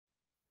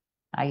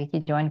আগে কি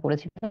জয়েন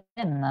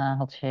করেছিলেন না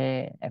হচ্ছে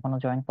এখনো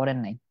জয়েন করেন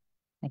নাই,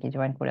 নাকি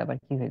জয়েন করে আবার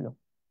কি হইলো?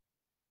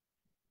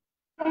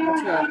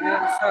 আচ্ছা,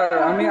 স্যার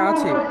আমি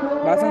আছি।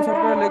 বাসন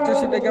সফটওয়্যার লেকচার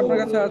শিটটা কি আপনার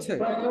কাছে আছে?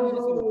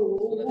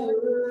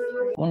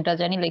 কোনটা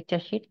জানি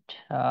লেকচার শিট?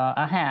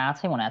 হ্যাঁ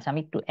আছে মনে আছে, আমি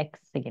একটু এক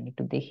সেকেন্ড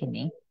একটু দেখে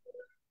নিই।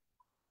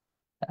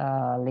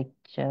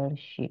 লেকচার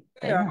শিট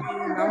তাই না?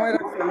 আমি নামাই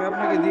রাখছি, আমি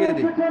আপনাকে দিয়ে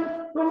দিই।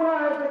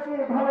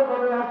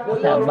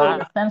 আচ্ছা,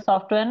 বাস এন্ড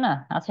সফটওয়্যার না,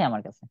 আছে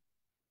আমার কাছে।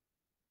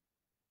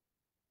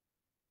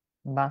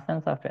 বাস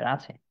এন্ড সফটওয়্যার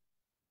আছে।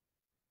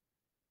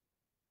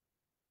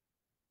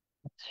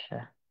 আচ্ছা,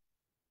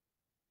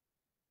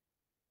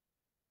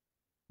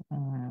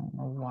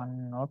 ওয়ান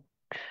নোট।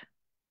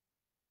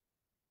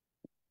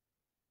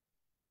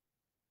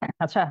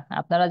 আচ্ছা,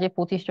 আপনারা যে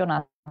 25 জন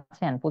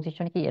আছেন, 25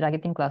 জন কি এর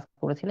আগের দিন ক্লাস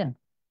করেছিলেন?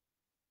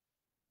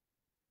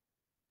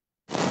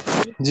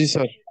 জি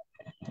স্যার।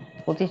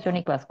 25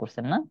 জনই ক্লাস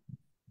করছেন না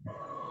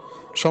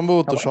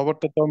সম্ভবত সবাই?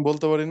 সবারটা তো আমি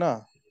বলতে পারি না,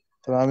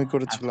 তবে আমি আচ্ছা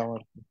করেছিলাম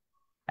আর কি।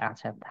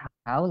 আচ্ছা,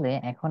 তাহলে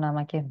এখন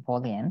আমাকে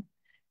বলেন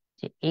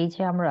যে এই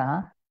যে আমরা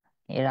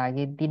এর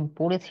আগের দিন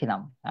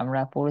পড়েছিলাম, আমরা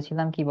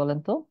পড়েছিলাম কি বলেন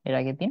তো এর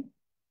আগের দিন?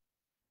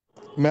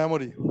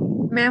 Memory.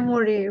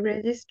 Memory,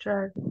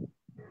 register,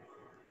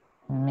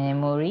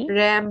 memory.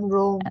 RAM,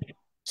 Rome.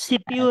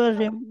 CPU এর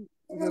RAM।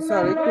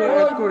 স্যার একটু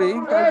অ্যাড করি,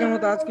 কালকের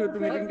মতো আজকে একটু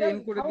মিটিংটা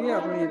এন্ড করে দিয়ে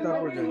আপনি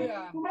তারপর যান।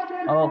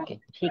 ওকে,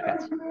 ঠিক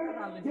আছে।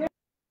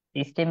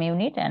 সিস্টেম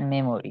ইউনিট অ্যান্ড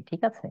মেমোরি,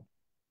 ঠিক আছে।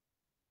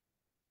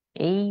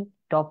 এই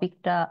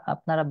টপিকটা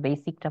আপনারা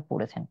বেসিকটা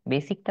পড়েছেন,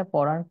 বেসিকটা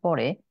পড়ার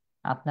পরে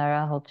আপনারা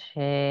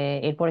হচ্ছে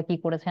এরপরে কি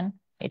করেছেন?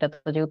 এটা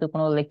তো যেহেতু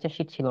কোনো লেকচার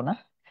শিট ছিল না,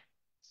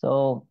 তো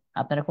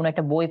আপনারা কোনো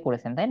একটা বই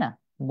পড়েছেন তাই না?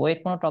 বইয়ের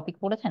কোনো টপিক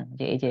পড়েছেন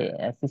যে এই যে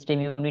সিস্টেম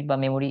ইউনিট বা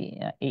মেমোরি,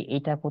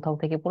 এইটা কোথাও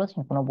থেকে পড়েছেন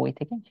কোনো বই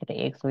থেকে? সেটা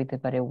এক্স হইতে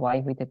পারে, ওয়াই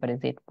হইতে পারে,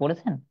 জেড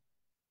পড়েছেন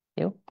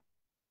কেউ?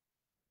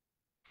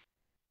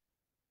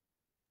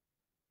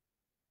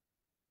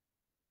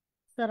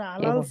 স্যার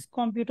কেউ আলালস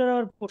কম্পিউটার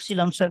আর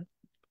পড়ছিলাম স্যার।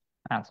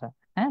 আচ্ছা,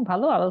 হ্যাঁ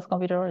ভালো, আলাদা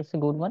computer it's a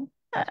good one.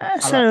 আচ্ছা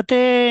ভালো। স্যার ওতে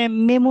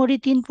মেমোরি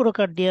 3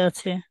 প্রকার দেওয়া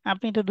আছে।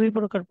 আপনি তো 2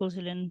 প্রকার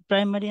বলছিলেন,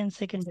 প্রাইমারি এন্ড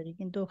সেকেন্ডারি,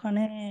 কিন্তু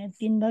ওখানে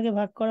 3 ভাগে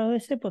ভাগ করা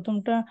হয়েছে।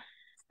 প্রথমটা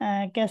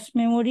ক্যাশ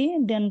মেমোরি,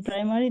 দেন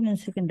প্রাইমারি, দেন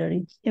সেকেন্ডারি,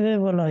 এভাবে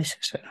বলা হয়েছে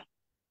স্যার।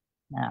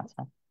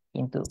 আচ্ছা,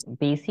 কিন্তু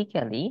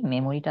বেসিক্যালি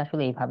মেমোরিটা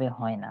আসলে এইভাবে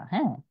হয় না,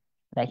 হ্যাঁ।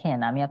 দেখেন,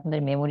 আমি আপনাদের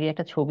মেমোরির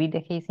একটা ছবি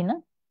দেখিয়েছি না?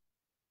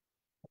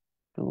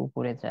 একটু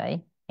উপরে যাই।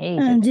 এই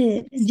যে জি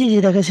জি জি,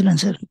 দেখাছিলেন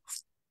স্যার।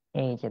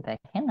 এই যে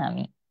দেখেন,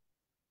 আমি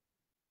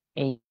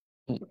এই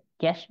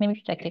ক্যাশ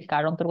মেমোরিটাকে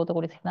কার অন্তর্গত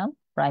করেছিলাম?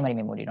 প্রাইমারি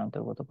মেমোরির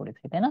অন্তর্গত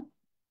করেছি তাই না?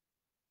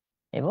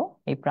 এবং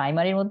এই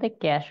প্রাইমারির মধ্যে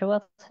ক্যাশও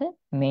আছে,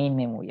 মেইন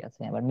মেমোরি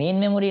আছে, আবার মেইন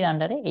মেমোরির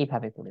আন্ডারে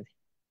এইভাবে করেছি।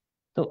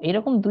 তো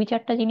এরকম দুই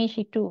চারটা জিনিস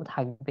একটু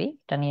থাকবে,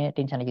 এটা নিয়ে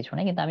টেনশনের কিছু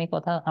নেই। কিন্তু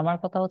আমার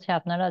কথা হচ্ছে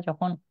আপনারা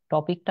যখন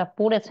টপিকটা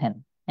পড়েছেন,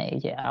 হ্যাঁ, এই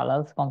যে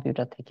আলালস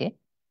কম্পিউটার থেকে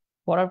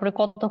পড়ার পরে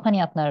কতখানি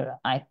আপনার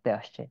আয়ত্তে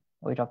আসছে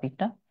ওই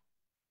টপিকটা?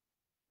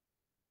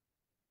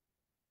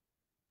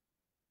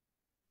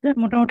 স্যার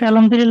মোটামুটি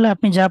আলহামদুলিল্লাহ,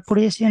 আপনি যা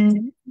পড়িয়েছেন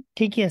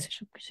ঠিকই আছে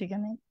সবকিছু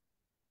এখানে।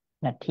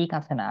 না ঠিক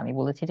আছে না, আমি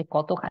বলেছি যে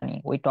কতখানি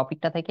ওই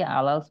টপিকটা থেকে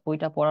আলালস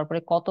বইটা পড়ার পরে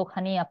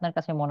কতখানি আপনার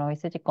কাছে মনে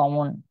হয়েছে যে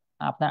কমন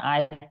আপনার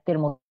আয়ত্তের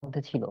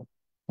মধ্যে ছিল?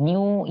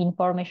 নিউ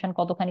ইনফরমেশন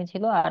কতখানি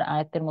ছিল আর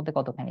আয়ত্তের মধ্যে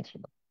কতখানি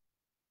ছিল?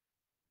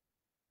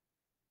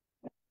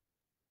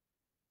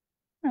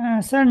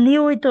 স্যার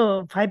নিউ ওই তো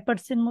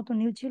 5% মতো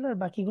নিউ ছিল, আর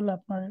বাকিগুলো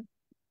আপনার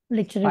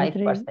লেকচারের ফাইভ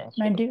ভিতরে পার্সেন্ট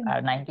ছিল 90%। আর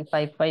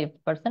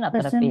 95%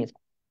 আপনারা পেয়েছেন।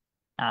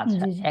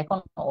 আচ্ছা, জি জি। এখন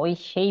ওই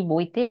সেই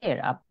বইতে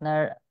আপনার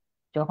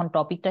যখন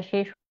টপিকটা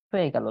শেষ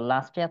হয়ে গেল,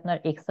 লাস্টে আপনার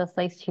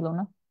এক্সারসাইজ ছিল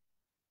না?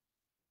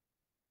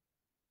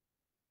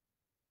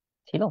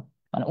 ছিল,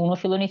 মানে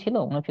অনুশীলনী ছিল,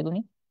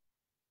 অনুশীলনী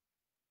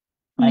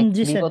মানে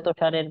জি স্যার। বিগত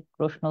সালের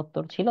প্রশ্ন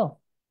উত্তর ছিল।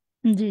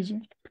 জি জি।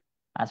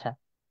 আচ্ছা,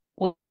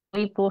 ওই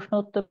ওই প্রশ্ন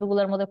উত্তর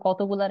গুলার মধ্যে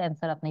কতগুলার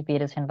অ্যান্সার আপনি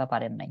পেরেছেন বা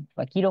পারেন নাই,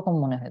 বা কি রকম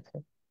মনে হয়েছে?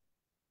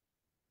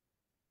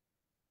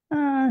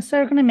 স্যার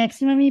ওখানে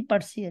ম্যাক্সিমামই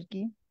পারছি আর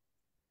কি,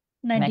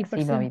 90%।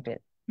 ম্যাক্সিমামই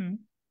পেরেছেন। হুম।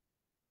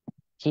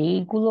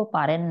 যেইগুলো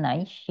পারেন নাই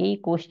সেই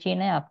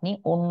কোশ্চেনে আপনি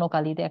অন্য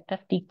কালিতে একটা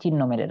টিক চিহ্ন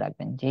মেরে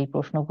রাখবেন, যেই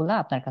প্রশ্নগুলো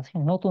আপনার কাছে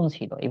নতুন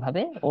ছিল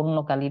এইভাবে অন্য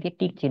কালিতে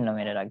টিক চিহ্ন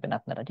মেরে রাখবেন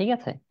আপনারা, ঠিক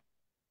আছে?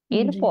 জি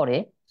এরপরে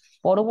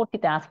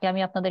পরবর্তীতে আজকে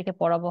আমি আপনাদেরকে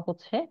পড়াবো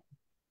হচ্ছে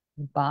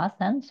বাস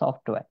অ্যান্ড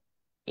সফটওয়্যার।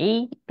 এই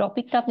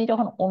টপিকটা আপনি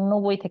যখন অন্য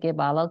বই থেকে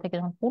বা আলাদা থেকে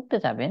যখন পড়তে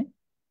যাবেন,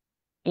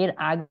 এর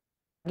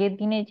আগের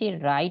দিনে যে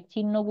রাইট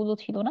চিহ্নগুলো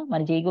ছিল না,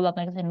 মানে যেগুলো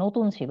আপনার কাছে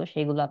নতুন ছিল,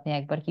 সেগুলো আপনি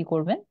একবার কি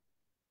করবেন,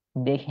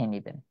 দেখে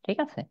নিবেন, ঠিক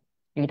আছে?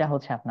 এটা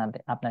হচ্ছে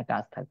আপনার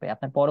কাজ থাকবে,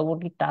 আপনার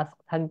পরবর্তী টাস্ক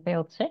থাকবে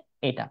হচ্ছে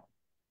এটা।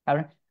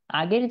 কারণ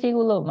আগের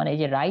যেগুলো মানে এই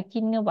যে রাইট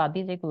চিহ্ন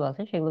বাদী যেগুলো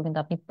আছে সেগুলো কিন্তু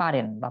আপনি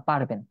পারেন বা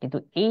পারবেন, কিন্তু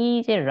এই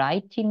যে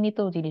রাইট চিহ্নিত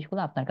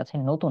জিনিসগুলো আপনার কাছে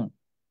নতুন,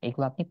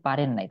 এগুলো আপনি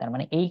পারেন নাই, তার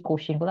মানে এই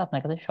কোশ্চেন গুলো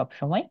আপনার কাছে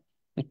সবসময়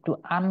একটু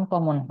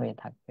আনকমন হয়ে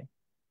থাকবে।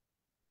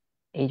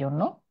 এই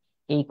জন্য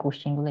এই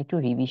কোশ্চেন গুলো একটু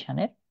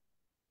রিভিশনের,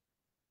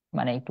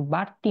 মানে একটু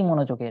বাড়তি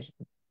মনোযোগের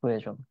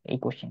প্রয়োজন এই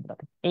কোশ্চেন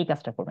গুলোতে, এই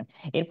কাজটা করবেন।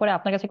 এরপরে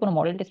আপনার কাছে কোনো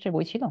মডেল টেস্টের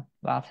বই ছিল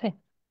বা আছে?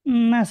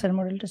 না স্যার,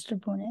 মডেল টেস্টের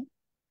পরে।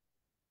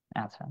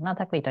 আচ্ছা, না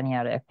থাকলে এটা নিয়ে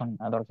আর এখন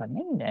দরকার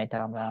নেই, এটা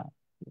আমরা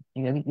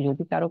যদি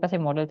যদি কারো কাছে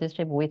মডেল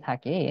টেস্টের বই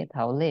থাকে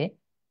তাহলে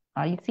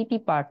আইসিটি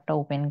পার্টটা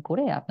ওপেন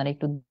করে আপনারা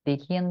একটু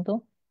দেখিয়েন তো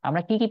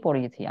আমরা কি কি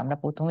পড়িয়েছি। আমরা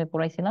প্রথমে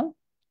পড়াইছিলাম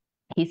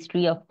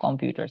হিস্ট্রি অফ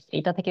কম্পিউটার্স,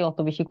 এটা থেকে অত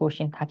বেশি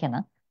কোশ্চেন থাকে না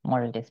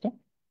মডেল টেস্টে।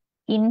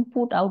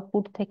 ইনপুট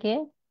আউটপুট থেকে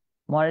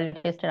মডেল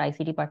টেস্টের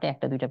আইসিটি পার্টে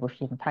একটা দুইটা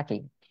কোশ্চেন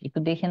থাকেই, একটু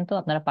দেখেন তো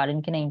আপনারা পারেন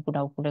কিনা ইনপুট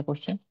আউটপুটের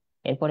কোশ্চেন।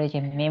 এরপরে যে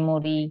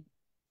মেমোরি,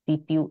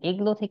 সিপিইউ,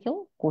 এগুলো থেকেও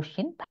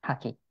কোশ্চেন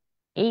থাকে।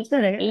 এই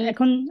স্যার এই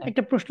এখন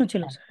একটা প্রশ্ন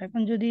ছিল হ্যাঁ, স্যার,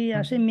 এখন যদি হুম,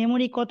 আসে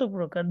মেমোরি কত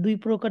প্রকার, 2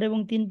 প্রকার এবং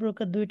 3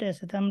 প্রকার দুইটা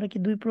আছে, তো আমরা কি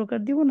 2 প্রকার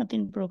দিব না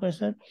 3 প্রকার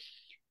স্যার?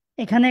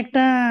 এখানে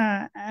একটা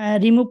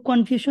রিমুভ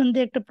কনফিউশন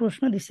দিয়ে একটা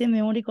প্রশ্ন দিছে,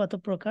 মেমোরি কত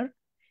প্রকার।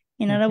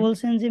 হুম, এনারা হুম,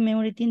 বলছেন যে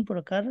মেমোরি 3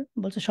 প্রকার,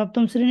 বলছে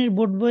সপ্তম শ্রেণীর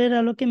বোর্ড বইয়ের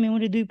আলোকে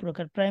মেমোরি 2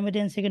 প্রকার, প্রাইমারি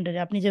এন্ড সেকেন্ডারি,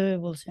 আপনি যেভাবে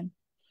বলছেন।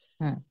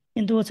 হুম।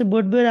 কিন্তু বলছে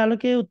বোর্ড বইয়ের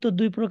আলোকে উত্তর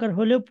 2 প্রকার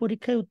হলেও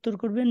পরীক্ষায় উত্তর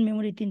করবেন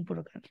মেমোরি 3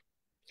 প্রকার।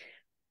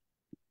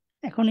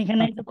 এখন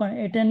এখানে একটু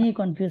এটা নিয়ে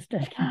কনফিউজড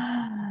আর কি।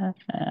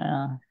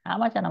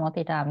 আমার জানা মতে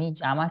এটা আমি,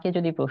 আমাকে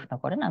যদি প্রশ্ন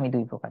করেন আমি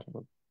দুই প্রকারই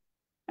বলবো।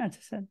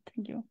 আচ্ছা স্যার,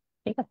 থ্যাংক ইউ।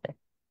 ঠিক আছে,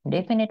 জি।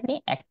 ডেফিনেটলি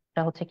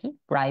একটা হচ্ছে কি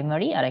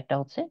প্রাইমারি আর একটা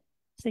হচ্ছে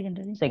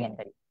সেকেন্ডারি।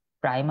 সেকেন্ডারি।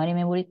 প্রাইমারি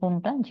মেমোরি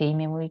কোনটা, যেই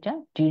মেমোরিটা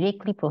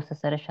ডিরেক্টলি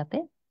প্রসেসরের সাথে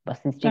বা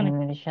সিস্টেম কানেক্ট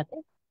মেমোরির সাথে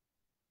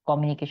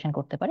কমিউনিকেশন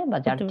করতে পারে বা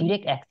যার করতে পারি।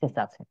 ডিরেক্ট অ্যাক্সেস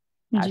আছে।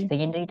 আর জি।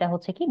 সেকেন্ডারিটা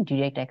হচ্ছে কি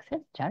ডিরেক্ট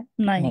অ্যাক্সেস যার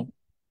নাই, নেই।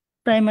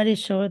 প্রাইমারির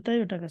সহায়তায়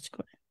ওটা কাজ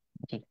করে।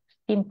 জি,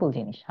 সিম্পল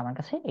জিনিস আমার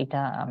কাছে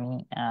এটা। আমি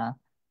আহ,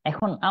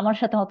 এখন আমার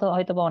সাথে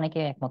হয়তো বা অনেকে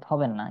একমত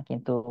হবেন না,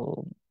 কিন্তু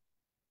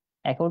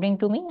অ্যাকর্ডিং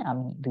টু মি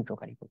আমি দুই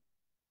প্রকারই করি।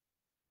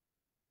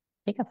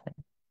 ঠিক আছে,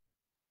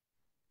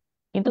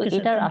 কিন্তু ওকে স্যার,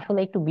 এটার থ্যাংক ইউ। আসলে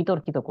একটু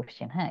বিতর্কিত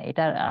কোশ্চেন। হ্যাঁ,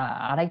 এটার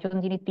আরেকজন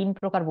যিনি তিন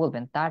প্রকার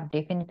বলবেন তার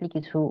ডেফিনেটলি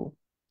কিছু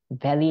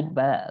ভ্যালিড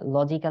বা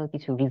লজিক্যাল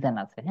কিছু রিজন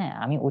আছে। হ্যাঁ,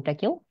 আমি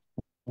ওটাকেও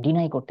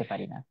ডিনাই করতে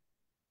পারি না,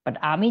 বাট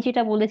আমি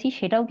যেটা বলেছি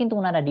সেটাও কিন্তু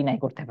ওনারা ডিনাই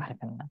করতে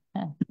পারবেন না।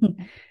 হ্যাঁ,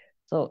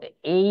 তো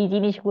এই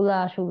জিনিসগুলো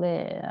আসলে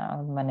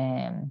মানে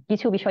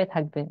কিছু বিষয়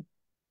থাকবে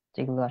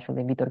যেগুলো আসলে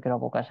বিতর্কের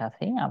অবকাশ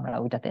আছে, আমরা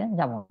ওইটাতে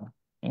যাব না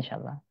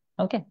ইনশাল্লাহ।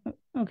 ওকে,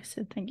 ওকে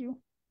স্যার, থ্যাংক ইউ।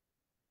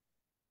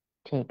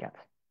 ঠিক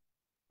আছে,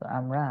 তো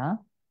আমরা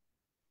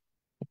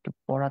একটু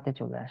পড়াতে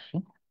চলে আসি।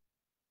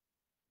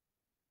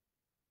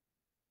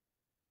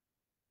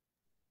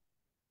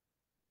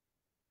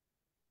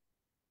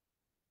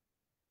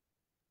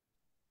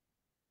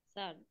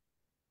 স্যার,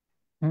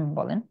 হুম,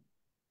 বলেন।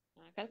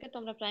 কালকে তো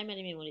আমরা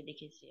প্রাইমারি মেমোরি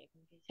দেখেছি,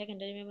 এখন কি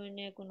সেকেন্ডারি মেমোরি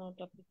নিয়ে কোনো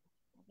টপিক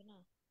হবে না?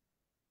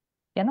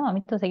 কেন, আমি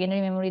তো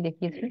সেকেন্ডারি মেমোরি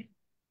দেখিয়েছি,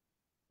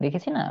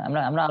 দেখেছি না,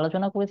 আমরা আমরা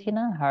আলোচনা করেছি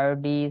না, হার্ড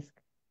ডিস্ক,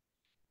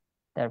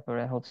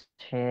 তারপরে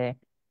হচ্ছে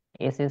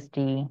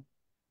এসএসডি,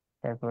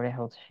 তারপরে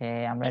হচ্ছে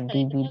আমরা না স্যার, এটা তো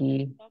ডিভিডি।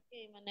 টপে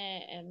মানে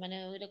মানে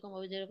ওইরকম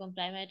ওই যেরকম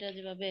প্রাইমারিটা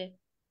যেভাবে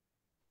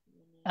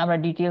মানে, আমরা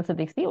ডিটেলসে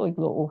দেখছি,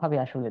 ওইগুলো ওভাবে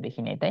আসলে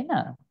দেখিনি, তাই না?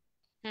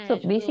 তো হ্যাঁ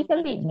শুধু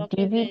বেসিক্যালি মানে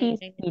টপে যে ডিভিডি,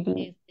 ম্যাগনেটিক সিডি,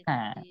 ডিস্ক,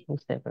 হ্যাঁ এসএসডি,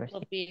 বুঝতে পারছি।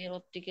 ফ্লপি,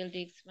 অপটিক্যাল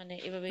ডিস্ক, মানে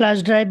এভাবে ফ্ল্যাশ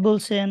শুধু। ড্রাইভ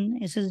বলছেন,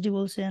 এসএসডি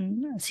বলছেন,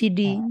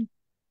 সিডি, হ্যাঁ,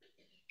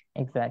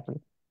 এক্স্যাক্টলি।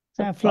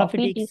 তো ফ্লপি ফ্লপি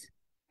ডিস্ক। ডিস্ক,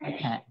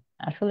 হ্যাঁ,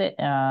 আসলে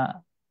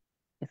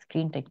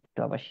স্ক্রিনটা একটু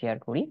আবার শেয়ার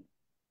করি।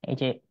 এই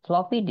যে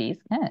ফ্লপি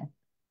ডিস্ক, হ্যাঁ,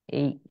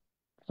 এই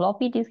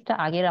ফ্লপি ডিস্কটা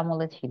আগের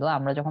আমলে ছিল,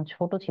 আমরা যখন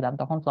ছোট ছিলাম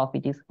তখন ফ্লপি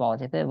ডিস্ক পাওয়া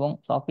যেত, এবং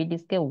ফ্লপি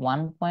ডিস্কে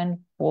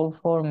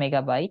 1.44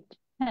 মেগাবাইট,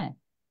 হ্যাঁ,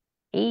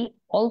 এই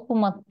অল্প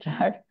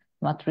মাত্রার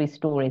মাত্র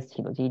স্টোরেজ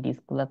ছিল, যে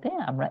ডিস্ক গুলাতে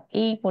আমরা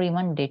এই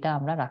পরিমাণ ডেটা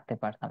আমরা রাখতে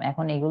পারতাম।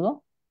 এখন এগুলো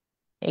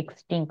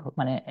এক্সটিংক্ট,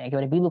 মানে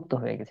একেবারে বিলুপ্ত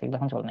হয়ে গেছে, এগুলো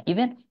এখন চলে না।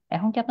 ইভেন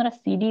এখন কি আপনারা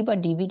সিডি বা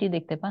ডিভিডি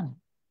দেখতে পান?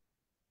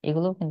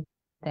 এগুলো কিন্তু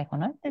এখন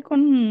আর এখন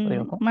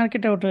ওইরকম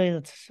মার্কেট আউট হয়ে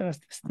যাচ্ছে স্যার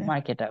আস্তে আস্তে।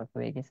 মার্কেট আউট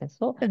হয়ে গেছে।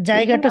 সো এই জন্য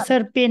জায়গাটা আমি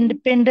স্যার পেন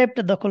পেন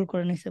ড্রাইভটা দখল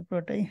করে নিছে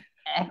পুরোটাই।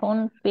 এখন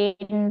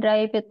পেন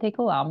ড্রাইভের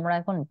থেকেও আমরা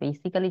এখন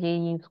বেসিক্যালি যে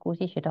ইউজ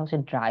করছি সেটা হচ্ছে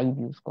ড্রাইভ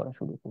ইউজ করা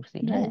শুরু করছি।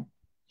 হ্যাঁ, ড্রাইভ,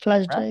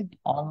 ফ্ল্যাশ আমরা ড্রাইভ,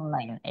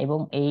 অনলাইন, এবং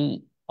এই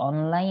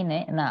অনলাইনে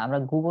না, আমরা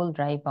গুগল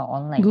ড্রাইভ বা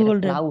অনলাইন যেটা গুগল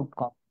ড্রাইভ। ক্লাউড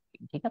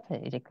কম্পিউটিং, ঠিক আছে,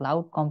 এই যে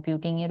ক্লাউড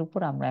কম্পিউটিং এর উপর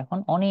আমরা এখন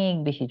অনেক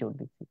বেশি জোর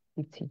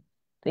দিচ্ছি।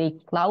 তো এই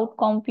ক্লাউড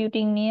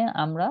কম্পিউটিং নিয়ে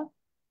আমরা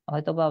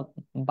হয়তোবা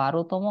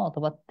 12তম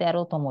অথবা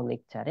 13তম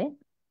লেকচারে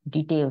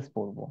ডিটেলস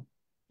পড়বো।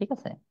 ঠিক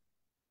আছে,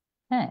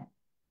 হ্যাঁ,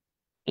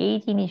 এই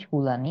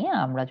জিনিসগুলা নিয়ে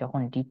আমরা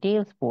যখন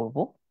ডিটেলস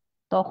পড়বো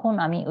তখন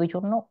আমি ওই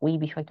জন্য ওই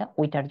বিষয়টা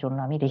ওইটার জন্য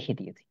আমি রেখে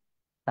দিয়েছি।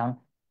 কারণ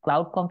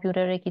ক্লাউড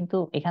কম্পিউটারে কিন্তু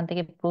এখান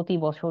থেকে প্রতি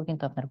বছর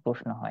কিন্তু আপনার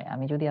প্রশ্ন হয়।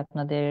 আমি যদি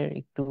আপনাদের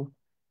একটু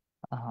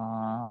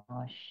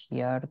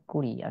শেয়ার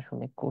করি,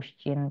 আসলে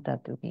কোশ্চেনটা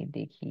যদি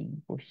দেখি,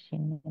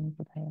 কোশ্চেন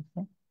কোথায় আছে?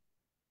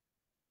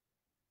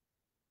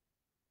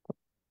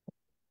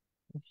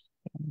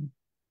 Question,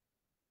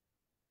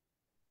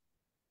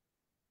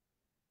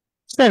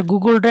 স্যার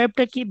গুগল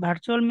ড্রাইভটা কি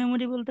ভার্চুয়াল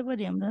মেমোরি বলতে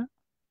পারি আমরা?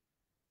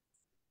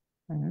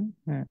 হুম,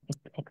 হুম,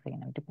 একটু এক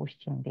সেকেন্ড, আমি একটু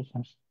কোশ্চেন দেখি,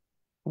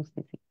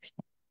 বুঝতেছি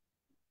কোশ্চেন,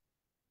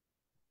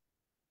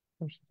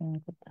 কোশ্চেন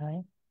কোথায়?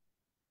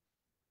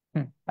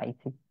 হুম,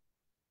 পাইছি।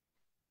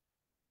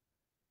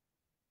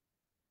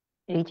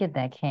 এই যে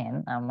দেখেন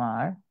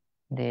আমার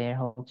দের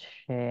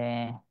হচ্ছে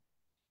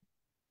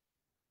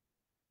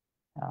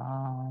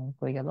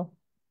হয়ে গেল।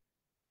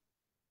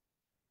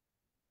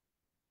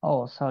 ও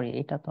সরি,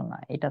 এটা তো না,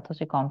 এটা তো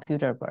হচ্ছে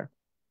কম্পিউটার পার্ট।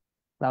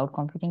 ক্লাউড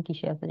কম্পিউটিং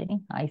কিসে আছে জানি,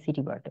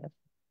 আইসিটি পার্টে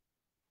আছে।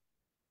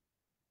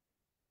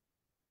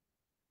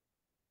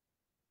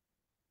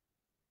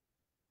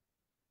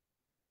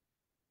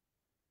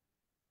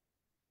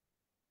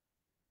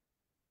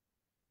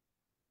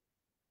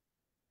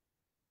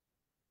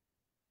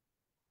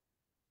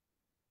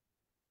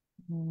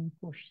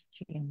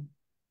 কোশ্চিন,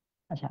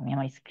 আচ্ছা আমি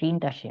আমার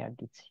স্ক্রিনটা শেয়ার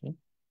দিচ্ছি।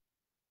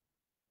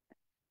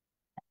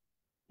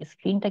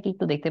 স্ক্রিনটা কি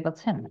একটু দেখতে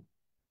পাচ্ছেন?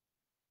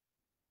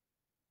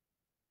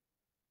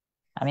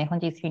 আমি এখন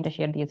যে স্ক্রিনটা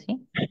শেয়ার দিয়েছি।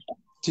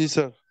 জি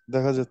স্যার,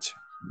 দেখা যাচ্ছে।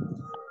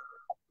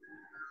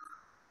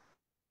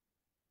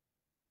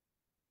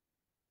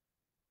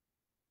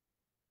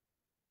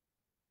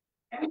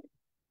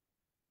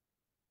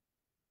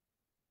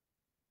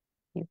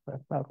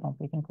 ক্লাউড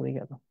কম্পিউটিং হয়ে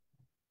গেল।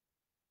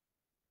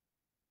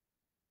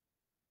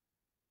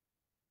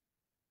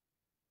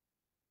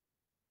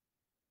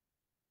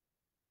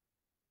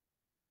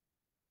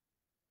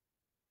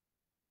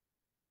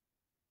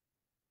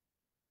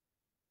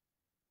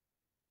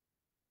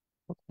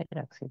 কোথায়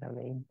রাখছি তাহলে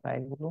এই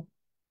ফাইলগুলো?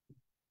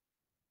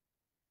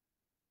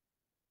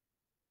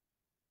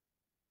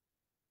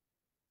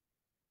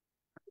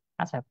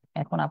 আচ্ছা,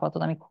 এখন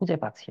আপাতত আমি খুঁজে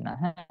পাচ্ছি না।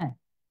 হ্যাঁ,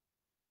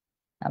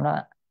 আমরা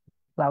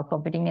ক্লাউড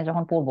কম্পিউটিং নিয়ে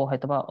যখন পড়বো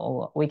হয়তো বা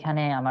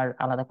ওইখানে আমার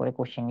আলাদা করে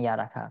কোশ্চেন ইয়া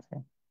রাখা আছে।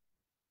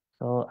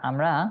 তো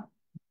আমরা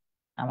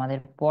আমাদের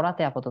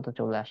পড়াতে আপাতত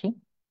চলে আসি।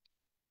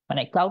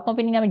 মানে ক্লাউড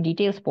কম্পিউটিং আমি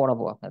ডিটেলস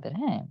পড়াবো আপনাদের।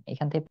 হ্যাঁ,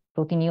 এখান থেকে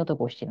প্রতিনিয়ত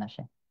কোশ্চেন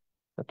আসে,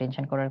 তো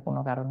টেনশন করার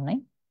কোনো কারণ নেই।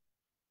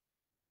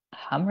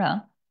 আমরা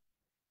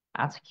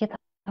আজকে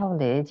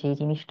তাহলে যে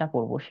জিনিসটা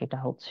করব সেটা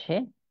হচ্ছে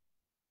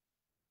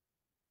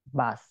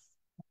বাস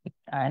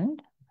অ্যান্ড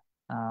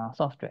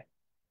সফটওয়্যার।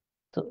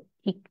 তো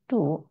একটু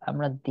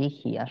আমরা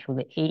দেখি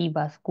আসলে এই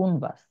বাস কোন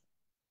বাস।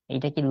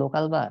 এটা কি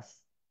লোকাল বাস,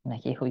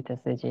 নাকি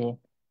হইতেছে যে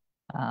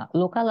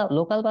লোকাল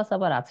লোকাল বাস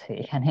আবার আছে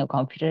এখানে,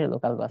 কম্পিউটারে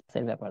লোকাল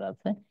বাসের ব্যাপার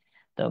আছে।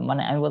 তো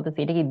মানে আমি বলতেছি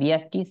এটা কি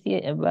বিআরটিসি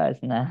বাস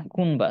না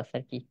কোন বাস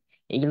আর কি,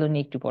 এগুলো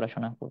নিয়ে একটু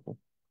পড়াশোনা করবো।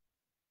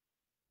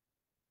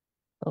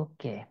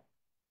 ওকে,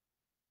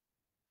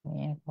 আমি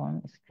এখন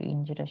স্ক্রিন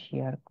যেটা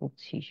শেয়ার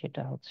করছি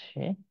সেটা হচ্ছে,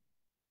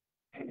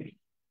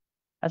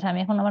 আচ্ছা আমি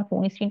এখন আমার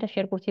কোন স্ক্রিনটা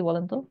শেয়ার করছি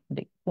বলেন তো,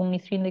 কোন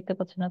স্ক্রিন দেখতে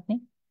পাচ্ছেন আপনি?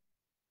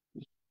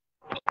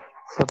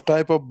 স্যার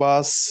টাইপ অফ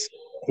বাস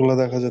গুলো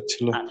দেখা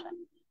যাচ্ছিল। আচ্ছা,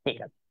 ঠিক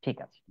আছে ঠিক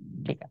আছে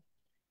ঠিক আছে।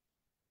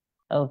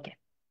 ওকে,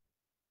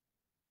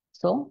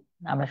 সো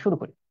আমরা শুরু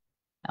করি।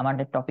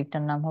 আমাদের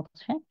টপিকটার নাম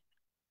হচ্ছে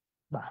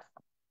বাস।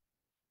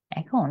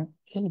 এখন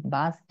এই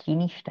বাস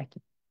জিনিসটা কি?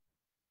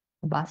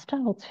 বাসটা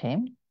হচ্ছে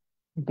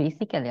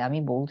বেসিক্যালি, আমি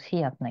বলছি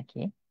আপনাকে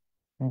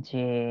যে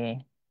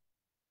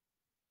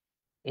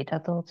এটা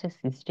তো হচ্ছে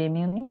সিস্টেম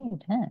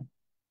ইউনিট। হ্যাঁ,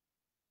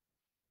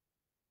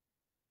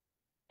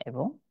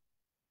 এবং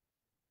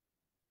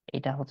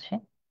এটা হচ্ছে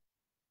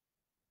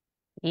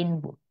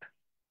ইনপুট,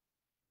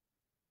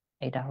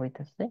 এটা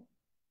হইতেছে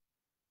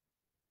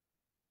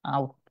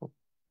আউটপুট।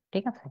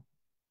 ঠিক আছে,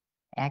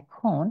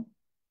 এখন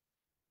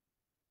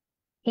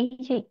এই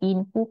যে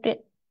ইনপুটে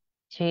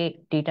যে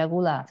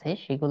ডেটাগুলো আছে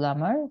সেগুলো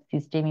আমার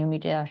সিস্টেম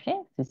ইউনিটে আসে।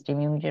 সিস্টেম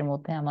ইউনিটের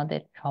মধ্যে আমাদের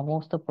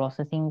সমস্ত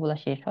প্রসেসিং গুলা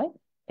শেষ হয়,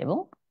 এবং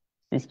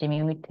সিস্টেম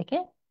ইউনিট থেকে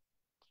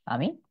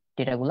আমি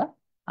ডেটাগুলা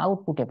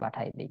আউটপুটে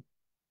পাঠাই দিই।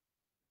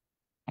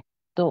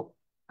 তো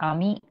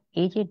আমি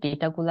এই যে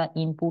ডেটাগুলা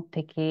ইনপুট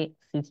থেকে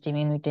সিস্টেম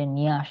ইউনিটে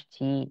নিয়ে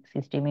আসছি,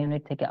 সিস্টেম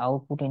ইউনিট থেকে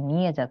আউটপুটে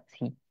নিয়ে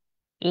যাচ্ছি,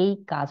 এই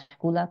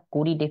কাজগুলা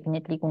করি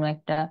ডেফিনেটলি কোনো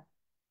একটা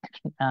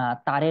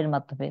তারের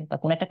মাধ্যমে, বা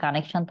কোনো একটা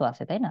কানেকশন তো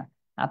আছে তাই না?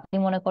 আপনি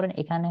মনে করেন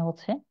এখানে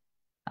হচ্ছে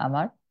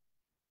আমার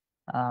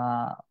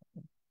আহ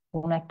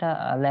কোন একটা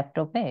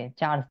ল্যাপটপে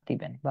চার্জ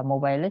দিবেন বা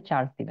মোবাইলে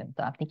চার্জ দিবেন,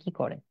 তো আপনি কি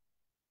করেন?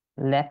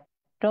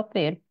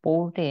 ল্যাপটপের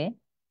পোর্টে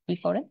কি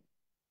করেন,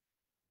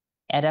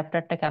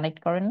 অ্যাডাপ্টারটা কানেক্ট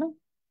করেন না?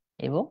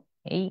 এবং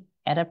এই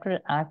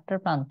অ্যাডাপ্টারের আরেকটা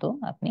প্রান্ত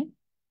আপনি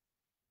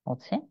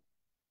হচ্ছে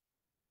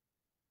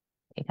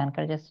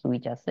এখানকার যে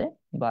সুইচ আছে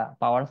বা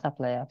পাওয়ার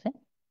সাপ্লাই আছে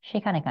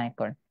সেখানে কানেক্ট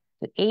করেন।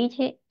 তো এই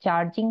যে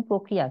চার্জিং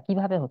প্রক্রিয়া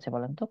কিভাবে হচ্ছে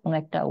বলেন তো? কোনো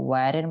একটা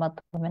ওয়্যারের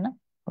মাধ্যমে না,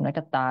 কোনো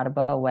একটা তার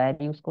বা ওয়্যার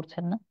ইউজ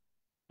করছেন না।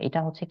 এটা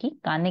হচ্ছে কি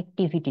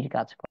কানেক্টিভিটির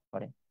কাজ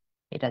করে,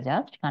 এটা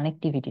জাস্ট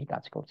কানেক্টিভিটির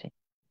কাজ করছে।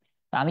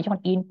 তো আমি যখন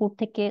ইনপুট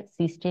থেকে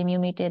সিস্টেম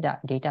ইউনিটে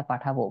ডেটা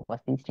পাঠাবো বা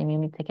সিস্টেম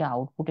ইউনিট থেকে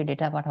আউটপুটে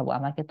ডেটা পাঠাবো,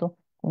 আমাকে তো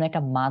কোনো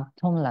একটা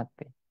মাধ্যম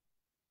লাগবে,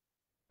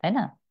 তাই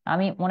না?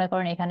 আমি মনে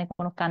করেন এখানে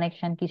কোনো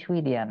কানেকশন কিছুই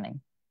দেওয়ার নাই,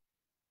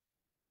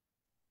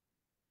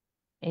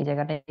 এই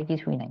জায়গাটায়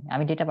কিছুই নাই,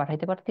 আমি ডেটা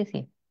পাঠাইতে পারতেছি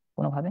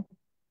কোনোভাবে?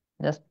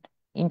 জাস্ট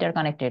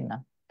ইন্টারকানেক্টেড না,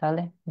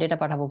 তাহলে ডেটা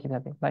পাঠাবো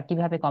কিভাবে বা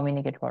কিভাবে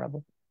কমিউনিকেট করাবো?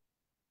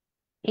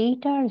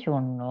 এইটার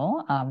জন্য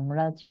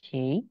আমরা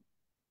যেই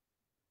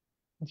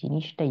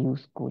জিনিসটা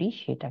ইউজ করি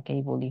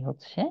সেটাকেই বলি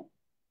হচ্ছে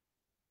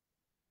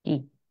কি,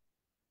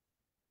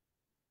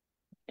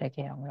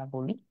 এটাকে আমরা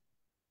বলি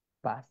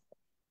বাস।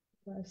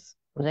 বাস।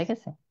 বোঝা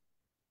গেছে?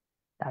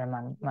 তার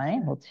মানে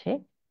স্যার। হচ্ছে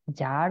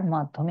যার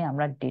মাধ্যমে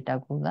আমরা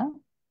ডেটাগুলা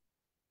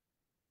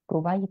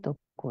প্রবাহিত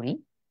করি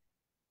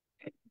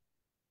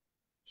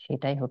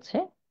সেটাই হচ্ছে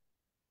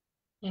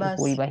সেই বাস।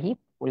 পরিবাহী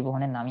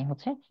পরিবহনের নামই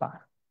হচ্ছে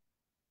বাস।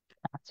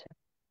 আচ্ছা,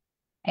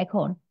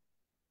 এখন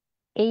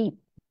এই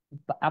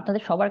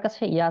আপনাদের সবার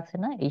কাছে ইয়ে আছে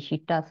না, এই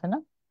শীটটা আছে না?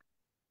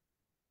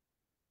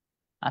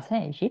 আছে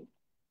এই শীট?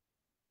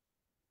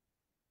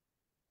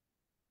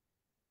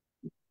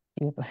 কি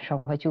ব্যাপার,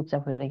 সবাই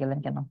চুপচাপ হয়ে গেলেন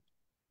কেন?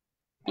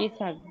 জি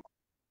স্যার।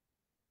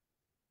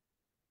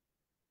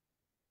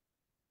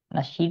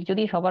 না, শীট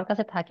যদি সবার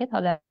কাছে থাকে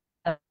তাহলে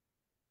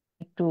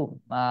একটু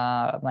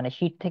মানে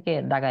শীট থেকে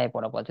দাগায়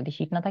পড়াবো, আর যদি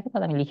শীট না থাকে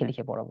তাহলে আমি লিখে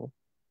লিখে পড়াবো।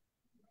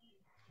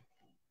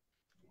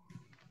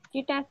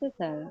 যেটা আছে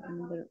স্যার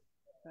আমাদের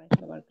প্রায়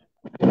সবার কাছে।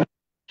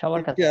 সবার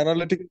কি কাছে?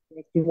 অ্যানালিটিক্যাল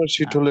কাস্টমার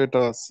শিট আচ্ছা। হলে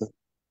এটা আছে?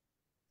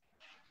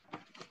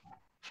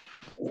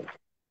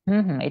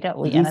 হুম, এটা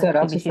ওই জি স্যার,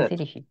 অ্যানালিটিক্যাল আছে স্যার। বিসিএস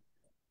এর শীট।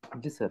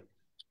 জি স্যার।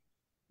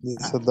 জি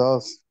স্যার, আচ্ছা,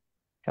 দাস।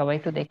 সবাই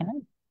একটু দেখে নেন।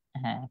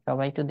 হ্যাঁ,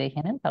 সবাই একটু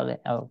দেখে নেন তাহলে।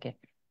 ওকে,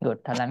 গুড,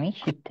 তাহলে আমি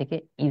শীট থেকে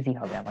ইজি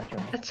হবে আমার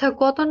জন্য। আচ্ছা,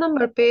 কত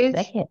নাম্বার পেজ?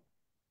 দেখে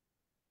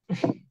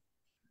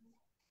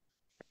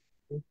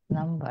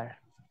নাম্বার,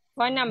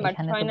 6 নাম্বার,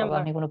 এখানে তো 6 বাবা নাম্বার।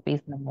 আমি কোনো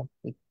পেজ নাম্বার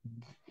দেখছি না।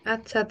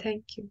 আচ্ছা,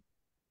 থ্যাংক ইউ।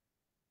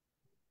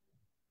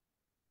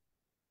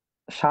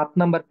 7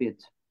 নাম্বার পেজ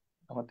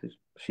আমাদের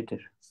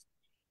শীটের।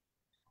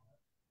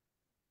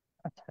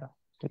 আচ্ছা,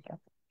 ঠিক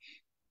আছে,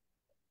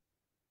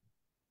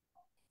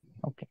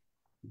 ওকে,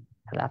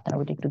 তাহলে আপনারা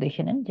ওইটা একটু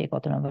দেখে নেন যে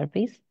কত নাম্বার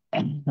পেজ।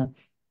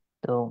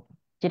 তো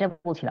যেটা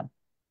বলছিলাম,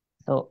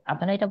 তো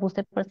আপনারা এটা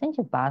বুঝতে পারছেন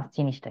যে বাস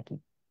জিনিসটা কি।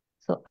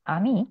 তো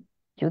আমি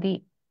যদি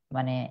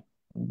মানে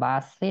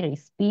বাসের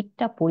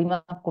স্পিডটা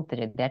পরিমাপ করতে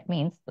চাই, দ্যাট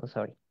মিনস,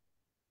 সরি,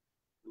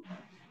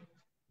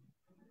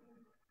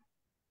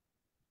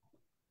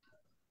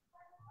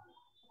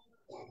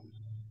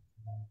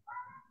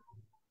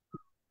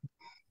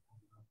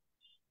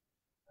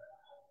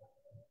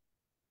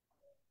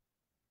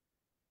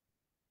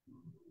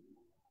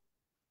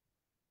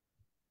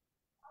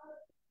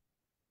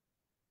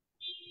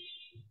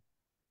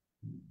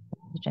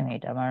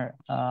 এটা আমার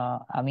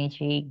আমি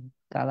যেই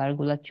কালার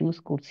গুলা চুজ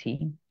করছি,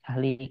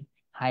 খালি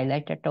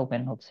হাইলাইটারটা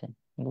ওপেন হচ্ছে,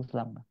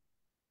 বুঝলাম না।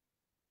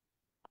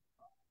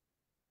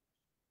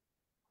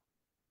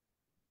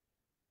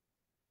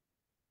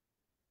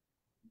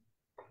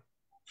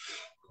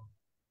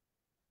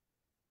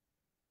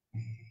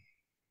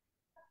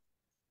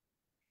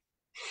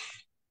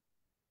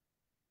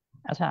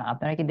 আচ্ছা,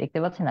 আপনারা কি দেখতে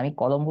পাচ্ছেন আমি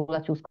কলম গুলা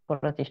চুজ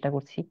করার চেষ্টা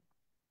করছি,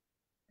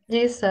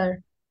 জি স্যার,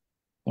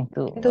 কিন্তু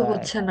কিন্তু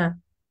হচ্ছে না।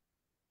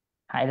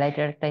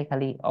 হাইলাইটারটাই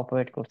খালি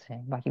অপারেট করছে,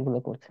 বাকিগুলো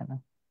করছে না।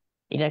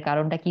 এটার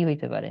কারণটা কি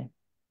হইতে পারে?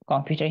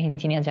 কম্পিউটার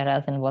ইঞ্জিনিয়ার যারা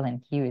আছেন বলেন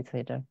কি হয়েছে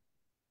এটা,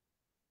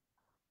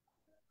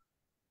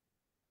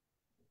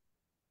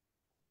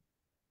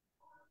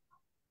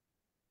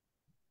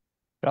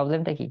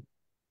 প্রবলেমটা কি?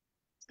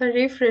 স্যার,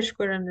 রিফ্রেশ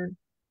করে নেন।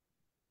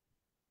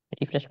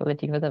 রিফ্রেশ করলে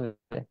ঠিক হয়ে যাবে?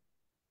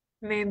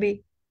 মেবি।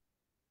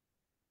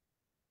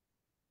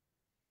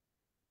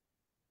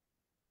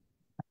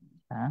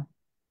 হ্যাঁ,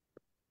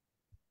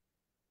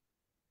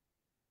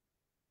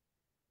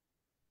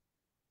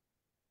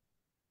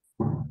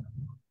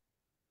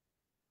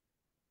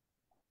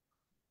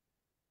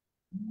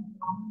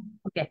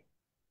 ওকে,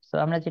 তো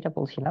আমরা যেটা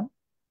বলছিলাম,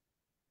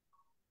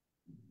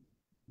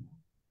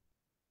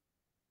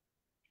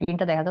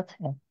 স্ক্রিনটা দেখা যাচ্ছে?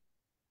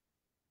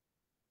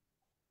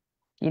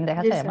 স্ক্রিন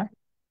দেখা জি যায় স্যার। আমার?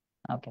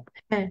 ওকে,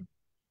 হ্যাঁ।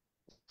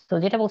 তো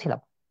যেটা বলছিলাম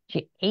যে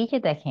এই যে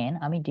দেখেন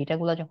আমি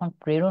ডেটাগুলো যখন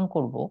প্রেরণ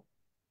করব,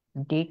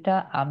 ডেটা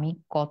আমি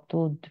কত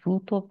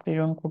দ্রুত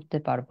প্রেরণ করতে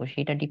পারবো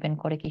সেটা ডিপেন্ড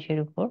করে কিসের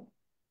উপর?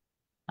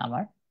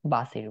 আমার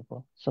বাসের উপর।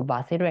 সো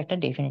বাসেরও একটা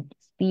ডেফিনেট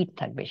স্পিড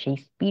থাকবে, সেই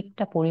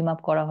স্পিডটা পরিমাপ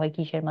করা হয়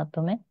কিসের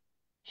মাধ্যমে?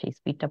 সেই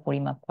স্পিডটা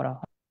পরিমাপ করা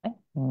হয়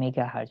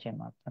মেগাহার্জের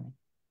মাধ্যমে।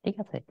 ঠিক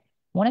আছে,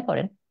 মনে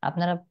করেন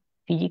আপনারা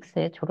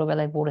ফিজিক্সে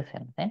ছোটবেলায়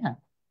পড়েছেন তাই না,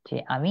 যে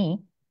আমি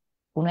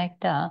কোনো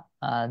একটা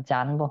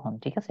যানবাহন,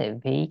 ঠিক আছে,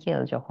 ভেহিকেল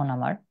যখন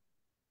আমার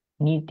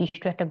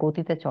নির্দিষ্ট একটা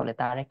গতিতে চলে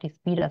তার একটা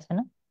স্পিড আছে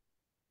না,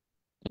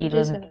 জি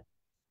স্যার।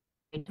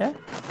 কিলোমিটার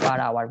পার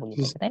আওয়ার বলি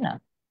জি তাকে, তাই না?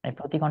 মানে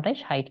প্রতি ঘন্টায়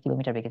 60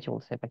 কিলোমিটার বেগে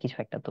চলছে বা কিছু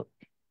একটা। তো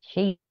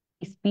সেই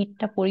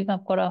স্পিডটা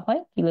পরিমাপ করা হয়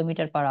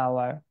কিলোমিটার পার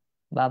আওয়ার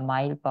বা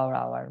মাইল পার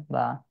আওয়ার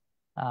বা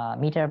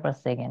মিটার পার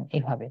সেকেন্ড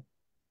এভাবে।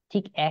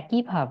 ঠিক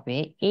একইভাবে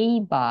এই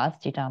বাস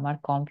যেটা আমার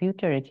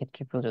কম্পিউটারের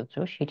ক্ষেত্রে প্রযোজ্য,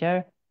 সেটার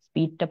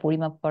স্পিডটা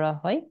পরিমাপ করা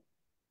হয়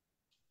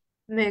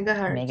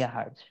মেগাহার্টজ।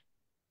 মেগাহার্জ।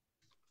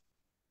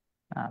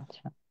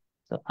 আচ্ছা,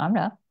 তো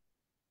আমরা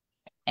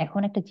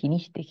এখন একটা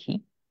জিনিস দেখি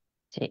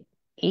যে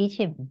এই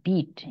যে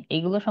বিট,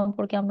 এগুলো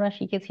সম্পর্কে আমরা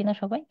শিখেছি না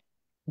সবাই?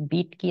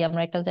 বিট কি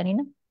আমরা একটা জানি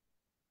না?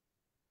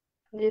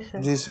 জি স্যার।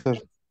 জি স্যার।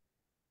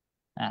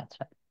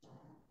 আচ্ছা,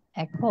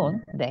 এখন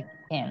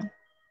দেখেন,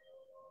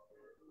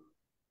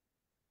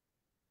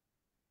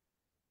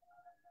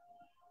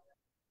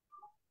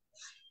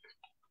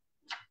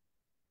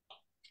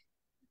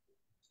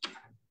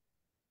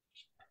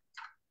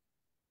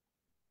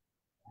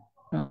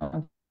 উম,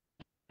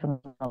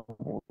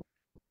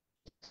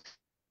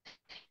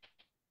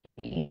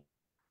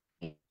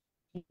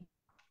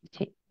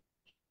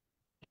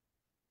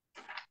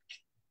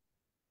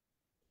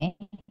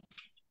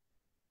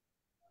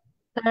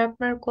 স্যার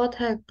আপনার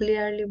কথা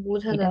ক্লিয়ারলি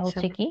বোঝা এটা যাচ্ছে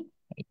হচ্ছে না। কি,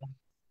 এটা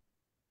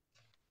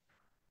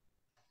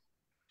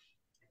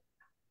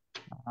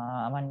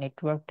আমার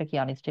নেটওয়ার্কটা কি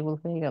আনস্টেবল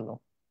হয়ে গেল?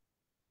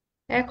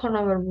 এখন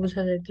আবার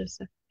বোঝা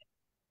যাইতেছে।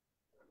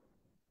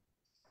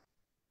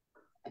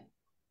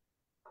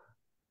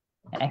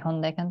 এখন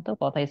দেখেন তো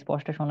কথা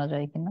স্পষ্ট শোনা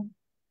যায় কিনা।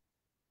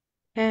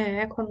 হ্যাঁ,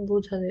 এখন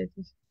বোঝা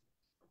যাইতেছে।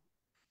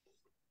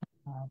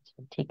 আচ্ছা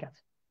ঠিক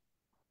আছে,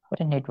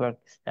 ওটা নেটওয়ার্ক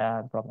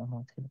প্রবলেম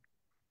হচ্ছিল।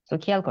 তো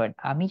খেয়াল করেন,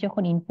 আমি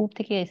যখন ইনপুট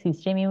থেকে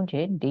সিস্টেম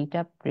ইউনিটে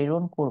ডেটা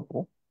প্রেরণ করব,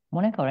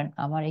 মনে করেন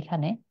আমার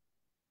এখানে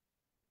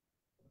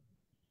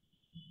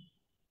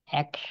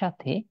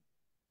একসাথে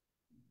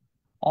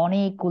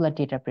অনেকগুলা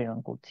ডেটা প্রেরণ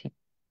করছি।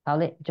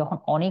 তাহলে যখন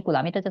অনেকগুলো,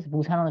 আমি এটা জাস্ট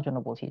বোঝানোর জন্য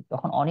বলছি,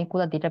 যখন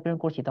অনেকগুলা ডেটা প্রেরণ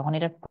করছি তখন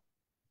এটা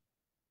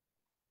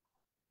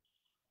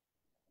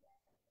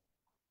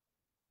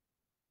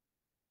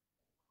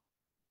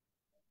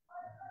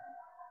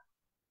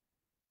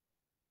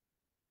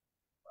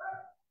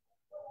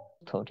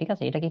ঠিক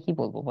আছে, এটাকে কি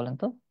বলবো বলেন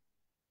তো?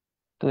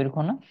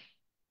 দৈর্ঘ্য না,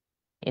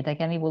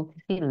 এটাকে আমি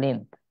বলতেছি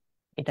লেন্থ।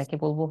 এটাকে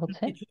বলবো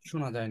হচ্ছে, কিছু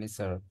শোনা যায়নি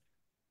স্যার,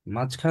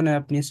 মাঝখানে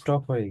আপনি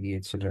স্টপ হয়ে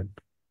গিয়েছিলেন।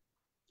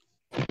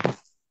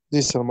 জি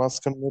স্যার,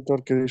 মাঝখানে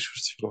নেটওয়ার্কের ইস্যু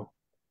ছিল।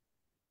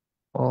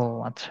 ও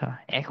আচ্ছা,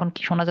 এখন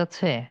কি শোনা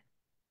যাচ্ছে?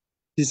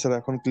 জি স্যার,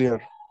 এখন ক্লিয়ার,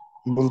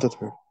 বলতে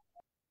থাক।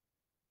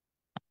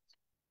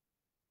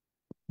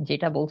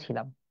 যেটা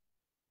বলছিলাম,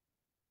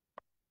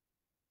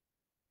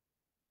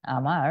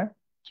 আমার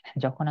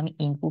যখন আমি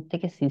ইনপুট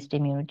থেকে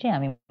সিস্টেম ইউনিটে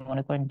আমি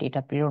মনে করেন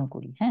ডেটা প্রেরণ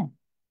করি, হ্যাঁ,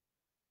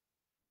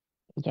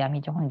 এই যে আমি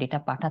যখন ডেটা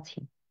পাঠাচ্ছি,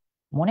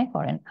 মনে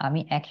করেন আমি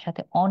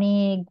একসাথে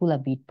অনেকগুলা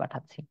বিট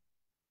পাঠাচ্ছি।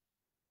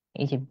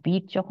 এই যে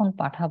বিট যখন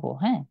পাঠাবো,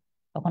 হ্যাঁ,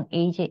 তখন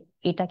এই যে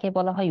এটাকে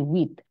বলা হয়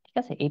উইথ, ঠিক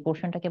আছে, এই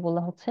পোর্শনটাকে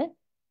বলা হচ্ছে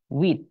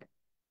উইথ।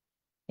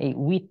 এই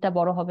উইথটা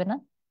বড় হবে না?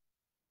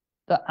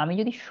 তো আমি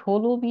যদি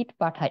 16 বিট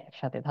পাঠাই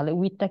একসাথে, তাহলে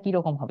উইথটা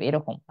কিরকম হবে,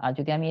 এরকম। আর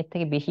যদি আমি এর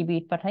থেকে বেশি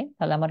বিট পাঠাই,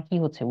 তাহলে আমার কি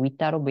হচ্ছে,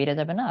 উইথটা আরো বেড়ে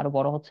যাবে না, আরো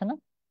বড় হচ্ছে না?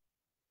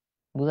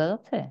 বোঝা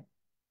যাচ্ছে?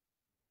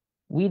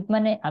 উইথ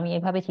মানে আমি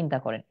এভাবে চিন্তা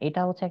করেন,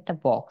 এটা হচ্ছে একটা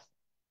বক্স।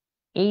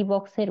 এই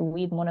বক্সের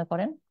উইথ মনে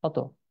করেন কত,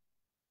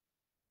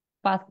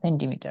 5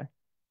 সেন্টিমিটার।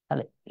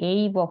 তাহলে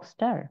এই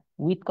বক্সটার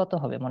উইথ কত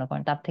হবে মনে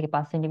করেন, তার থেকে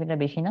 5 সেন্টিমিটার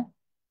বেশি না?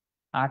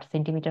 8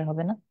 সেন্টিমিটার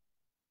হবে না?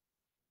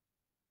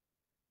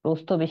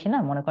 প্রস্থ বেশি না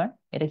মনে করেন,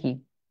 এটা কি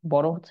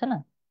বড় হচ্ছে না,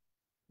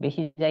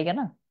 বেশি জায়গা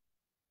না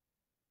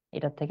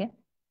এটার থেকে?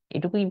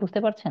 এটুকুই বুঝতে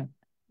পারছেন?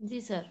 জি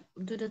স্যার,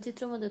 দুইটা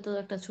চিত্রের মধ্যে তো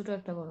একটা ছোট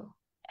একটা বড়।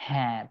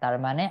 হ্যাঁ, তার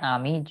মানে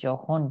আমি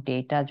যখন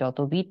ডেটা যত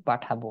বিট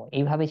পাঠাবো,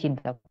 এইভাবে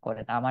চিন্তা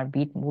করেন, আমার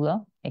বিট গুলো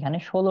এখানে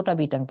 16টা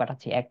বিট আমি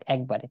পাঠাচ্ছি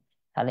একবারে।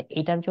 তাহলে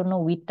এটার জন্য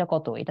উইথটা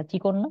কত, এটা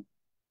চিকন না?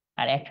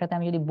 আর একসাথে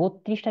আমি যদি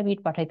 32টা বিট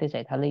পাঠাইতে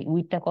চাই, তাহলে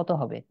উইথটা কত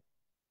হবে,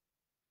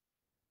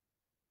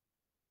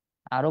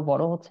 আরো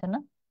বড় হচ্ছে না?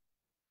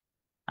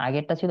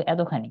 আগেরটা ছিল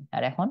এতখানি,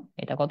 আর এখন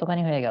এটা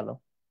কতখানি হয়ে গেল,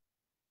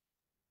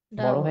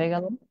 বড় ডাবল। হয়ে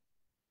গেল না?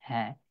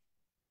 হ্যাঁ,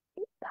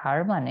 তার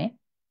মানে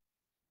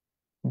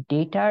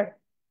ডেটার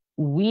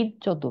উইথ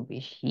যত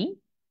বেশি,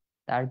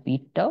 তার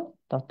বিটটাও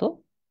তত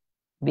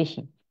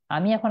বেশি।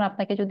 আমি এখন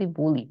আপনাকে যদি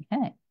বলি,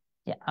 হ্যাঁ,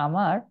 যে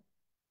আমার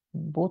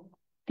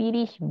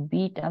 32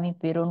 বিট আমি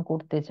প্রেরণ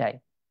করতে চাই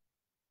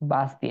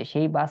বাস দিয়ে,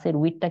 সেই বাসের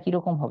উইথটা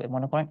কিরকম হবে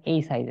মনে করেন, এই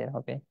সাইজের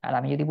হবে। আর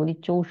আমি যদি বলি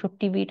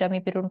 64 বিট আমি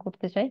প্রেরণ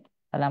করতে চাই,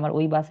 তাহলে আমার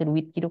ওই বাসের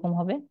উইথ কিরকম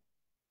হবে?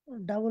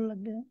 ডাবল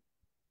লাগবে।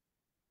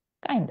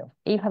 কাইন্ড অফ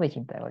এইভাবে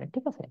চিন্তা করেন,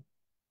 ঠিক আছে?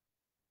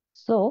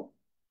 সো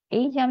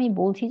এই যে আমি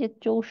বলছি যে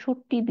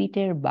 64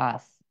 বিটের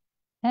বাস,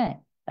 হ্যাঁ,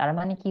 তার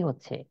মানে কি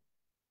হচ্ছে,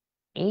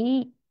 এই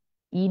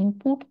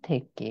ইনপুট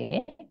থেকে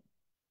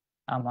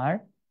আমার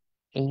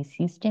এই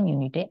সিস্টেম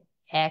ইউনিটে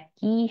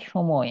একই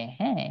সময়ে,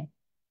 হ্যাঁ,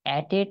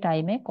 অ্যাট এ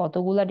টাইমে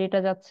কতগুলা ডেটা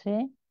যাচ্ছে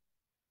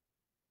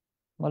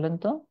বলেন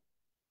তো?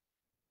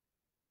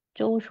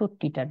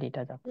 64টা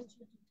ডেটা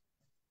যাচ্ছে।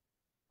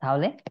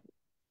 তাহলে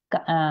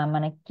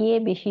মানে কে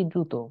বেশি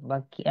দ্রুত, বা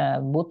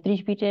 32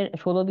 বিটের,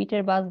 16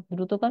 বিটের বাস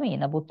দ্রুতগামী,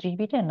 না 32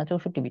 বিটের, না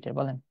 64 বিটের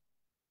বলেন?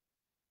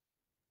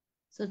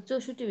 স্যার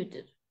 64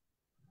 বিটের।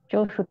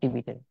 64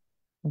 বিটের।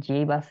 যে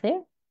বাসে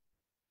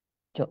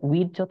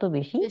উইথ যত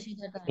বেশি, বেশি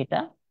ডাটা। এটা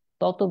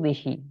তত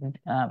বেশি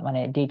মানে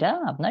ডেটা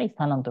আপনার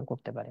স্থানান্তর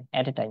করতে পারে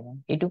এট এ টাইমে।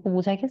 এটুকু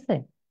বোঝা গেছে?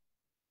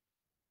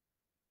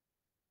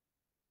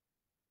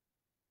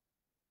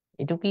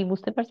 এটুকুই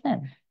বুঝতে পারছেন?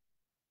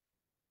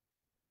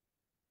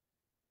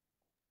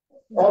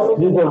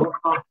 জি স্যার।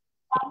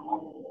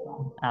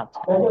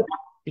 আচ্ছা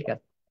ঠিক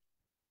আছে,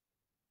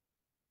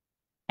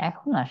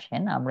 এখন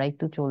আসেন আমরা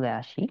একটু চলে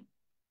আসি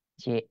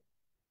যে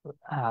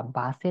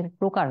বাসের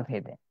প্রকার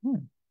ভেদে।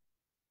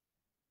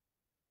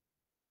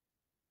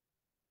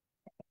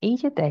 এই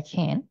যে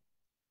দেখেন,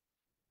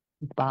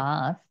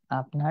 বাস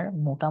আপনার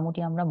মোটামুটি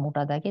আমরা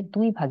মোটা দাগে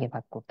দুই ভাগে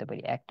ভাগ করতে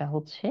পারি, একটা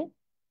হচ্ছে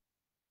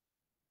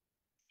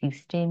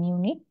সিস্টেম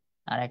ইউনিট,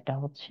 আর একটা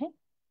হচ্ছে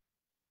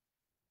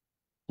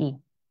কি,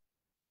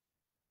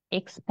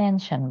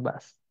 এক্সপেনশন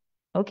বাস।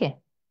 ওকে,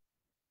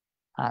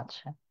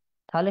 আচ্ছা,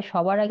 তাহলে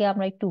সবার আগে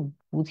আমরা একটু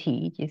বুঝি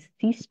যে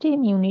সিস্টেম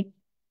ইউনিট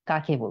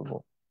কাকে বলবো।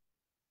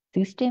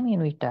 সিস্টেম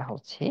ইউনিটটা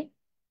হচ্ছে,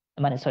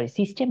 মানে সরি,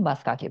 সিস্টেম বাস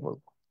কাকে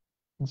বলবো?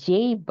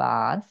 যেই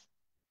বাস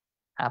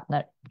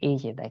আপনার, এই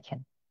যে দেখেন,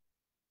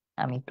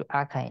 আমি একটু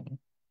আঁকাইনি,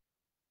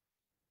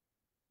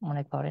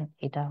 মনে করেন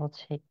এটা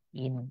হচ্ছে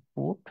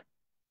ইনপুট,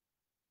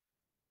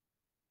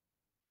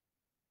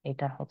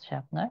 এটা হচ্ছে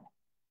আপনার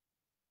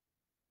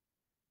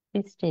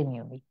সিস্টেম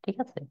ইউনিট, ঠিক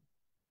আছে,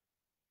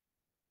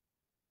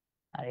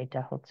 আর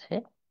এটা হচ্ছে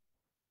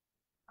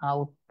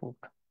আউটপুট।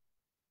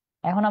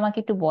 এখন আমাকে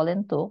একটু বলেন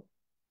তো,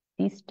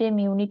 সিস্টেম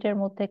ইউনিটের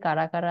মধ্যে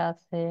কারা কারা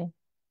আছে?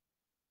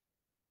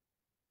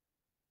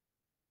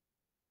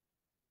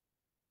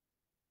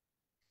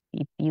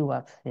 সিপিইউ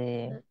আছে,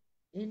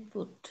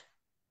 ইনপুট।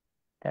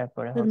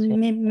 তারপরে হচ্ছে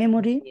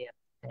মেমোরি। memory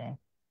আছে,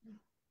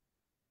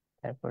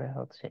 তারপরে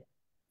হচ্ছে,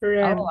 ও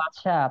র্যাম।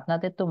 আচ্ছা,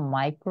 আপনাদের তো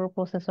মাইক্রো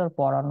প্রসেসর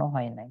পড়ানো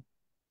হয় নাই।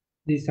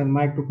 জি স্যার,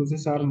 মাইক্রো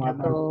প্রসেসর, এটা তো,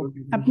 মাদারবোর্ড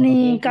এগুলো আপনি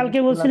পড়া। এই কালকে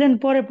জিনিসগুলা বলছিলেন তো,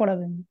 পরে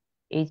পড়াবেন।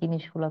 এই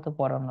জিনিসগুলা তো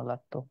পড়ানো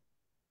লাগতো।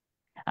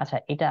 আচ্ছা,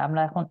 এটা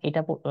আমরা এখন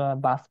এটা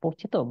বাস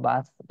পড়ছি তো,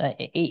 বাস,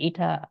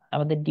 এটা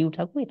আমাদের ডিউ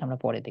থাকবে, এটা আমরা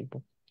পরে দেখবো।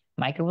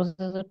 মাইক্রো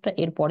প্রসেসরটা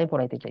এর পরে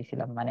পড়াইতে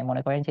চাইছিলাম, মানে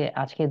মনে করেন যে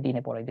আজকের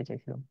দিনে পড়াইতে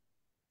চাইছিলাম,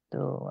 তো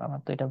আমার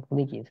তো এটা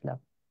ভুলে গিয়েছিলাম।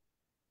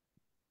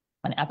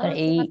 মানে আপনার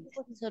তাহলে হচ্ছে এই,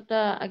 মাইক্রোপ্রসেসরটা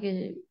আগে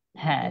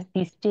হ্যাঁ, দেখ।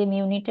 সিস্টেম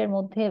ইউনিটের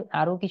মধ্যে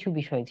আরো কিছু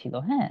বিষয় ছিল,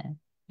 হ্যাঁ,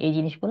 এই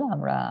জিনিসগুলো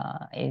আমরা,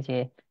 এই যে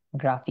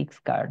গ্রাফিক্স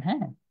কার্ড,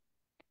 হ্যাঁ,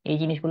 এই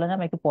জিনিসগুলো না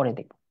আমরা একটু পরে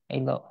দেখবো।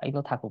 এগুলো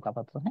এগুলো থাকুক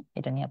আপাতত, হ্যাঁ,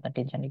 এটা নিয়ে আপনার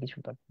টেনশনের কিছু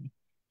দরকার নেই।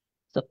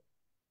 তো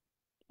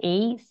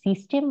এই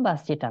সিস্টেম বাস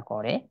যেটা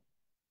করে,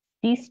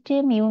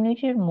 সিস্টেম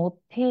ইউনিটের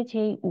মধ্যে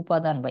যে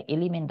উপাদান বা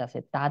এলিমেন্ট আছে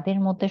তাদের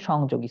মধ্যে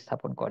সংযোগ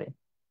স্থাপন করে।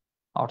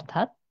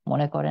 অর্থাৎ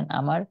মনে করেন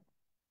আমার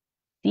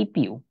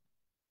সিপিইউ,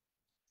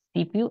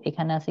 সিপিইউ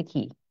এখানে আছে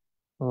কি,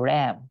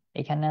 র্যাম,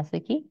 এখানে আছে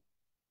কি,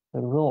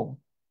 রোম।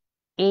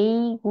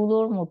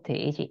 এইগুলোর মধ্যে,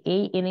 এই যে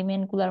এই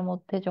এলিমেন্ট গুলার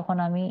মধ্যে যখন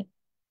আমি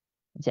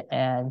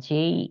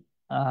যেই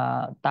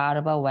তার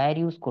বা ওয়্যার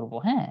ইউজ করব,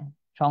 হ্যাঁ,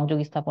 সংযোগ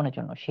স্থাপনের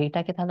জন্য,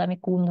 সেইটাকে তাহলে আমি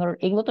কোন ধরনের,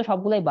 এগুলো তো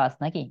সবগুলাই বাস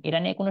নাকি, এটা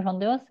নিয়ে কোনো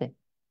সন্দেহ আছে?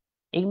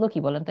 এগুলো কি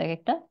বলেন তো, এক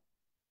একটা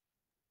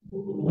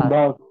বাস,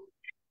 বাস।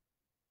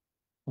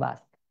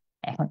 বাস।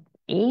 এখন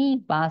এই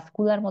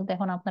বাসগুলোর মধ্যে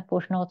এখন আপনার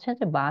প্রশ্ন হচ্ছে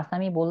যে, বাস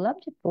আমি বললাম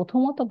যে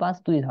প্রথমত বাস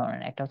দুই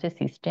ধরনের, একটা হচ্ছে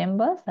সিস্টেম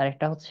বাস আর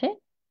একটা হচ্ছে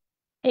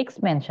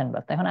এক্সপেনশন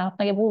বাস। এখন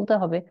আপনাকে বলতে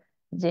হবে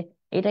যে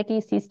এটা কি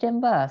সিস্টেম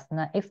বাস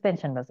না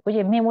এক্সপেনশন বাস। ওই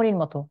যে মেমোরির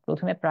মতো,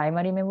 প্রথমে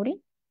প্রাইমারি মেমোরি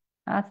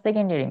আর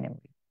সেকেন্ডারি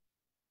মেমোরি।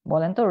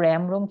 বলেন তো,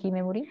 র্যাম রোম কি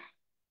memory?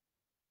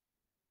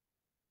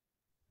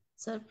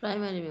 Sir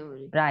primary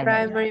memory. Primary.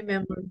 Primary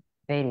memory.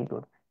 Very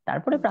good.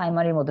 তারপরে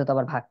প্রাইমারির মধ্যে তো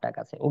আবার ভাগ টাগ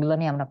আছে, ওগুলো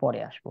নিয়ে আমরা পরে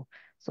আসবো।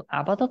 তো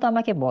আপাতত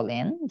আমাকে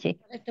বলেন যে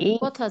একটা এই,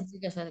 কথা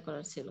জিজ্ঞাসা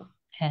করার ছিল।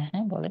 হ্যাঁ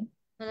হ্যাঁ বলেন।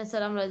 মানে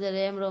স্যার আমরা যে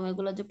র্যাম রোম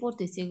এগুলো যে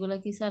পড়তেছি এগুলো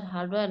কি স্যার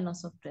হার্ডওয়্যার না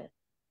সফটওয়্যার?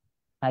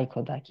 হাই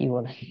খোদা, কি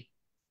বলেন!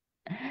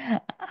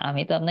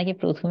 আমি তো আপনাকে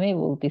প্রথমেই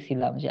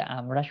বলতেছিলাম যে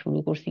আমরা শুরু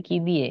করছি কি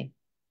দিয়ে,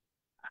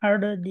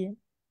 হার্ডওয়্যার দিয়ে।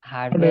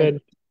 হার্ডওয়্যার।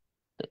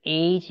 তো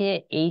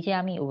এই যে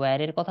আমি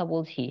ওয়্যারের কথা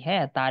বলছি,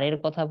 হ্যাঁ, তারের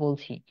কথা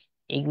বলছি,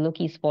 এগুলো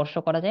কি স্পর্শ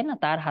করা যায় না?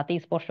 তার হাতে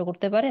স্পর্শ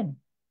করতে পারেন?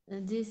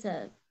 জি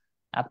স্যার।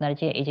 আপনার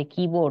যে এই যে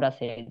কিবোর্ড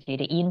আছে, যে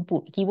এটা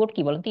ইনপুট, কিবোর্ড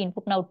কি বলেন তো,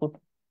 ইনপুট না আউটপুট?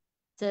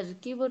 স্যার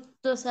কিবোর্ড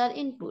তো স্যার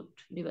ইনপুট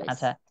ডিভাইস।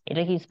 আচ্ছা,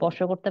 এটা কি স্পর্শ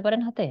করতে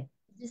পারেন হাতে?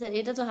 জি স্যার,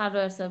 এটা তো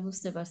হার্ডওয়্যার স্যার,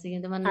 বুঝতে পারছি,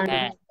 কিন্তু মানে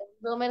হ্যাঁ,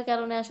 রোমের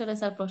কারণে আসলে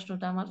স্যার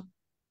প্রশ্নটা আমার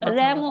মাথার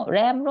র্যাম, মধ্যে।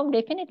 র্যাম রোম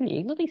ডেফিনেটলি,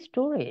 এগুলো তো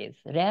স্টোরেজ।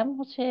 র্যাম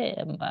হচ্ছে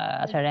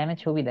আচ্ছা, র্যামের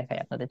ছবি দেখাই,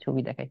 আপনাদের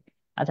ছবি দেখাই।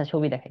 আচ্ছা,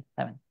 ছবি দেখাই,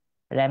 থামেন,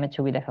 র্যামের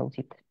ছবি দেখা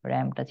উচিত,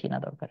 র্যামটা চেনা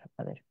দরকার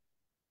আপনাদের।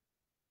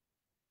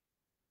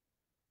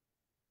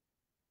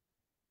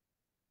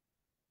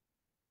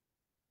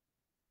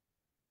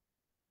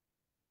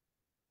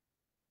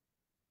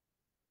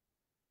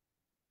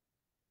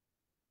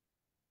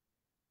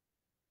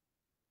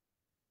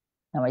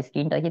 আমার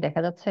স্ক্রিনটা কি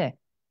দেখা যাচ্ছে?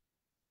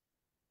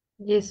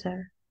 জি স্যার।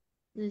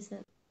 জি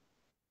স্যার।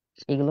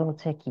 এগুলো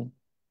হচ্ছে কি,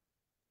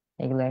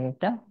 এগুলো এক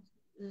একটা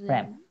র্যাম।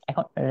 র্যাম।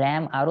 এখন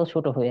র্যাম আরো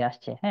ছোট হয়ে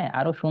আসছে, হ্যাঁ,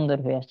 আরো সুন্দর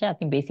হয়ে আসছে,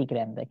 আপনি বেসিক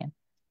র্যাম দেখেন।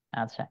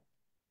 আচ্ছা,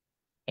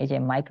 এই যে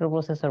মাইক্রো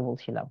প্রসেসর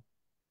বলছিলাম,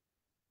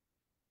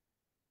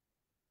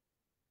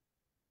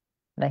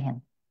 দেখেন,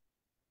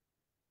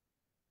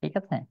 ঠিক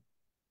আছে,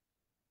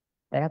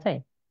 দেখা যায়?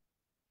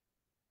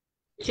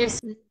 জি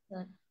জি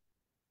স্যার।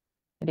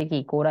 এটা কি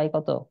কোরাই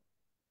কত,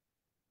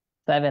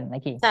 7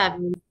 নাকি? স্যার।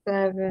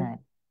 সেভেন। হ্যাঁ,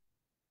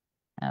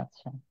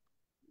 আচ্ছা,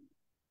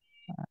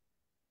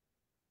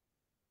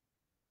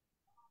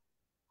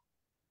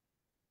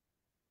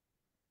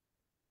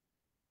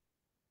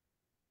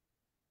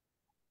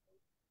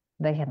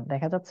 দেখেন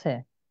দেখা যাচ্ছে?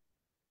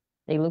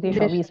 এগুলো কি জি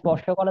সবই স্যার।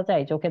 স্পর্শ করা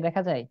যায়, চোখে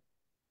দেখা যায়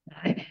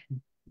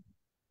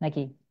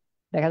নাকি?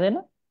 দেখা যায়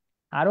না?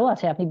 আরো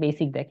আছে, আপনি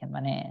বেসিক দেখেন,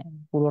 মানে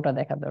পুরোটা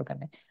দেখার দরকার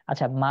নেই।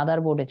 আচ্ছা, মাদার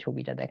বোর্ডের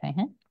ছবিটা দেখাই,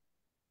 হ্যাঁ।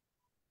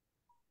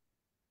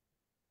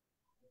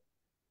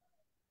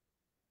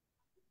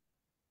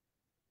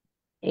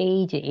 এই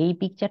যে এই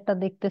পিকচারটা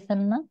দেখতেছেন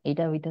না,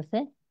 এটা হইতেছে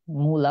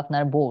মূল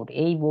আপনার বোর্ড।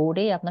 এই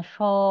বোর্ডে আপনার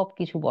সব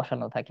কিছু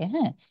বসানো থাকে,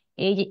 হ্যাঁ।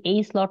 এই যে এই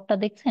স্লটটা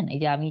দেখছেন, এই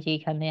যে আমি যে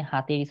এখানে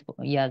হাতের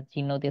ইয়ার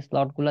চিহ্ন দিয়ে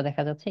স্লট গুলা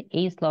দেখা যাচ্ছে,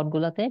 এই স্লট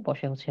গুলাতে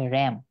বসে হচ্ছে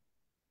র্যাম।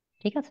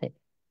 ঠিক আছে,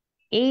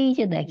 এই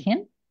যে দেখেন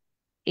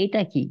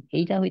এটা কি,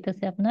 এইটা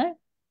হইতেছে আপনার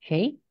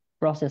সেই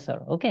প্রসেসর।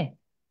 ওকে,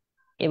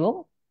 এবং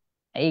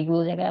এইগুলো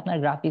জায়গায় আপনার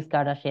গ্রাফিক্স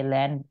কার্ড আসে,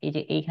 ল্যান্ড, এই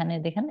যে এইখানে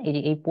দেখেন এই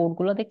যে এই পোর্ট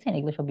গুলো দেখছেন,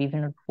 এগুলো সব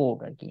বিভিন্ন পোর্ট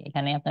আর কি।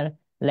 এখানে আপনার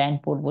ল্যান্ড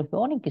পোর্ট বসবে,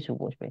 অনেক কিছু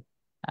বসবে।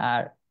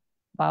 আর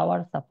পাওয়ার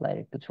সাপ্লাইয়ের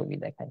একটু ছবি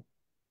দেখায়।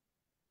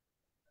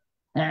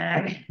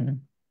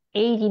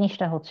 এই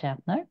জিনিসটা হচ্ছে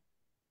আপনার,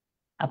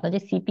 আপনার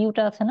যে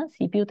সিপিইউটা আছে না,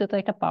 সিপিইউতে তো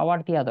একটা পাওয়ার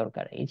দেওয়া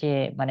দরকার। এই যে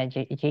মানে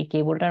যে যেই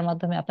কেবলটার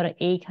মাধ্যমে আপনারা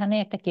এইখানে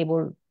একটা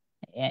কেবল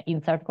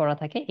ইনসার্ট করা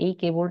থাকে, এই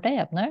কেবলটাই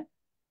আপনার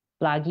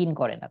প্লাগ ইন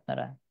করেন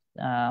আপনারা,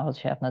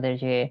 হচ্ছে আপনাদের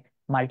যে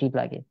মাল্টি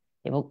প্লাগে।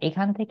 এবং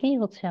এখান থেকেই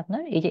হচ্ছে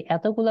আপনার এই যে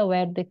এতগুলা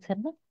ওয়্যার দেখছেন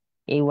না,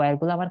 এই ওয়্যার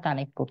গুলো আবার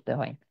কানেক্ট করতে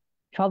হয়,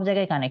 সব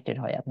জায়গায় কানেক্টেড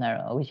হয় আপনার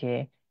ওই যে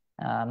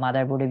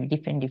মাদারবোর্ডে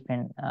ডিফারেন্ট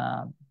ডিফারেন্ট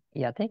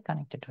ইয়াতে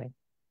কানেক্টেড হয়।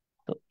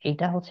 তো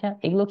এটা হচ্ছে,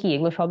 এগুলো কি,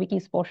 এগুলো সবই কি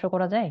স্পর্শ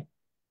করা যায়?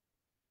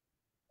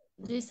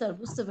 জি স্যার,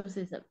 বুঝতে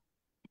পারছি স্যার।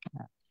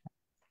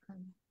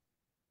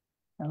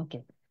 ওকে,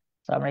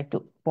 তো আমরা একটু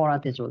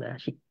পড়াতে চলে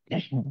আসি।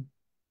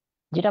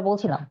 যেটা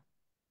বলছিলাম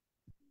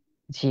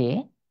যে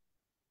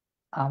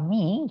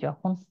আমি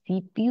যখন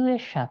সিপিইউ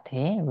এর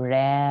সাথে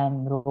র্যাম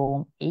রোম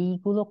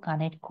এইগুলো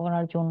কানেক্ট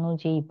করার জন্য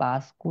যেই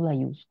বাসগুলা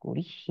ইউজ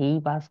করি, সেই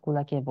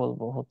বাসগুলাকে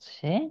বলবো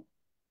হচ্ছে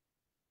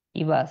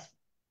ই বাস,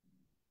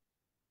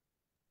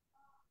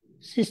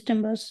 সিস্টেম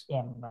বাস।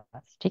 এম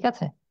বাস। ঠিক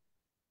আছে,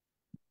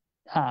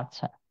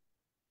 আচ্ছা।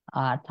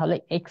 আর তাহলে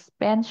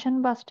এক্সপ্যানশন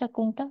বাসটা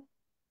কোনটা?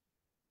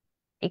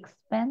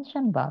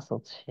 এক্সপ্যানশন বাস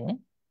হচ্ছে,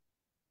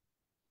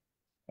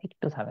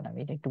 একটু থামেন আমি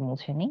এটা একটু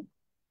মুছে নিই।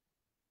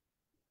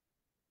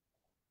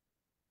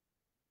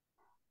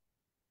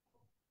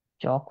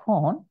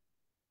 যখন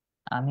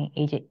আমি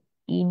এই যে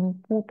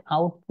ইনপুট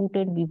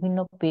আউটপুটের বিভিন্ন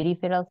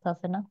পেরিফেরালস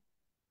আছে না,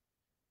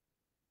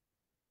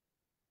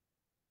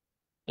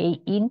 এই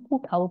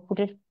ইনপুট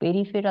আউটপুটের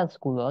পেরিফেরালস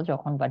গুলো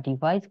যখন বা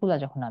ডিভাইস গুলো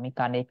যখন আমি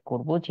কানেক্ট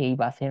করব যেই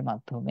বাসের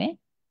মাধ্যমে,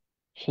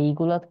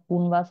 সেইগুলো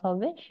কোন বাস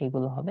হবে?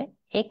 সেগুলো হবে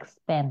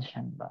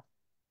এক্সপ্যানশন বাস।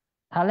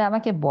 তাহলে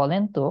আমাকে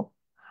বলেন তো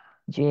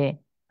যে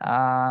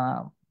আহ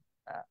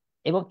আহ,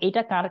 এবং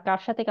এটা কার কার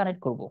সাথে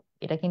কানেক্ট করব?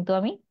 এটা কিন্তু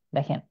আমি,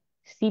 দেখেন,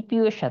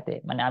 সিপিইউ এর সাথে,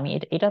 মানে আমি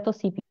এটা এটা তো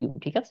সিপিইউ,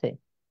 ঠিক আছে।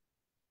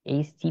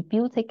 এই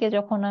সিপিইউ থেকে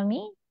যখন আমি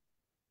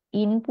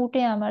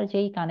ইনপুটে আমার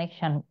যেই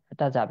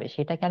কানেকশনটা যাবে,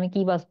 সেটাকে আমি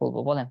কি বাস বলবো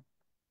বলেন?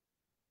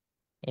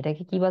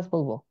 এটাকে কি বাস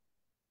বলবো?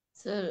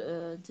 স্যার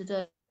যেটা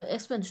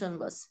এক্সপেনশন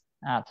বাস।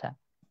 আচ্ছা,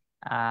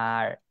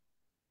 আর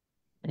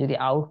যদি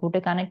আউটপুটে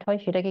কানেক্ট হয়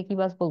সেটাকে কি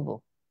বাস বলবো?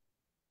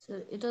 স্যার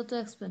এটা তো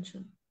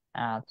এক্সপেনশন।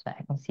 আচ্ছা,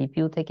 এখন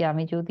সিপিইউ থেকে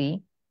আমি যদি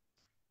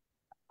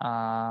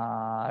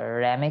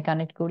র্যামে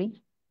কানেক্ট করি,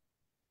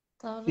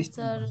 তাহলে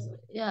সিস্টেম স্যার বাস।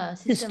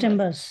 সিস্টেম সিস্টেম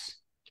বাস। বাস।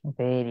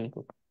 ভেরি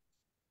গুড,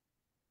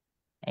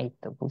 এই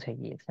তো বুঝে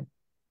গিয়েছেন।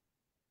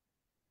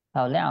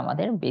 তাহলে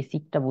আমাদের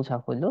বেসিকটা বোঝা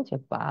হলো যে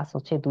বাস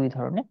হচ্ছে দুই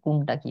ধরনের,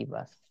 কোনটা কি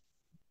বাস।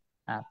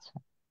 আচ্ছা,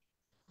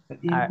 আর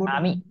ইনপুট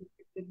আমি,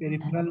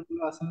 পেরিফেরাল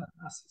গুলো আছে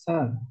আছে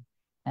স্যার,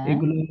 হ্যাঁ,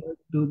 এগুলো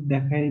একটু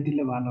দেখাই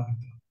দিলে ভালো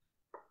হতো।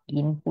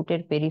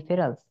 ইনপুটের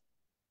পেরিফেরালস,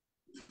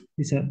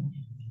 জি স্যার,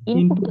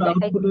 ইনপুট ইনপুট তো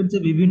দেখাই, আউটপুটের যে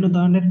বিভিন্ন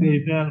ধরনের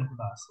পেরিফেরাল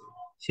গুলো আছে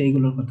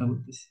সেইগুলোর কথা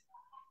বলতেছি।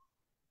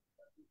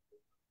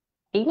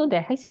 এইগুলো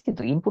দেখাইছি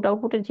তো, ইনপুট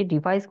আউটপুটের যে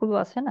ডিভাইস গুলো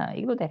আছে না,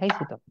 এগুলো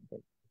দেখাইছি তো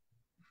আপনাদের।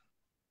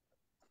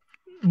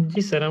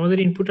 জি স্যার, আমাদের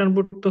ইনপুট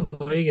আউটপুট তো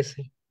হয়ে গেছে।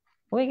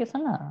 হয়ে গেছে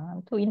না?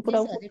 আমি তো জি ইনপুট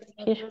স্যার, আউটপুট এটা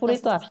শেষ আপনার করেই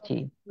কাছে তো তো আসছি।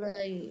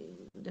 সবগুলাই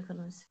দেখানো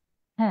হয়েছে।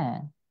 হ্যাঁ,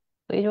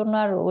 তো এই জন্য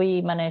আর ওই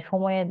মানে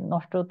সময়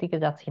নষ্টর দিকে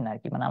যাচ্ছি না আর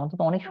কি, মানে আমাদের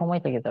তো অনেক সময়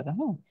লেগে যাবে।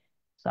 হ্যাঁ,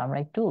 তো আমরা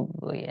একটু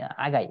ওই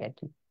আগাই আর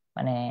কি।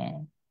 মানে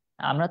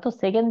আমরা তো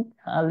সেকেন্ড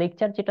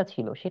লেকচার যেটা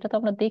ছিল সেটা তো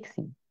আমরা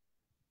দেখছি।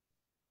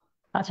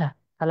 আচ্ছা,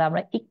 তাহলে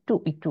আমরা একটু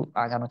একটু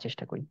আগানোর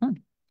চেষ্টা করি।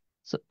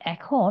 তো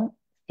এখন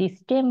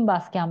সিস্টেম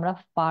বাসকে আমরা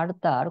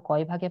ফার্দার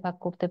কয় ভাগে ভাগ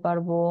করতে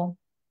পারবো?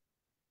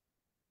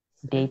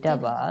 স্যার ডেটা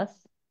তিন ভাগ। বাস,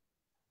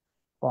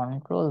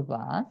 কন্ট্রোল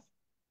বাস,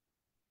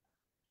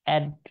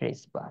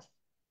 অ্যাড্রেস বাস।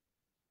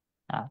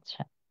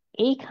 আচ্ছা,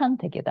 এইখান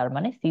থেকে তার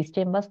মানে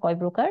সিস্টেম বাস কয়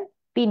প্রকার?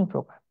 তিন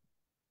প্রকার।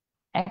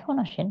 এখন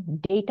আসেন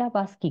ডেটা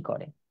বাস কি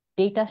করে।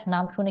 ডেটা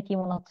নাম শুনে কি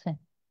মনে হচ্ছে?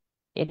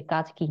 এর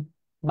কাজ কি?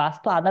 বাস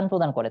তো আদান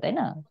প্রদান করে, তাই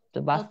না? তো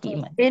বাস তথ্য। কি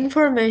মানে?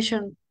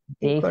 ইনফরমেশন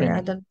ই করে ডেফিনেটলি।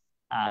 আদান।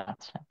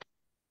 আচ্ছা,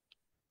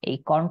 এই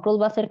কন্ট্রোল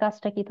বাসের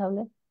কাজটা কি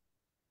তাহলে?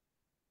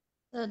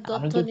 আমি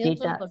তথ্য যে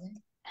ডেটা, নিয়ন্ত্রণ করে।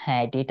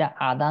 হ্যাঁ, ডেটা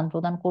আদান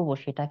প্রদান করব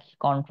সেটা কি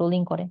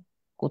কন্ট্রোলিং করে?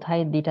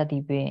 কোথায় ডেটা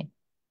দিবে,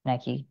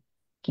 নাকি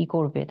কি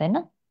করবে, তাই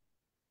না?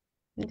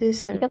 জি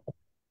স্যার। ঠিক আছে,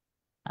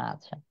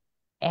 আচ্ছা।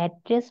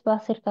 অ্যাড্রেস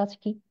বাসের কাজ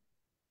কি?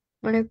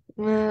 মানে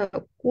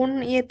কোন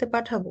ইয়েতে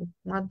পাঠাবো,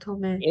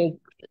 মাধ্যমে? এক,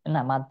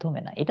 না মাধ্যমে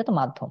না, এটা তো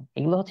মাধ্যম,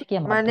 এগুলো হচ্ছে কি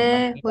মানে মাধ্যম,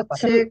 মানে ডেটা হচ্ছে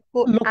পাঠাবে।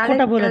 লক্ষ্যটা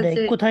আরেকটা বলে দেয়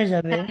যে, কোথায়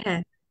যাবে। হ্যাঁ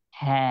হ্যাঁ,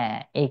 হ্যাঁ,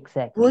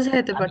 এক্স্যাক্টলি।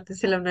 বুঝাইতে আমি,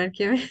 পারতেছিলাম না আর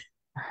কি আমি।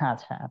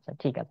 আচ্ছা আচ্ছা,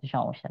 ঠিক আছে,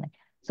 সমস্যা নেই।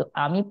 তো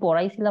আমি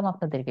পড়াইছিলাম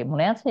আপনাদেরকে,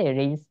 মনে আছে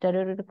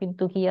রেজিস্টারের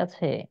কিন্তু কি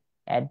আছে?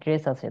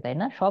 অ্যাড্রেস আছে, তাই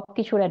না?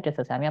 সবকিছুর অ্যাড্রেস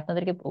আছে। আমি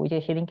আপনাদেরকে ওই যে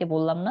সেদিনকে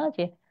বললাম না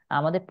যে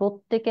আমাদের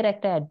প্রত্যেকের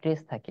একটা অ্যাড্রেস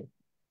থাকে,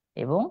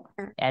 এবং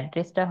হ্যাঁ,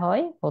 অ্যাড্রেসটা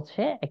হয়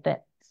হচ্ছে একটা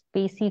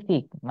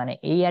স্পেসিফিক, মানে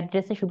এই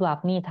অ্যাড্রেসে শুধু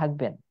আপনিই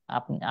থাকবেন,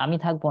 আমি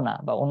থাকবো না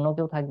বা অন্য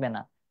কেউ থাকবে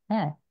না।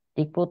 হ্যাঁ,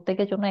 ঠিক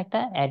প্রত্যেকের জন্য একটা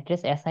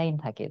অ্যাড্রেস অ্যাসাইন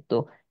থাকে। তো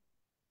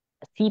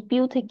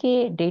সিপিইউ থেকে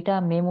ডেটা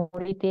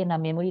মেমোরিতে, না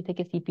মেমোরি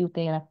থেকে সিপিইউ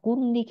তে, না কোন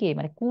দিকে,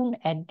 মানে কোন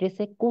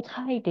অ্যাড্রেসে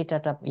কোথায়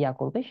ডেটাটা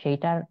করবে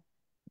সেইটার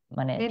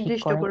মানে ঠিক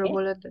নির্দিষ্ট করে করাইতে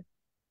বলে দেয়।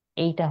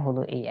 এইটা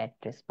হলো এই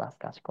অ্যাড্রেস বাস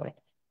কাজ করে।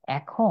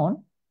 এখন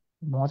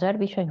মজার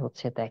বিষয়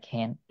হচ্ছে,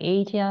 দেখেন, এই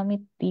যে আমি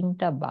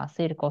তিনটা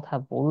বাসের কথা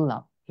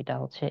বললাম, এটা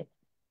হচ্ছে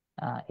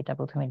এটা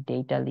প্রথমে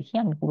ডেটা লিখি,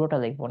 আমি পুরোটা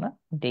লিখবো না,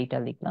 ডেটা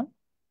লিখলাম।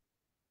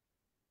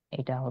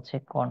 এটা হচ্ছে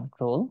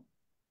কন্ট্রোল,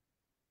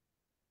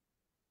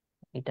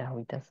 এটা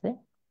হইতাছে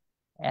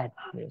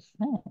অ্যাড্রেস।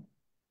 হ্যাঁ,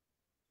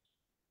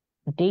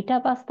 ডেটা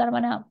বাস তার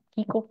মানে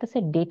কি করতেছে,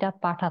 ডেটা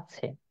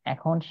পাঠাচ্ছে।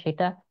 এখন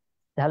সেটা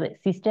তাহলে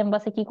সিস্টেম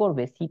বাসে কি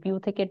করবে, সিপিইউ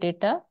থেকে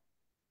ডেটা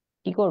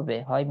কি করবে,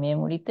 হয়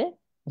মেমোরিতে,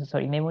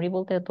 সরি মেমোরি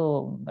বলতে তো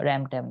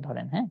র্যাম ট্যাম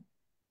ধরেন, হ্যাঁ।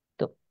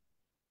 তো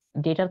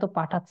ডেটা তো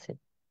পাঠাচ্ছে।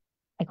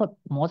 এখন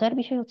মজার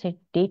বিষয় হচ্ছে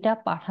ডেটা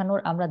পাঠানোর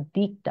আমরা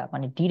দিকটা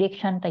মানে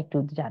ডিরেকশনটা একটু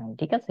জানি,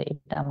 ঠিক আছে?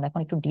 এটা আমরা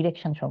এখন একটু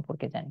ডিরেকশন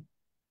সম্পর্কে জানি।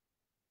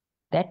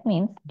 দ্যাট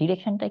মিনস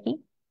ডিরেকশনটা কি,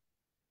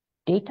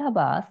 ডেটা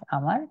বাস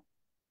আমার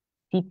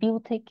সিপিইউ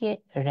থেকে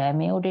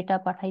র্যামেও ডেটা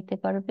পাঠাইতে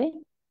পারবে,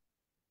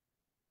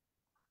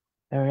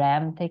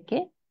 র্যাম থেকে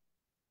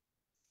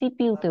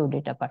সিপিইউ তেও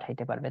ডেটা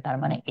পাঠাইতে পারবে। তার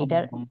মানে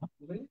এটার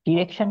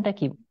ডিরেকশনটা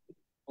কি,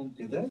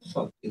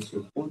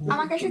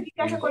 আমাকে এসে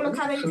জিজ্ঞাসা করলো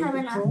খাবে কি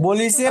খাবে না।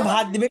 বলিছে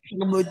ভাত দিবে,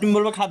 তুমি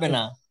বলবো খাবে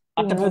না,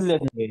 একটু ভাতটা মিউট, ফেলে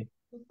দিবে,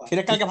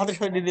 সেটা কালকে ভাতের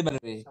সাথে দিতে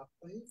পারবে।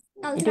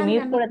 কালকে একটু আমি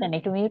মিউট রান্না করে দেন,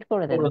 একটু মিউট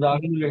করে দেন। ওরা দাও,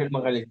 আমি মুড়ি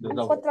মাখাই লিখলো আমি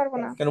দাও, করতে পারবো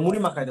না। কেন মুড়ি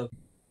মাখাই দাও।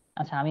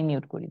 আচ্ছা আমি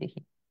মিউট করি দেখি।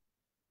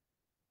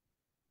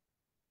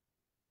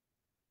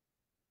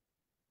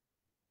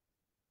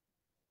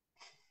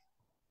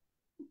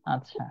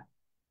 আচ্ছা,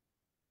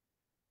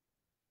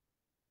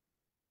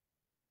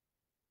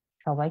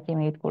 সবাইকে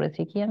মিউট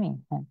করেছি কি আমি?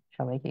 হ্যাঁ,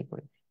 সবাইকে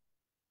করেছি।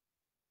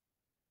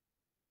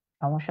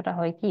 সমস্যাটা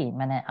হয় কি,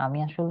 মানে আমি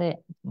আসলে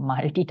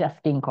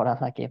মাল্টিটাস্কিং করা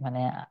থাকে,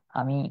 মানে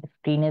আমি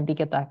স্ক্রিনের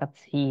দিকে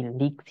তাকাচ্ছি,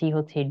 লিখছি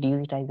হচ্ছে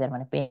ডিজিটাইজার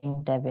মানে পেন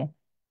ট্যাবে,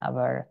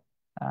 আবার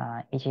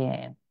এই যে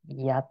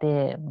ইয়াতে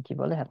কি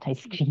বলে আপনার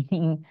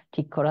স্ক্রিনিং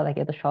ঠিক করা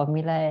থাকে, তো সব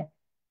মিলায়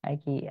আর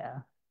কি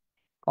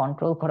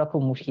কন্ট্রোল করা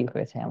খুব মুশকিল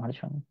হয়েছে আমার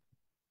জন্য।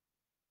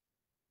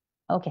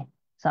 ওকে,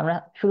 আমরা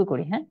শুরু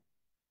করি, হ্যাঁ।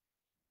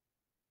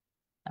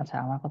 আচ্ছা,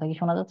 আমার কথা কি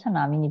শোনা যাচ্ছে, না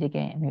আমি নিজেকে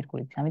মিউট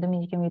করে দিচ্ছি? আমি তো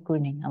নিজেকে মিউট করি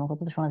নাই, আমার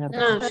কথা তো শোনা যাওয়ার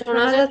না, কথা।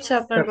 শোনা যাচ্ছে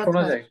আপনার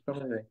শোনা কথা। যায়,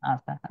 শোনা যায়।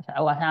 আচ্ছা আচ্ছা,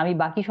 ও আচ্ছা, আমি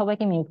বাকি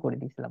সবাইকে মিউট করে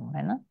দিয়েছিলাম মনে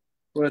হয় না?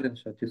 করে দিন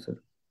স্যার, জি স্যার।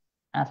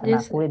 আচ্ছা, জি না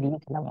স্যার। করে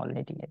দিয়েছিলাম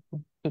অলরেডি আর কি।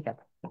 ঠিক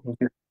আছে,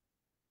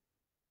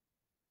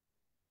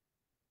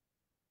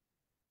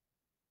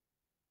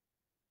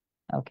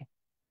 ওকে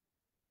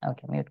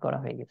ওকে, মিউট করা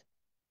হয়ে গেছে।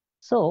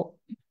 সো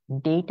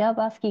ডেটা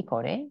বাস কি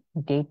করে,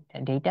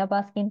 ডেটা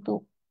বাস কিন্তু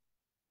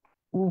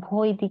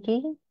উভয়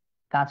দিকেই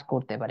কাজ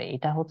করতে পারে।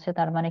 এটা হচ্ছে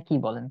তার মানে কি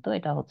বলেন তো,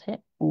 এটা হচ্ছে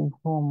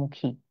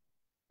উভমুখী,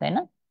 তাই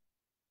না?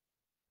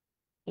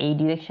 এই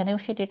ডিরেকশনেও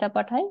সে ডেটা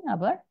পাঠায়,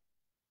 আবার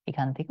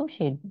এখান থেকেও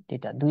সে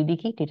ডেটা, দুই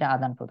দিকেই ডেটা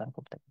আদান প্রদান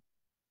করতে পারে।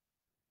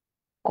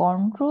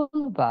 কন্ট্রোল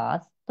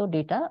বাস তো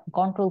ডেটা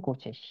কন্ট্রোল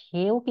করছে,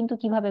 সেও কিন্তু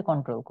কিভাবে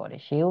কন্ট্রোল করে,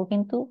 সেও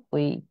কিন্তু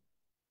ওই,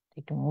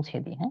 একটু মুছে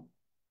দিই, হ্যাঁ।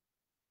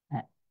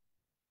 হ্যাঁ,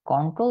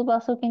 কন্ট্রোল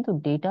বাসও কিন্তু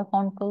ডেটা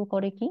কন্ট্রোল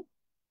করে কি,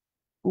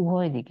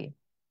 উভয় দিকে।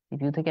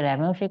 সিপিইউ থেকে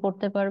র্যামেও সে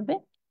করতে পারবে,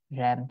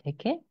 র্যাম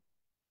থেকে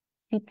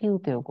সিপিইউ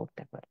তেও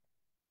করতে পারে।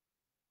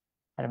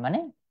 তার মানে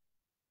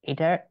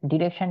এটার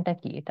ডিরেকশনটা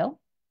কি, এটাও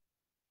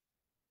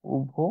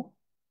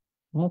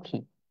উভমুখী।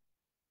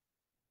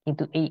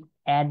 কিন্তু এই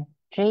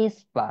অ্যাড্রেস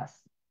বাস,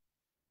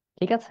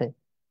 ঠিক আছে,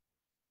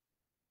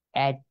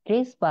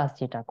 অ্যাড্রেস বাস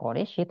যেটা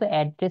করে, সে তো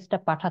অ্যাড্রেসটা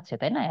পাঠাচ্ছে,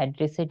 তাই না?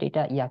 অ্যাড্রেসে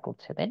ডেটা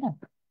করছে, তাই না?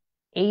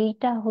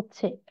 এইটা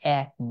হচ্ছে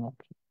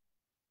একমুখী।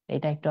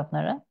 এটা একটু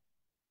আপনারা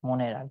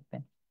মনে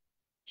রাখবেন।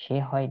 সে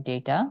হয়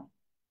ডেটা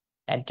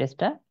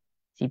অ্যাড্রেসটা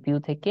সিপিইউ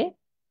থেকে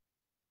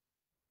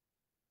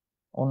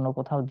অন্য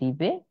কোথাও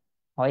দিবে,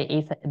 হয়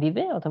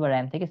দিবে, অথবা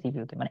র্যাম থেকে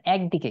সিপিইউ তে, মানে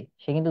একদিকে,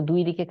 সে কিন্তু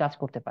দুই দিকে কাজ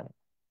করতে পারে।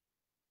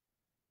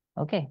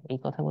 ওকে, এই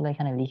কথাগুলো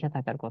এখানে লিখে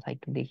থাকার কথা,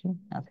 একটু দেখি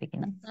আছে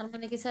কিনা। তার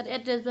মানে কি স্যার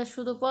অ্যাড্রেস বাস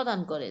শুধু প্রদান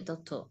করে,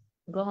 তথ্য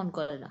গ্রহণ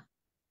করে না?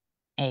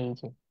 এই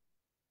যে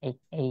এই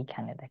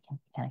এইখানে দেখেন,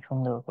 এখানে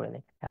সুন্দর করে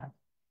লেখা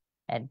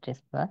অ্যাড্রেস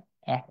প্লাস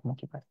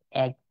একমুখী প্লাস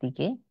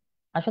একদিকে।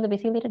 আসলে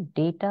বেসিক্যালি এটা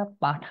ডেটা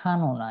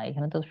পাঠানো না,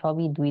 এখানে তো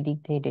সবই দুই দিক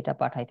থেকে ডেটা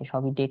পাঠাইতে,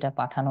 সবই ডেটা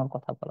পাঠানোর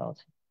কথা বলা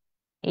হচ্ছে।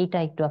 এইটা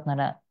একটু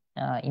আপনারা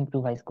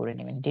ইম্প্রুভাইজ করে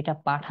নেবেন, ডেটা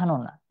পাঠানো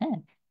না, হ্যাঁ।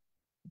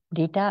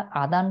 ডেটা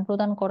আদান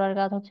প্রদান করার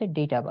কাজ হচ্ছে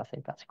ডেটা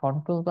বাসের কাজ,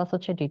 কন্ট্রোল বাস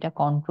হচ্ছে ডেটা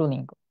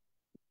কন্ট্রোলিং।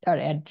 আর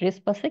অ্যাড্রেস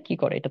বাসে কি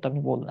করে এটা তো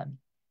আমি বললাম,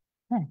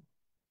 হ্যাঁ।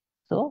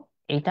 তো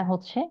এটা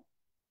হচ্ছে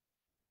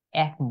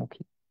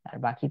একমুখী, আর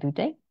বাকি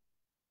দুইটাই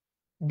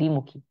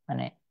দ্বিমুখী,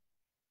 মানে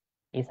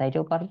এই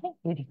সাইডেও পারবে,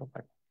 এদিকেও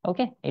পারবে।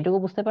 ওকে, এটুকু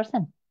বুঝতে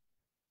পারছেন?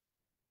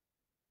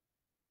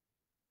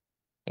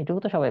 এটুকু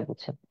তো সবাই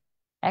বুঝছেন।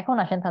 এখন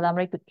আসেন তাহলে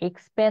আমরা একটু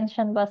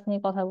এক্সপেনশন বাস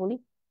নিয়ে কথা বলি।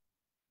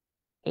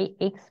 এই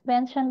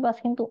এক্সপেনশন বাস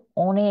কিন্তু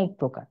অনেক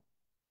প্রকার,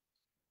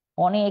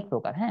 অনেক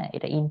প্রকার। হ্যাঁ,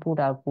 এটা ইনপুট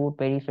আউটপুট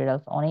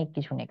পেরিফেরালস অনেক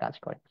কিছু নিয়ে কাজ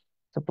করে।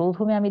 তো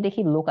প্রথমে আমি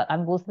দেখি লোকাল,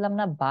 আমি বলছিলাম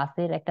না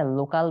বাসের একটা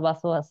লোকাল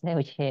বাসও আছে,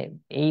 ওই সে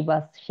এই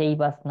বাস সেই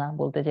বাস না,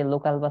 বলতে যে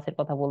লোকাল বাসের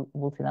কথা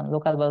বলছিলাম,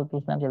 লোকাল বাস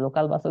বলছিলাম যে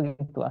লোকাল বাসও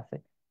কিন্তু আছে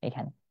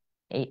এখানে।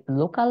 এই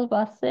লোকাল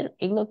বাসের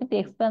এগুলো কিন্তু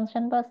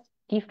এক্সপেনশন বাস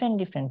ডিফারেন্ট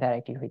ডিফারেন্ট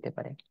ভ্যারাইটির হইতে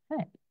পারে।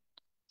 হ্যাঁ,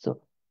 তো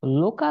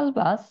লোকাল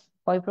বাস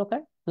কয় প্রকার?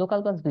 লোকাল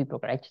বাস দুই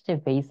প্রকার, একটা হচ্ছে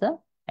ভেইসা,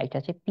 একটা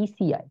হচ্ছে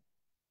পিসিআই।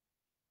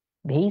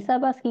 ভেইসা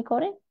বাস কি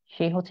করে?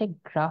 সে হচ্ছে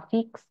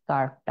গ্রাফিক্স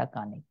কার্ডটা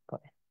কানেক্ট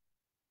করে।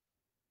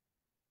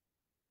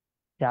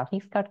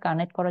 গ্রাফিক্স কার্ড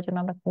কানেক্ট করার জন্য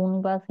আমরা কোন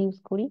বাস ইউজ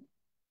করি?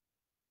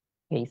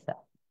 ভেইসা।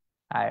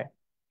 আর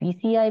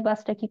পিসিআই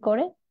বাসটা কি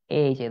করে?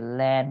 এই যে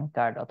ল্যান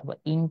কার্ড অথবা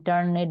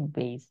ইন্টারনেট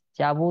বেস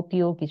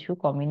যাবতীয় কিছু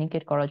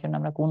কমিউনিকেট করার জন্য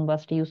আমরা কোন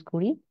বাসটা ইউজ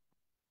করি?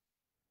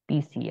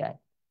 পিসিআই।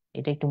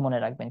 এটা একটু মনে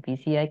রাখবেন,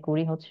 পিসিআই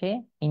করি হচ্ছে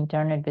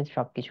ইন্টারনেট বেস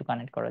সবকিছু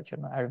কানেক্ট করার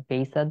জন্য, আর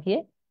ভেইসা দিয়ে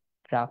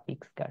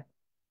গ্রাফিক্স কার্ড।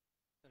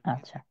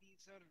 আচ্ছা, ভেসা কি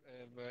স্যার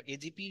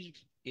এজিপির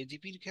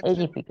এজিপির ক্ষেত্রে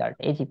এজিপি কার্ড,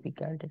 এজিপি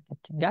কার্ডের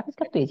ক্ষেত্রে গ্রাফিক্স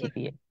কার্ড তো এখন তো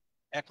এজিপি।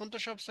 এখন তো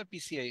সব স্যার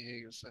পিসিআই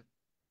হয়ে গেছে।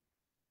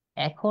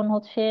 এখন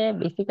হচ্ছে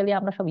বেসিক্যালি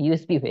আমরা সব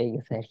ইউএসপি হয়ে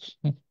গেছে আর কি।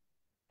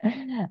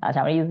 আচ্ছা,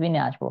 আমরা ইউএসবি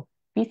নিয়ে আসবো।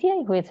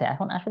 পিসিআই হয়েছে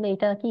এখন, আসলে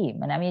এটা কি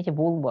মানে আমি এই যে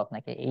বলবো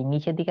আপনাকে এই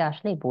নিচের দিকে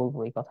আসলেই বলবো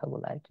এই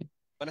কথাগুলো আর কি।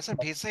 মানে স্যার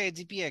ভেসা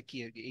এজিপি একই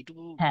আর কি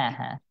এইটুকু হ্যাঁ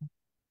হ্যাঁ,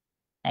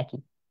 একই।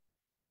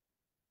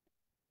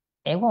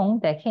 এবং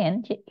দেখেন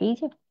যে এই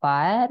যে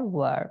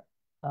ফায়ারওয়ার,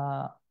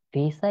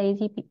 ভেসা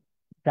এজিপি,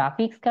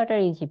 গ্রাফিক্স কার্ড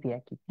আর এজিপি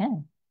একই। হ্যাঁ,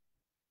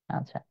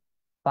 আচ্ছা,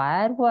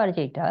 ফায়ারওয়ার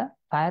যেটা,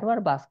 ফায়ারওয়ার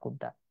বাস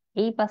কোডটা,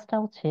 এই বাসটা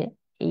হচ্ছে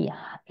এই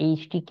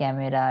এইচডি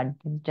ক্যামেরা,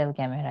 ডিজিটাল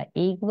ক্যামেরা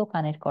এইগুলো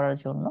কানেক্ট করার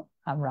জন্য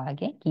আমরা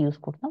আগে কি ইউজ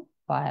করতাম?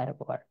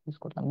 ফায়ারওয়ার ইউজ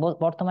করতাম।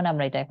 বর্তমানে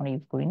আমরা এটা এখন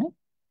ইউজ করি না।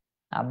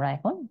 আমরা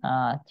এখন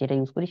যেটা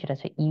ইউজ করি সেটা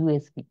হচ্ছে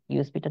ইউএসবি।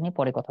 ইউএসবিটা নিয়ে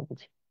পরে কথা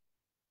বলছি।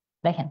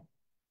 দেখেন,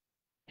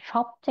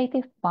 সবচাইতে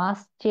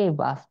ফার্স্ট যে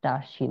বাসটা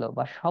আসছিল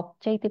বা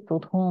সবচাইতে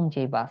প্রথম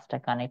যে বাসটা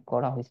কানেক্ট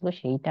করা হয়েছিল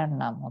সেইটার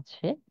নাম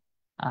হচ্ছে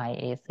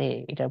আইএসএ।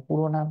 এটার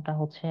পুরো নামটা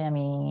হচ্ছে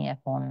আমি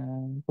এখন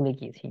ভুলে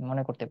গিয়েছি,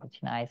 মনে করতে পারছি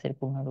না আইএস এর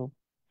পূর্ণ রূপ।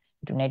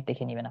 একটু নেট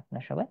দেখে নিবেন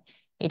আপনারা সবাই।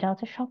 এটা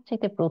হচ্ছে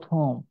সবচাইতে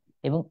প্রথম,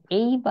 এবং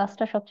এই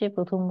বাসটা সবচেয়ে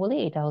প্রথম বলে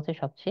এটা হচ্ছে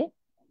সবচেয়ে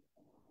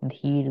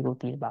ধীর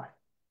গতির বাস।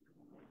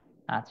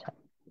 আচ্ছা,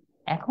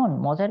 এখন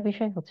মজার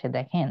বিষয় হচ্ছে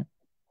দেখেন,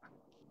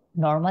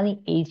 নর্মালি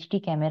এইচডি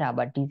ক্যামেরা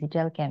বা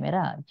ডিজিটাল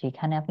ক্যামেরা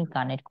যেখানে আপনি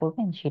কানেক্ট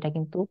করবেন সেটা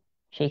কিন্তু,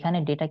 সেখানে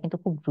ডেটা কিন্তু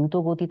খুব দ্রুত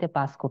গতিতে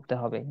পাস করতে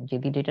হবে।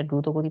 যদি ডেটা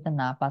দ্রুত গতিতে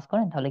না পাস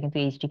করেন তাহলে কিন্তু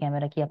এইচডি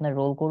ক্যামেরা কি আপনার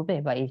রোল করবে,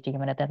 বা এইচডি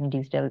ক্যামেরাতে আপনি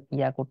ডিজিটাল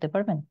করতে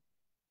পারবেন?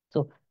 তো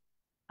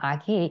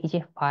আগে এই যে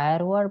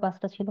ফায়ারওয়ার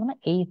বাসটা ছিল না,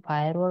 এই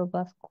ফায়ারওয়ার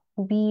বাস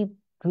খুবই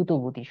দ্রুত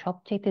গতি,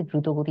 সবচেয়ে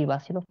দ্রুত গতির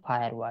বাস ছিল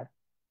ফায়ারওয়ার।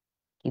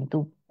 কিন্তু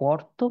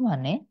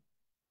বর্তমানে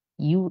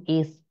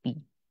ইউএসপি,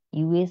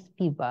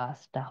 ইউএসপি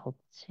বাসটা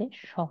হচ্ছে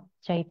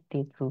সবচাইতে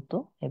দ্রুত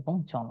এবং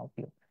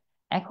জনপ্রিয়।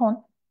 এখন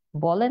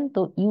বলেন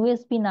তো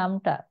ইউএসপি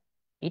নামটা,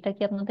 এটা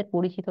কি আপনাদের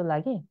পরিচিত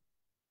লাগে?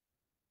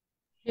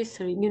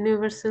 Sir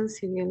universal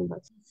serial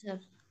bus. Sir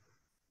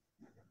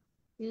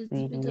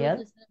USB তো সিরিয়াল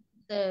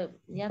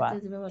ইয়াতে বাস।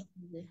 ব্যবহার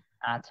করবে।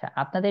 আচ্ছা,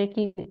 আপনাদের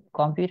কি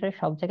কম্পিউটার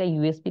সব জায়গায়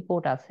ইউএসবি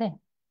পোর্ট আছে?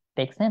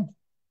 দেখছেন?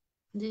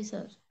 জি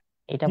স্যার।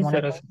 এটা জি মনে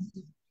স্যার আছে।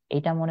 করেন,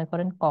 এটা মনে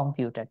করেন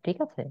কম্পিউটার, ঠিক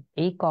আছে?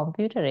 এই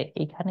কম্পিউটারে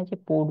এখানে যে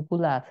পোর্ট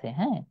গুলা আছে,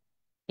 হ্যাঁ,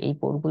 এই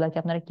পোর্ট গুলাকে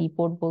আপনারা কি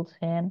পোর্ট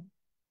বলছেন?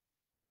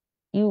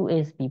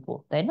 ইউএসবি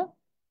পোর্ট, তাই না?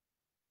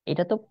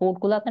 এটা তো পোর্ট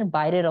গুলো আপনার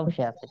বাইরের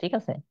অংশে আছে, ঠিক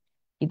আছে?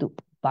 কিন্তু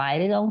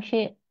বাইরের অংশে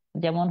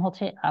যেমন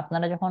হচ্ছে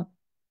আপনারা যখন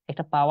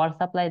একটা পাওয়ার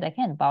সাপ্লাই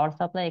দেখেন, পাওয়ার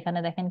সাপ্লাই এখানে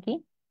দেখেন কি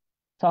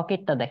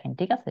সকেটটা দেখেন,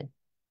 ঠিক আছে?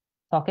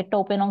 সকেটটা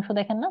ওপেন অংশ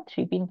দেখেন না,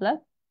 3 পিন প্লাগ।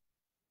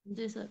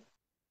 জি স্যার।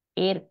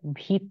 এর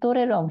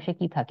ভিতরের অংশে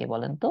কি থাকে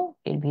বলেন তো?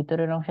 এর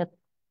ভিতরের অংশে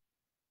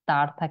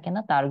তার থাকে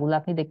না? তারগুলো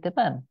আপনি দেখতে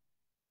পান?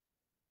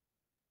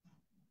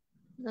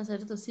 না স্যার,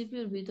 এটা তো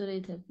সিপিইউর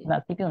ভিতরেই থাকে। না,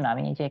 সিপিইউ না,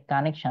 আমি এই যে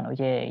কানেকশন, ওই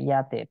যে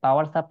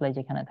পাওয়ার সাপ্লাই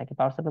যেখানে থাকে,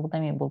 পাওয়ার সাপ্লাই বলতে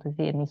আমি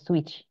বলতেছি এমনি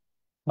সুইচ,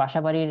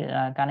 বাসাবাড়ির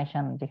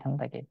কানেকশন যেখানে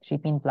থাকে, 3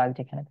 পিন প্লাগ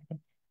যেখানে থাকে।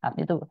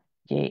 আপনি তো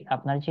যে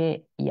আপনার যে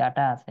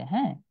আছে,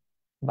 হ্যাঁ,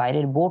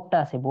 বাইরের বোর্ডটা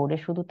আছে,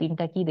 বোর্ডের শুধু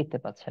তিনটা কি দেখতে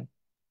পাচ্ছেন?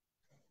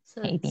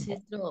 স্যার এই তিনটা।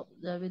 ছিদ্র,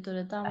 যার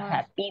ভিতরে তামার।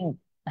 হ্যাঁ, পিন।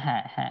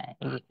 হ্যাঁ হ্যাঁ,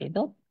 এই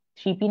তো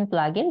 3 পিন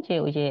প্লাগের যে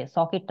ওই যে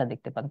সকেটটা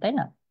দেখতে পান, তাই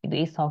না? কিন্তু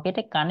এই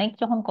সকেটে কানেক্ট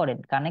যখন করেন,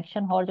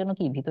 কানেকশন হওয়ার জন্য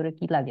কি ভিতরে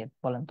কি লাগে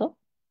বলেন তো?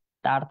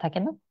 তার থাকে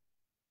না?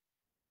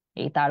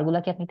 এই তারগুলা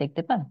কি আপনি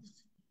দেখতে পান?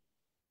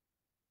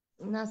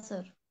 না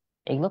স্যার।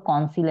 এগুলো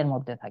কনসিলের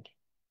মধ্যে থাকে।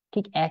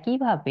 ঠিক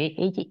একইভাবে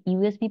এই যে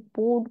ইউএসবি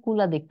পোর্ট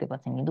গুলা দেখতে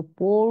পাচ্ছেন, কিন্তু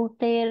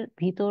পোর্টের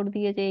ভিতর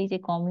দিয়ে যে এই যে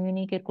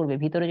কমিউনিকেট করবে,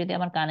 ভিতরে যদি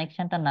আমার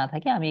কানেকশনটা না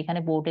থাকে, আমি এখানে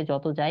পোর্টে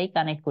যত যাই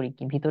কানেক্ট করি,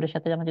 কি ভিতরের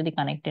সাথে আমার যদি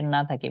কানেক্টেড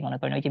না থাকে, মনে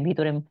করেন ওই যে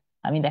ভিতরে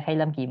আমি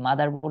দেখাইলাম কি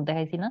মাদার বোর্ড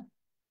দেখাইছি না?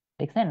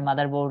 দেখছেন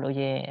মাদার বোর্ড, ওই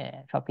যে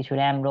সবকিছু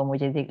র্যাম রোম, ওই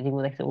যে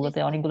যেগুলো দেখছে জি ওগুলোতে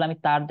স্যার। অনেকগুলো আমি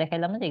তার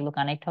দেখাইলাম না, যেগুলো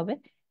কানেক্ট হবে।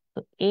 তো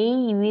এই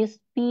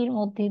ইউএসপি এর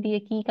মধ্যে দিয়ে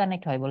কি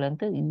কানেক্ট হয় বলেন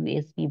তো?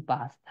 ইউএসবি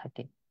বাস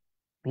থাকে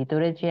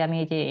ভিতরে, যে আমি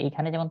এই যে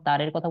এখানে যেমন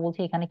তারের কথা বলছি,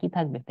 এখানে কি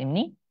থাকবে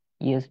তেমনি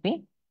ইউএসবি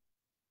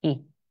কি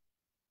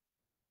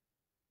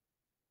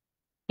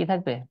কি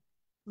থাকবে?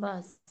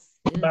 বাস,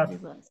 বাস। ইউএসবি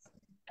বাস।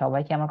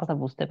 সবাই কি আমার কথা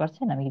বুঝতে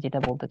পারছেন আমি যেটা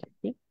বলতে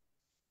চাচ্ছি?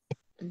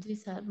 জি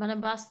স্যার, মানে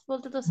বাস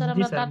বলতে তো স্যার জি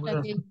আমরা স্যার, বোঝা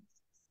তারটাকে যাচ্ছে।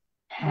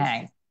 হ্যাঁ,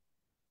 বুঝছি।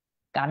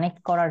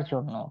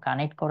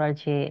 কানেক্ট করার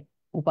যে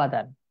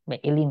উপাদান বা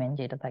এলিমেন্ট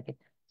যেটা থাকে,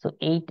 তো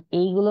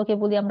এইগুলোকে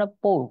বলি আমরা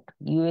পোর্ট।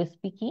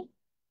 ইউএসবি কি?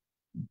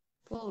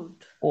 পোর্ট।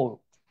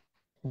 পোর্ট,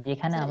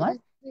 যেখানে স্যার আমার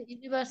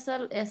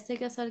ইউনিভার্সাল এস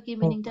থেকে স্যার কি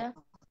মিনিংটা?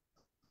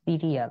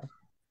 সিরিয়াল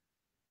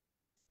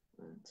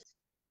আচ্ছা।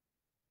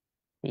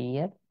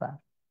 সিরিয়াল বা,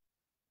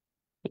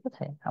 ঠিক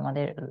আছে।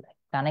 আমাদের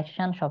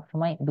কানেকশন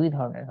সবসময় দুই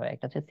ধরনের হয়,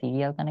 একটা হচ্ছে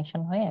সিরিয়াল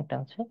কানেকশন হয়, একটা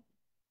হচ্ছে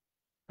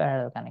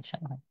প্যারালাল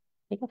কানেকশন হয়,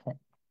 ঠিক আছে।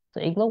 তো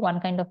এগুলো ওয়ান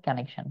কাইন্ড অফ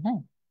কানেকশন, হ্যাঁ।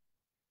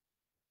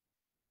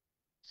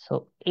 সো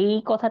এই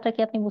কথাটা কি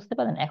আপনি বুঝতে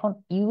পারেন? এখন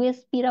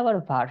ইউএসপির আবার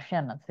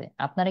ভার্সন আছে,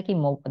 আপনারা কি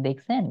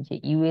দেখছেন যে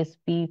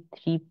ইউএসপি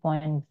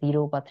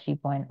 3.0 বা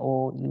 3.0,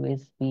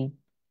 ইউএসপি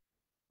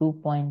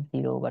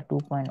 2.0 বা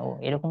 2.0,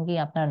 এরকম কি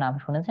আপনার নাম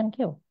শুনেছেন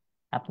কেউ?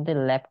 আপনাদের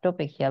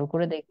ল্যাপটপে খেয়াল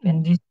করে দেখবেন,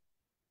 জি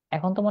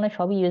এখন তো মনে হয়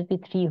সবই ইউএসবি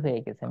 3 হয়ে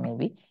গেছে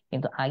মেবি,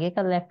 কিন্তু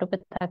আগেকার ল্যাপটপে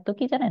থাকতো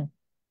কি জানেন?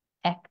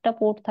 একটা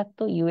পোর্ট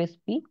থাকতো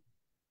ইউএসবি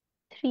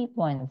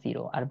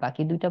 3.0, আর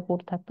বাকি দুইটা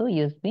পোর্ট থাকতো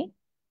ইউএসবি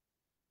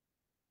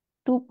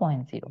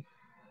 2.0।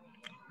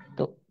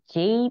 তো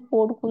যেই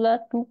পোর্ট গুলা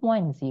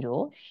 2.0,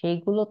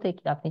 সেইগুলোতে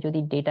আপনি যদি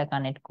ডেটা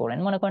কানেক্ট করেন,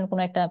 মনে করেন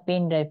কোনো একটা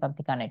পেন ড্রাইভ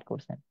আপনি কানেক্ট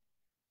করছেন,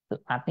 তো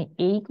আপনি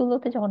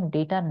এইগুলোতে যখন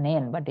ডেটা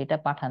নেন বা ডেটা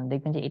পাঠান,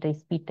 দেখবেন যে এটা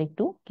স্পিডটা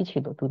একটু কি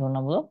ছিল,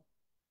 তুলনামূলক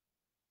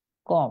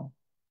কম।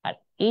 আর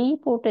এই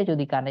পোর্টে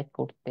যদি কানেক্ট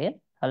করতেন,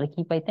 তাহলে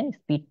কি পাইতেন?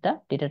 স্পিডটা,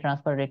 ডেটা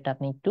ট্রান্সফার রেটটা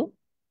আপনি একটু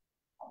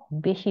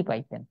বেশি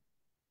পাইতেন।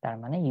 তার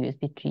মানে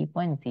ইউএসবি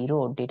 3.0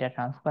 ডেটা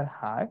ট্রান্সফার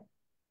হার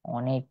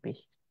অনেক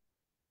বেশি।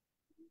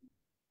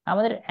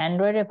 আমাদের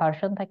অ্যান্ড্রয়েডের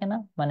ভার্সন থাকে না,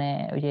 মানে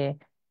ওই যে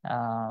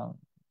আহ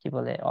কি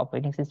বলে,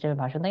 অপারেটিং সিস্টেমের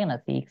ভার্সন থাকে না,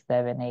 6,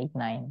 7, 8,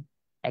 9,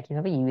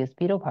 একইভাবে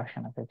ইউএসবিরও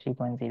ভার্সন আছে,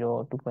 3.0,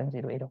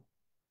 2.0, এরকম,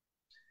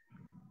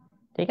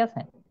 ঠিক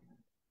আছে।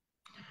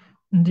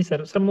 জি স্যার।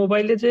 স্যার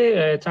মোবাইলে যে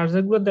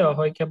চার্জার গুলো দেওয়া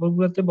হয়, কেবল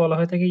গুলোতে বলা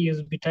হয় থাকে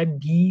USB type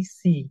B,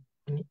 C,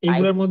 type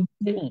এইগুলোর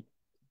মধ্যে। সি,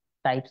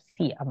 টাইপ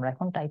সি, আমরা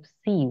এখন টাইপ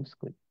সি ইউজ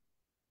করি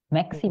জি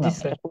ম্যাক্সিমাম,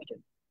 স্যার। এটা প্রয়োজন।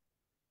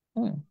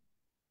 হুম।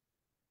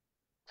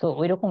 তো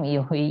ওইরকম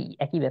ওই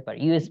একই ব্যাপার,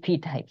 ইউএসবি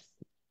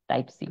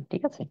টাইপ সি,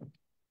 ঠিক আছে। জি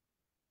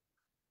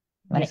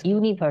মানে স্যার।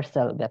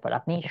 ইউনিভার্সাল ব্যাপার,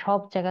 আপনি সব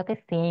জায়গাতে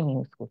সেম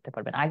ইউজ করতে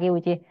পারবেন। আগে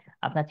ওই যে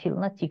আপনার ছিল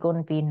না চিকন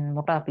পিন,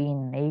 মোটা পিন,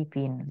 এই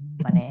পিন,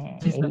 মানে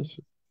জি এই,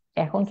 স্যার।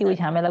 এখন জি কি ওই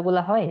স্যার,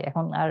 ঝামেলাগুলো হয়?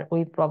 এখন আর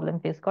ওই প্রবলেম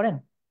ফেস করেন?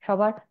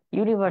 সবার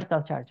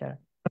ইউনিভার্সাল চার্জার,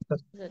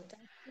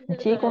 যে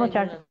স্যার কোনো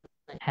চার্জ, এগুলো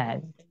নাই। হ্যাঁ,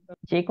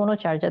 যে কোনো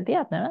চার্জার দিয়ে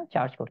আপনারা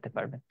চার্জ করতে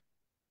পারবেন,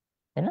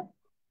 তাই না?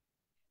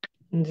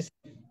 জি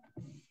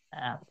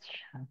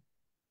আচ্ছা,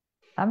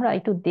 আমরা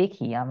একটু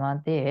দেখি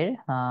আমাদের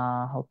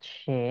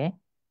হচ্ছে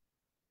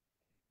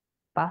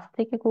 5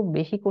 থেকে খুব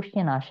বেশি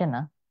কোশ্চেন আসে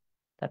না,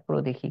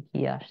 তারপরেও দেখি কি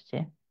আসছে।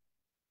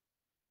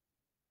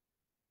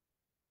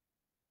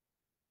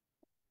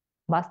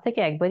 5 থেকে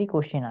একবারই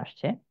কোশ্চেন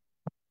আসছে,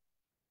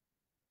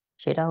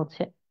 সেটা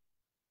হচ্ছে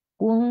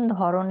কোন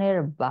ধরনের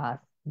বাস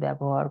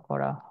ব্যবহার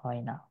করা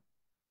হয় না,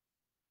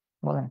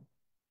 বলেন।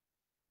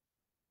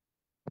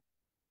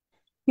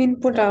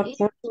 Input sir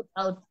output. Input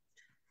out.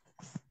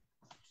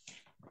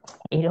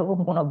 এরকম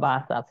কোনো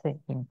বাস আছে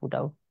ইনপুট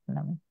আউট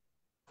নামে?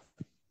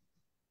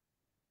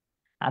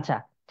 আচ্ছা,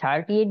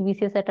 38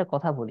 বিসিএস একটা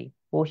কথা বলি,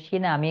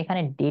 কোশ্চেনে আমি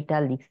এখানে ডেটা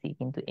লিখছি,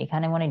 কিন্তু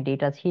এখানে মানে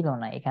ডেটা ছিল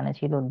না, এখানে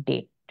ছিল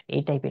ডেট,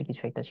 এই টাইপের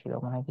কিছু একটা ছিল,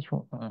 মানে কিছু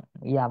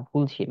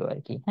ভুল ছিল আর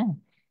কি, হ্যাঁ।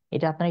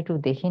 এটা আপনারা একটু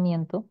দেখে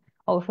নিয়েন তো।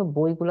 অবশ্য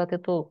বইগুলাতে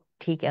তো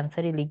ঠিক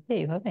অ্যান্সারই লিখবে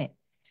এইভাবে।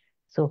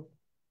 সো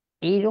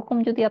এইরকম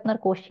যদি আপনার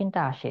কোশ্চেনটা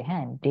আসে,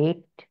 হ্যাঁ,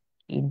 date,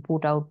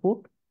 input output,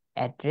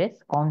 address,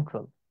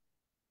 control,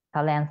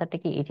 তাহলে অ্যান্সারটা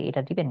কি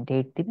এটা দিবেন,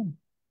 ডেট দিবেন?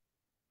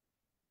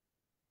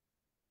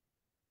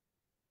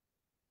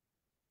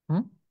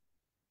 হুম।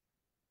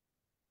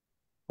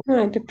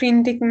 হ্যাঁ, এটা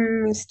প্রিন্টিং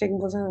মিস্টেক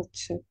বোঝা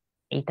যাচ্ছে।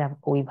 এটা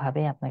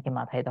ওইভাবে আপনাকে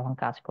মাথায় তখন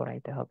কাজ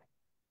করাইতে হবে,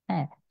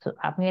 হ্যাঁ। তো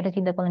আপনি এটা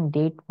চিন্তা করেন,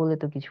 ডেট বলে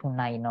তো কিছু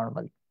নাই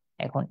নর্মালি।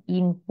 এখন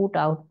ইনপুট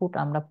আউটপুট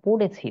আমরা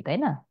পড়েছি, তাই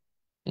না?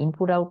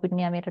 ইনপুট আউটপুট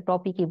নিয়ে আমি একটা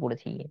টপিকই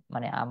পড়েছি,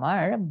 মানে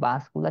আমার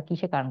বাসগুলা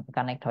কিসে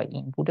কানেক্ট হয়,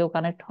 ইনপুটেও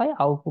কানেক্ট হয়,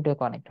 আউটপুটেও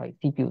কানেক্ট হয়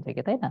সিপিইউ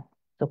থেকে, তাই না?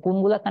 তো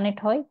কোনগুলা কানেক্ট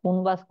হয়, কোন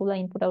বাসগুলা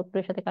ইনপুট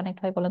আউটপুটের সাথে কানেক্ট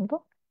হয় বলেন তো?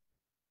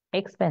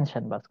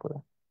 এক্সপেনশন বাসগুলা,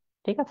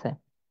 ঠিক আছে।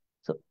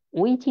 তো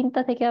ওই চিন্তা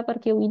থেকে আবার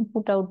কেউ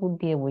ইনপুট আউটপুট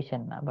দিয়ে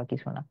বসেন না বা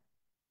কিছু না।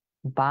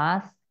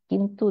 বাস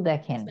কিন্তু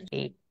দেখেন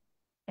এই,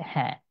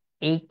 হ্যাঁ,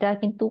 এইটা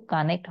কিন্তু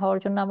কানেক্ট হওয়ার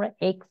জন্য আমরা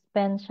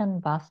এক্সপেনশন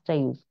বাসটা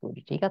ইউজ করি,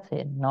 ঠিক আছে,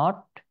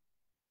 নট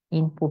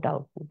ইনপুট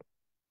আউটপুট।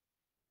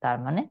 তার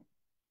মানে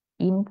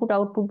ইনপুট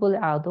আউটপুট বলে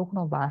আদৌ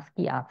কোনো বাস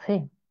কি আছে?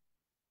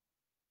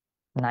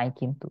 নাই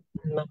কিন্তু।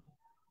 স্যার।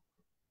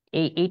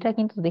 এইটা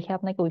কিন্তু দেখে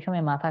আপনাকে ওই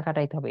সময় মাথা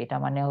খাটাইতে হবে, এটা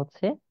মানে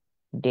হচ্ছে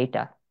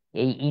ডেটা।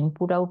 এই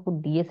ইনপুট আউটপুট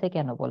দিয়েছে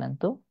কেন বলেন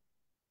তো,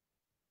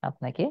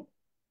 আপনাকে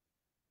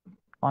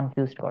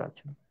কনফিউজ করার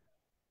জন্য।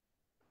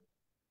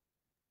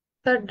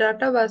 তার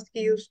ডাটা বাস কি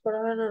ইউজ করা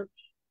হয় না?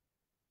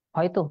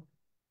 হয়তো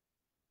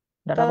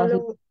ডাটাবাস। তাহলে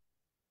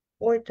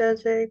ওইটা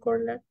যে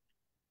করলেন,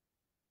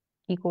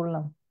 কি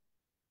করলাম?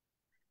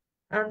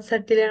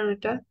 আনসার দিলেন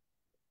ওইটা।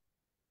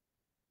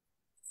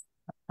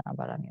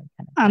 আবার আমি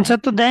ওখানে যাই। আনসার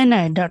তো দেয়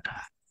নাই ডাটা।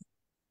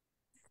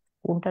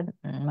 কোনটা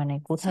মানে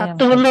কোথায় স্যার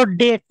তো আনসার? হলো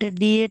ডেট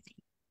ডিএট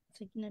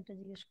কিনা এটা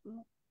জিজ্ঞেস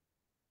করলো।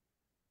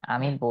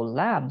 আমি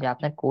বললাম যে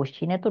আপনার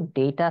কোশ্চিনে তো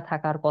ডেটা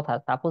থাকার কথা,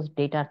 সাপোজ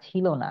ডেটা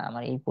ছিল না,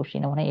 আমার এই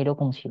কোশ্চিনে মনে হয়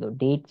এরকম ছিল,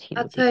 ডেট ছিল,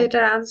 আচ্ছা, ঠিক আছে।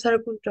 এটার আনসার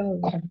কোনটা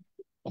হবে?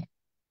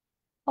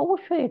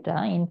 অবশ্যই এটা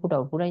ইনপুট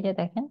আউটপুট, এই যে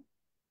দেখেন,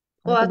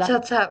 ও আমি তো আচ্ছা দাগ,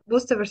 আচ্ছা,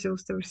 বুঝতে পারছি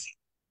বুঝতে পারছি।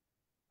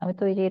 আমি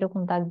তো এই যে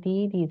এরকম দাগ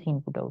দিয়ে দিয়েছি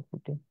ইনপুট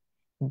আউটপুটে।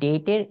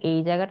 ডেটের এই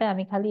জায়গাটা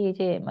আমি খালি এই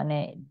যে মানে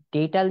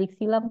ডেটা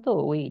লিখছিলাম, তো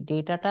ওই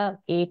ডেটাটা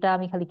এটা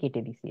আমি খালি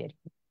কেটে দিছি আর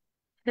কি।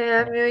 হ্যাঁ,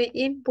 মানে আমি ওই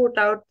ইনপুট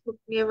আউটপুট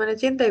নিয়ে মানে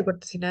চিন্তাই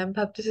করতেছি না, আমি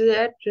ভাবতেছি যে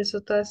অ্যাড্রেসও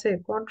তো আছে,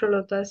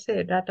 কন্ট্রোলও তো আছে,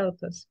 ডাটাও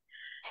তো আছে,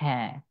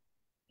 হ্যাঁ,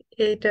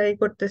 এইটাই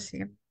করতেছি।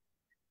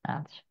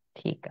 আচ্ছা,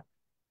 ঠিক আছে,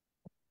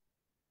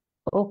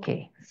 ওকে।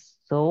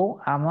 সো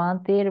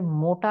আমাদের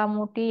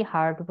মোটামুটি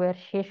হার্ডওয়্যার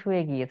শেষ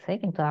হয়ে গিয়েছে,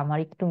 কিন্তু আমার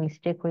একটু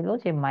মিস্টেক হইলো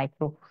যে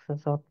মাইক্রো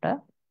প্রসেসরটা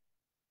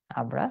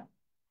আমরা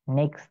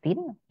নেক্সট দিন,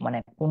 মানে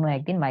কোনো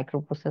একদিন মাইক্রো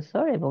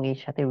প্রসেসর এবং এর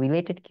সাথে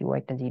রিলেটেড কি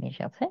একটা জিনিস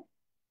আছে,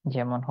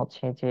 যেমন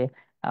হচ্ছে যে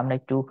আমরা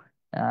একটু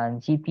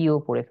জিপিও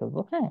পড়ে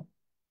ফেলবো, হ্যাঁ।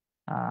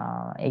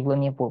 এগুলো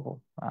নিয়ে পড়বো।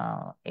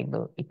 এগুলো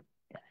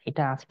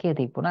এটা আজকে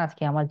দেখবো না,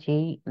 আজকে আমার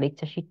যেই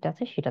লেকচার শিটটা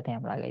আছে সেটাতে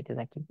আমরা আগাইতে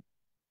থাকি।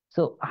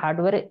 সো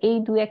হার্ডওয়্যারের এই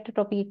দু একটা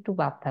টপিক একটু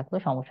বাদ থাকলো,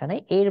 সমস্যা নেই,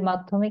 এর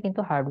মাধ্যমে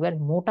কিন্তু হার্ডওয়্যার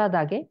মোটা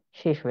দাগে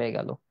শেষ হয়ে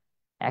গেল।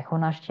 এখন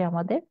আসছে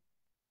আমাদের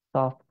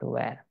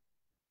সফটওয়্যার,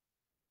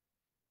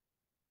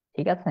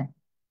 ঠিক আছে।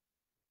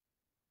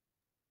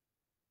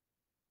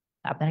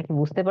 আপনারা কি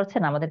বুঝতে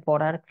পারছেন আমাদের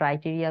পড়ার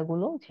ক্রাইটেরিয়া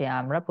গুলো, যে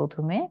আমরা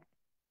প্রথমে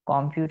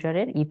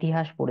কম্পিউটারের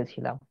ইতিহাস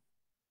পড়েছিলাম,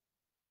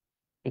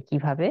 যে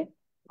কিভাবে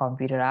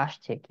কম্পিউটার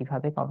আসছে,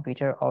 কিভাবে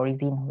কম্পিউটার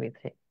অরিজিন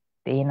হয়েছে।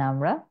 দেন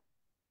আমরা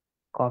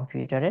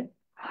কম্পিউটারের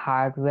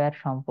হার্ডওয়্যার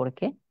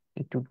সম্পর্কে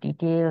একটু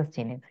ডিটেলস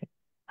জেনেছি।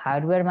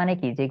 হার্ডওয়্যার মানে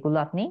কি, যেগুলো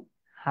আপনি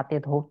হাতে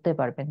ধরতে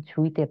পারবেন,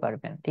 ছুঁইতে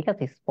পারবেন, ঠিক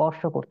আছে,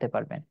 স্পর্শ করতে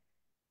পারবেন।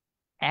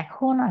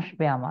 এখন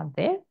আসবে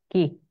আমাদের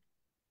কি,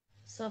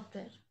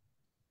 সফটওয়্যার।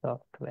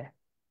 সফটওয়্যার।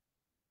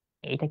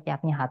 এটা কি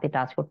আপনি হাতে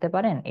টাচ করতে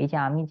পারেন? এই যে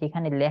আমি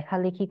যেখানে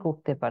লেখালেখি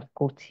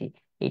করছি,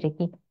 এটা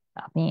কি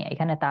আপনি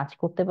এখানে টাচ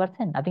করতে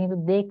পারছেন? আপনি কিন্তু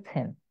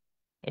দেখছেন,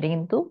 এটা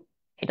কিন্তু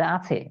এটা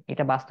আছে,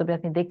 এটা বাস্তবে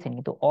আপনি দেখছেন,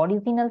 কিন্তু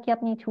অরিজিনাল কি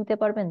আপনি ছুঁতে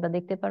পারবেন বা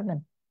দেখতে পারবেন?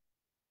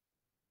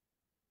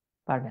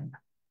 পারবেন না।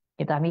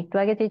 কিন্তু আমি একটু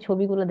আগে যে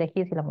ছবিগুলো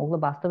দেখিয়েছিলাম, ওগুলো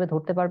বাস্তবে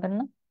ধরতে পারবেন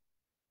না?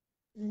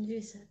 জি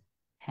স্যার।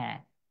 হ্যাঁ।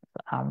 তো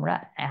আমরা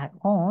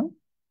এখন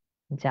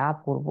যা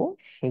করব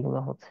সেগুলো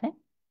হচ্ছে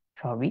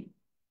সবই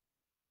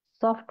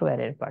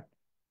সফটওয়্যারের পার্ট।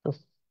 তো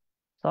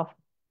সফট,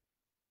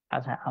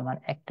 আচ্ছা আমার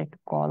একটা একটু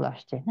কল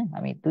আসছে, হ্যাঁ,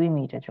 আমি 2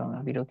 মিনিটের জন্য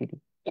বিরতি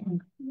দিই।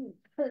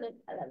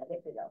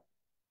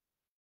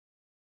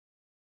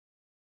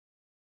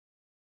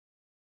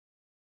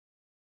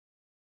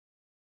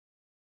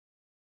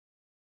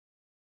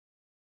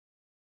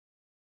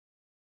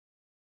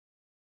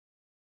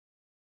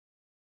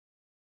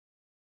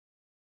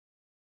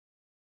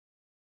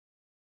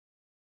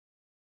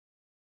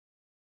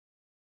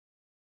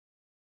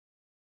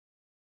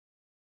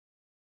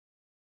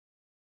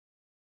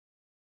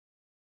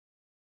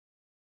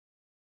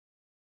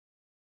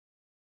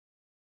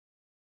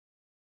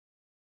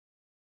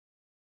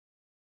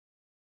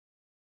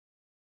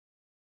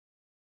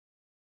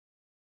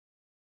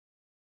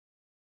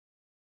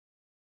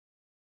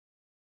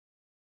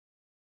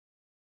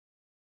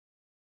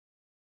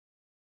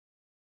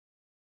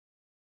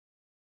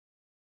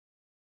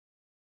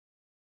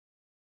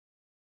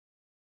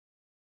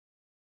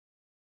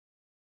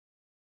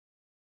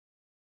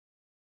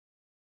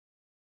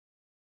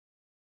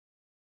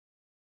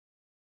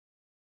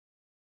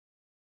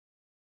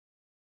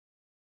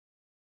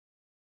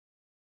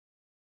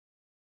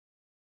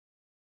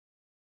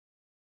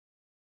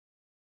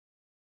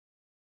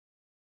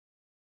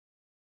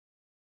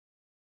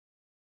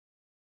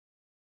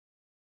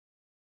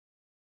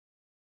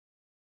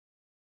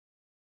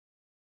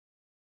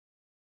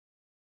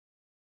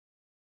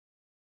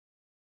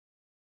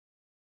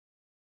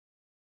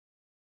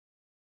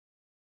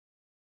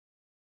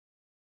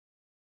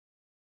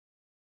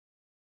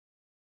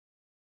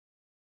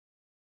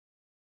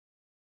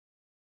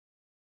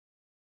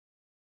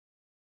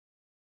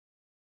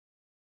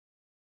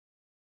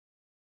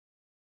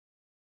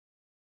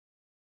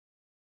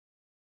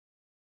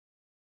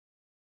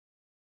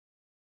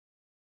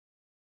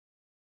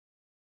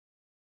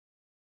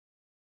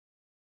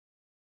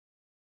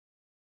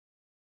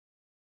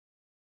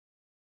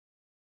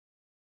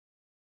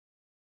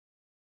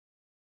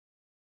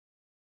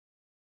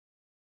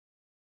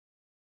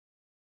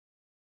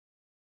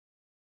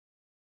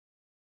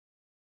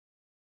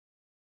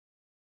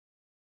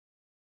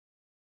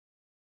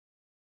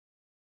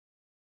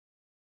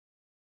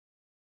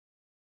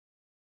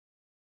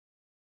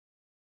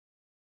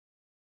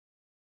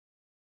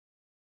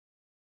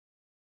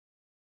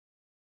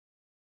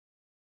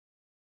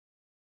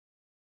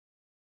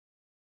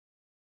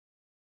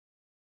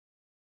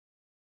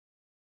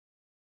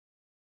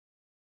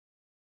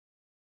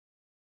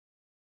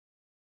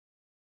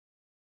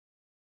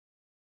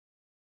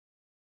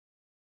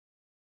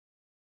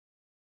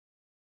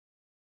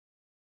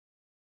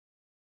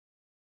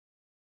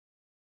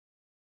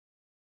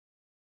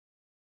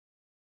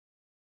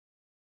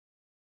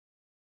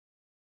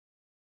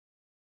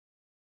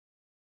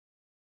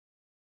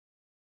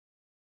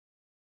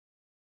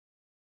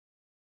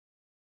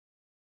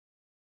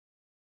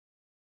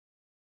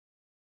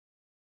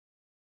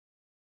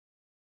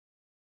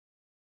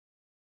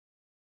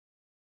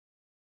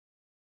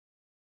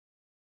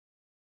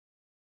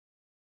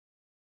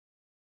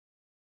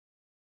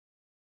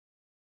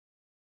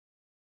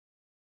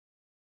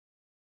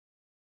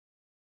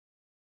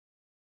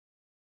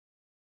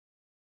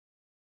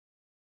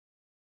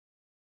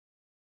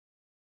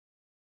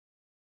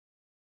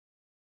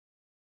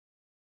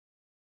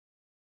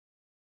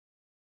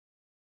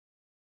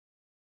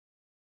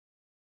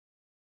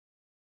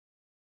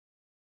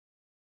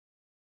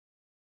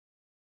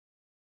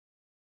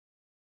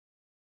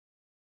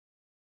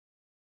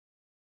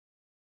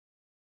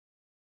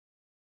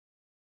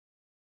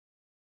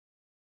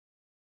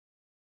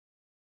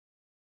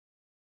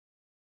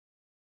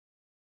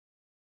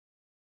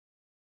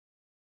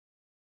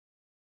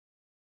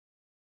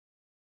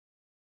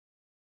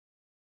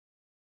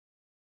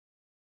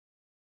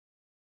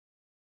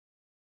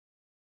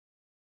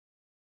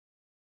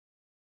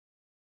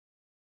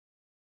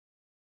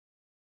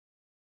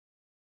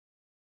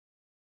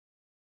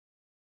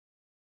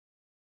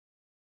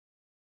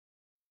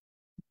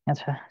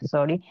 আচ্ছা,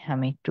 সরি,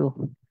 আমি একটু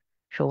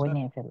সময় স্যার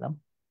নিয়ে ফেললাম।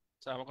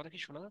 স্যার আমার কথা কি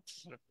শোনা যাচ্ছে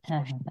স্যার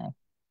হ্যাঁ, স্পষ্ট? হ্যাঁ, হ্যাঁ,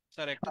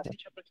 স্যার একটা শোনা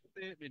জিনিস যাচ্ছে। আপনার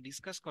সাথে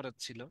ডিসকাস করার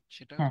ছিল,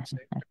 সেটা হ্যাঁ, হচ্ছে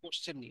হ্যাঁ, হ্যাঁ। একটা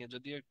কোশ্চেন নিয়ে,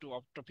 যদিও একটু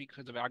অফ টপিক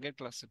হয়ে যাবে, আগের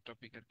ক্লাসের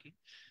টপিক আর কি।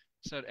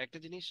 স্যার একটা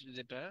জিনিস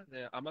যেটা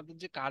আমাদের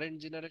যে কারেন্ট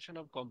জেনারেশন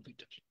অফ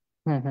কম্পিউটার,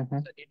 হুম, হুম,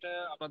 হুম, এটা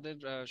আমাদের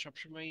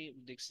সবসময়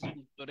দেখছি যে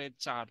উত্তরে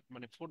চার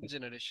মানে ফোর্থ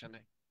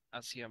জেনারেশনে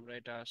আছি আমরা,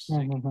 এটা হুম, আসছে।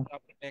 হুম, কিন্তু হুম,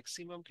 আপনার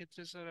ম্যাক্সিমাম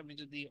ক্ষেত্রে স্যার আমি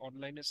যদি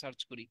অনলাইনে সার্চ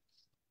করি,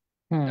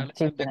 হুম, তাহলে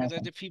স্যার ফিফথ দেখা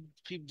যায় জেনারেশন। যে ফিফথ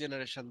ফিফথ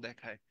জেনারেশন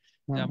দেখায়,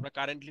 যে হুম। আমরা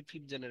কারেন্টলি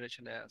ফিফথ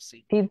জেনারেশনে আছি।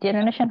 ফিফথ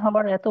জেনারেশন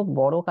হওয়ার এত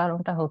বড়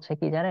কারণটা হচ্ছে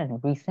কি জানেন?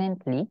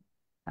 রিসেন্টলি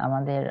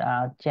আমাদের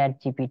চ্যাট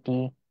জিপিটি,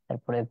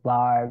 তারপরে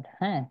বার্ড,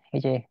 হ্যাঁ, এই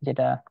যে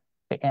যেটা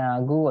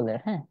গুগলের,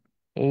 হ্যাঁ,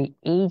 এই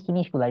এই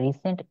জিনিসগুলা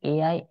রিসেন্ট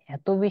এআই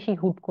এত বেশি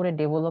হুট করে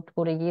ডেভেলপ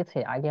করে গিয়েছে,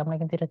 আগে আমরা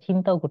কিন্তু এটা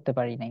চিন্তাও করতে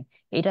পারি নাই।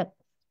 এটা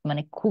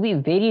মানে খুবই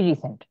ভেরি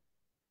রিসেন্ট,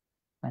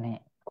 মানে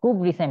খুব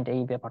রিসেন্ট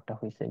এই ব্যাপারটা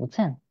হয়েছে,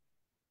 বুঝছেন?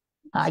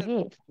 কিন্তু স্যার আগে,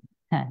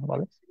 হ্যাঁ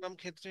বলো। ম্যাক্সিমাম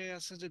ক্ষেত্রে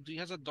আছে যে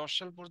 2010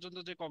 সাল পর্যন্ত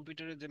যে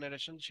কম্পিউটারের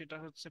জেনারেশন, সেটা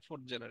হচ্ছে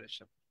ফোর্থ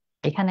জেনারেশন।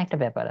 এখানে একটা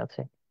ব্যাপার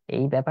আছে।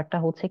 এই ব্যাপারটা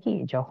হচ্ছে কি,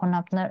 যখন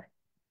আপনার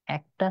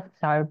একটা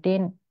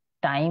সার্টেন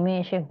টাইমে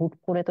এসে হুট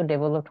করে তো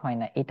ডেভেলপ হয়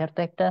না, এটার তো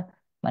একটা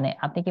মানে,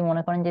 আপনি কি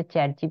মনে করেন যে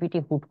চ্যাট জিপিটি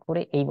হুট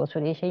করে এই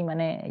বছর এসেই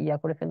মানে ইয়া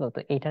করে ফেললো?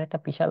 তো এটার একটা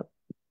বিশাল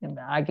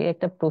আগে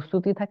একটা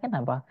প্রস্তুতি থাকে না?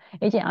 বা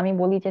এই যে আমি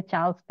বলি যে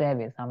চার্লস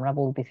ব্যাবেজ আমরা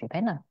বলতেছি,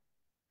 তাই না?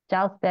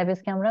 চার্লস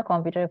ব্যাবেজকে আমরা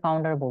কম্পিউটারের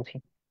ফাউন্ডার বলছি।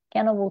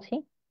 কেন বলছি?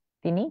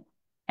 তিনি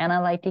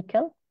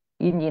অ্যানালাইটিক্যাল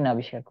ইঞ্জিন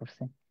আবিষ্কার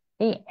করছেন।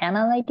 এই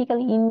অ্যানালাইটিক্যাল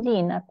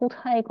ইঞ্জিন আর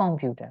কোথায়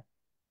কম্পিউটার?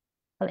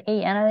 তাহলে এই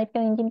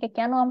অ্যানালিটিক্যাল ইঞ্জিনকে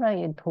কেন আমরা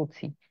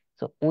ধরছি?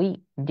 তো ওই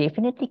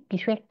ডেফিনেটলি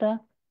কিছু একটা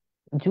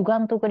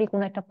যুগান্তকারী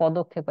কোন একটা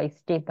পদক্ষেপ বা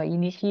স্টেপ বা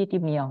ইনিশিয়েটিভ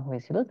নেওয়া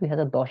হয়েছিল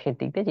 2010-এর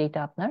দিকে, যেটা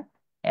আপনার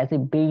অ্যাজ এ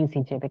বেস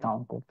হিসেবে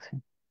কাউন্ট করছে।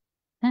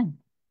 হ্যাঁ,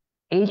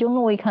 এই জন্য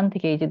ওইখান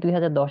থেকে, এই যে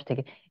 2010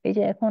 থেকে, এই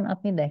যে এখন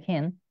আপনি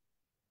দেখেন,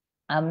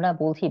 আমরা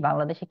বলছি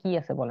বাংলাদেশে কি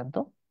আছে বলেন তো?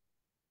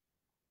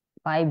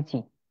 5G।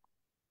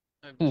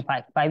 কি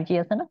 5G। 5G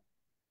আছে না?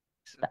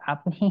 তা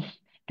আপনি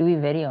টু বি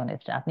ভেরি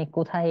অনেস্ট, আপনি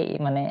কোথায়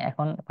মানে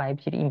এখন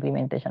 5Gর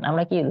ইমপ্লিমেন্টেশন,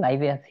 আমরা কি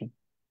লাইভে আছি?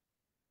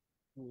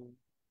 হুম।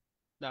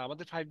 না,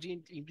 আমাদের 5G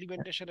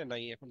ইমপ্লিমেন্টেশনে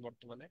নাই এখন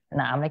বর্তমানে।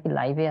 না, আমরা কি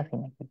লাইভে আছি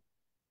নাকি?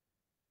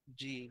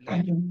 জি,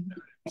 লাইভে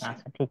আছি।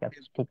 আচ্ছা, ঠিক আছে,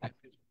 ঠিক ফেসবুকে, আছে।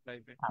 ফেসবুক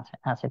লাইভে। আচ্ছা,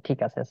 আচ্ছা, ঠিক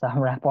আছে, তো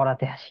আমরা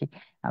পড়াতে আসি।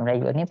 আমরা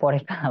এগুলো নিয়ে পরে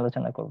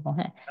আলোচনা করবো,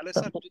 হ্যাঁ। তাহলে তো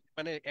স্যার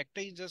মানে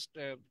একটাই জাস্ট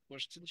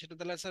কোশ্চেন, সেটা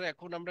তাহলে স্যার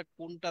এখন আমরা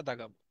কোনটা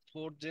দাগাবো,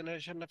 ফোর্থ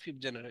জেনারেশন না fifth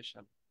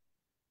generation?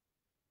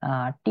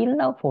 Till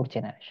now fourth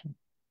generation.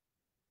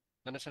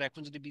 মানে স্যার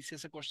এখন যদি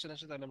বিসিএস এ কোশ্চেন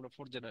আসে, তাহলে আমরা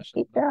ফোর্থ জেনারেশন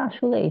এটা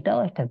আসলে এটাও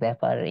একটা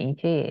ব্যাপার, এই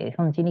যে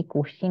এখন যিনি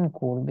কোশ্চিন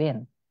করবেন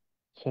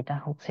সেটা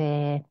হচ্ছে,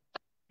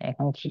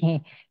 এখন কি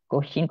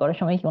কোশ্চিন করার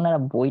সময় কি ওনারা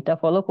বইটা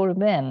ফলো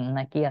করবেন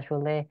নাকি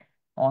আসলে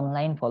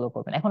অনলাইন ফলো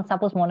করবেন? এখন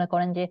সাপোজ মনে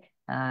করেন যে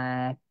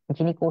আহ,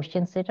 যিনি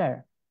কোশ্চেন সেটার,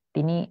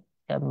 তিনি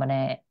মানে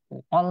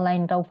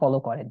অনলাইনটাও ফলো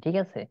করেন, ঠিক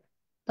আছে,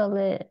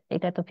 তাহলে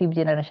এটা তো ফিফথ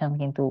জেনারেশন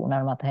কিন্তু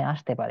ওনার মাথায়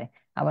আসতে পারে।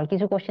 আবার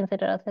কিছু কোশ্চেন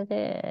সেটার আছে যে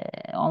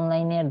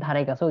অনলাইনের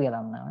ধারে কাছেও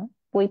গেলাম না,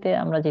 বইতে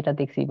আমরা যেটা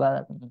দেখছি বা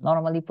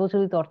নর্মালি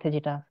প্রচলিত অর্থে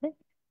যেটা আছে,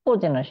 ফোর্থ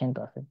জেনারেশন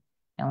তো আছে।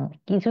 এমন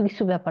কিছু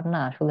কিছু ব্যাপার না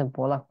আসলে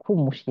বলা খুব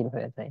মুশকিল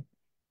হয়ে যায়।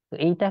 তো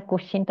এইটা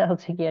কোশ্চেনটা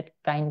হচ্ছে কি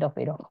কাইন্ড অফ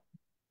এরকম,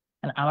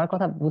 মানে আমার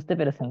কথা বুঝতে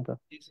পেরেছেন তো?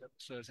 জি স্যার,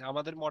 বুঝতে পেরেছি।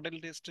 আমাদের মডেল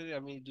টেস্টে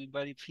আমি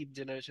দুইবারই ফিফথ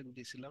জেনারেশন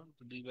দিয়েছিলাম,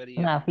 তো দুইবারই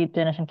না, আমি ফিফথ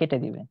জেনারেশন কেটে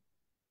দিবে।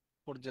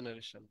 Fourth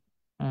generation.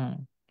 হুম।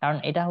 কারণ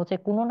এটা হচ্ছে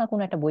কোনো না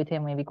কোনো একটা বই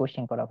থেকে মেবি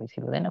কোশ্চেন করা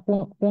হয়েছিল, তাই না? কোন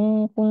কোন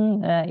কোন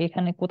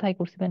এখানে কোথায়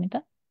করছিলেন এটা?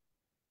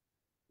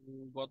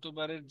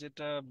 গতবারের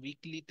যেটা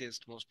উইকলি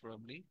টেস্ট মোস্ট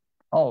প্রবাবলি,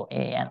 ও,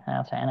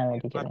 আচ্ছা,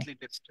 অ্যানালিটিক্যাল। মান্থলি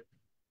টেস্ট,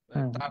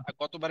 হুম। তার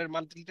গতবারের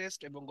মান্থলি টেস্ট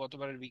এবং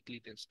গতবারের উইকলি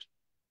টেস্ট,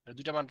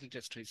 দুইটা মান্থলি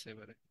টেস্ট হয়েছে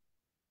এবারে।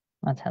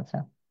 আচ্ছা, আচ্ছা,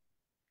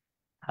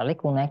 তাহলে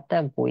কোন একটা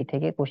বই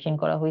থেকে কোশ্চেন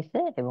করা হয়েছে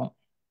এবং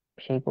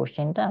সেই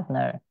কোশ্চেনটা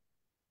আপনার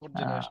ফোর্থ আহ,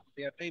 জেনারেশন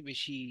দেওয়াটাই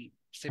বেশি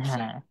সেফ হ্যাঁ,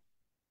 সাইড।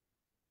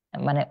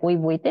 মানে ওই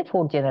বইতে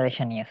ফোর্থ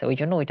জেনারেশন নিয়েছে, ওই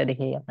জন্য ওইটা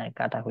দেখেই আপনার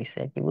কাটা হয়েছে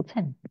আর কি,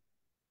 বুঝছেন?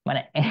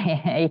 মানে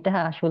এটা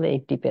আসলে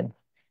ডিপেন্ড,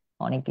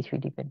 অনেক কিছুই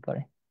ডিপেন্ড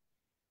করে।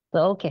 তো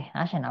ওকে,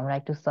 আসেন আমরা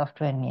একটু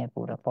সফটওয়্যার নিয়ে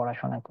পুরো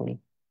পড়াশোনা করি।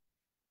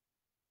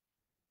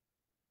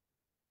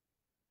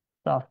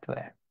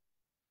 সফটওয়্যার,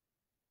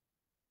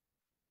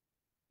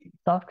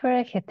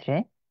 সফটওয়্যারের ক্ষেত্রে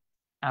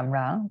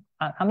আমরা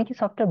আমি কি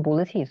সফটওয়্যার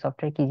বলেছি,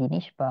 সফটওয়্যার কি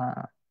জিনিস বা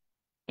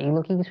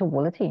এগুলো কি কিছু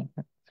বলেছি?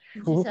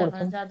 জি শুরু স্যার, মানে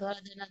করেছেন? যা ধরা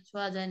যায় না,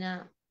 ছোঁয়া যায় না।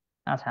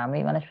 আচ্ছা, আমি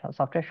মানে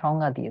সফটওয়্যার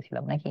সংজ্ঞা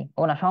দিয়েছিলাম নাকি?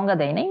 ও না, সংজ্ঞা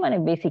দেয় নাই, মানে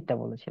বেসিকটা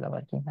বলেছিলাম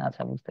আর কি।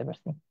 আচ্ছা, বুঝতে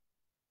পারছি।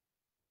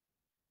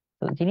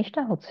 তো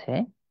জিনিসটা হচ্ছে,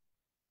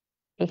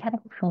 এখানে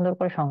খুব সুন্দর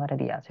করে সংজ্ঞাটা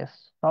দিয়ে আছে।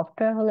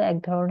 সফটওয়্যার হলো এক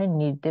ধরনের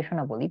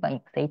নির্দেশনাবলী বা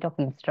সেট অফ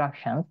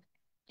ইনস্ট্রাকশনস,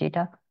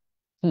 যেটা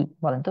কি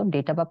বলেন তো,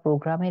 ডেটা বা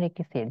প্রোগ্রামের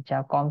একটি সেট যা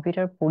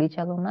কম্পিউটার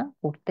পরিচালনা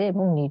করতে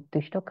এবং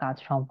নির্দিষ্ট কাজ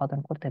সম্পাদন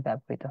করতে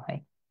ব্যবহৃত হয়।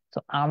 তো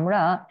আমরা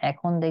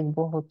এখন দেখব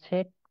হচ্ছে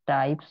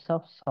টাইপস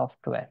অফ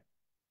সফটওয়্যার।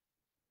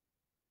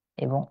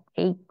 এবং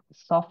এই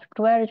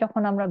সফটওয়্যার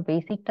যখন আমরা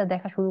বেসিকটা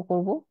দেখা শুরু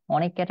করব,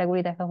 অনেক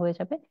ক্যাটাগরি দেখা হয়ে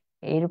যাবে।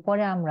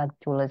 এরপরে আমরা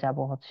চলে যাব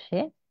হচ্ছে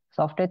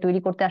সফটওয়্যার তৈরি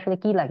করতে আসলে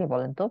কি লাগে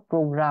বলেন তো?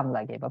 প্রোগ্রাম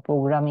লাগে বা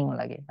প্রোগ্রামিং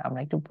লাগে। আমরা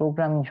একটু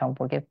প্রোগ্রামিং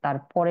সম্পর্কে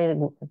তারপরের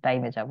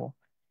টাইমে যাব।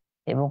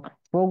 এবং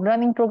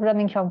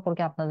প্রোগ্রামিং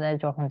সম্পর্কে আপনাদের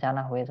যখন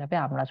জানা হয়ে যাবে,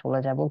 আমরা চলে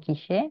যাব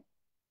কিসে?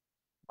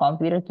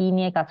 কম্পিউটার কি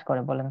নিয়ে কাজ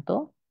করে বলেন তো?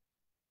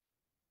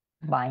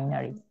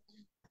 বাইনারি।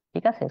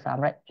 ঠিক আছে, তো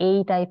আমরা এই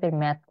টাইপের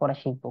ম্যাথ করা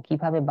শিখবো,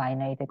 কিভাবে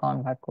বাইনারিতে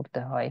কনভার্ট করতে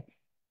হয়,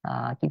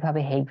 কিভাবে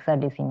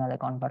হেক্সাডেসিমালে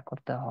কনভার্ট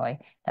করতে হয়।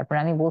 তারপরে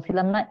আমি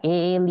বলছিলাম না,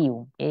 এএলইউ।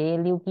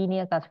 এএলইউ কি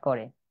নিয়ে কাজ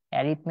করে?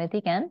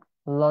 Arithmetic and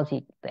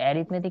logic. তো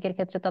অ্যারিথমেটিকের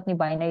ক্ষেত্রে তো আপনি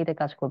বাইনারিতে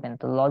কাজ করবেন,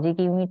 তো লজিক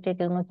ইউনিটের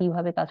জন্য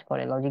কিভাবে কাজ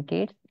করে লজিক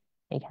গেটস?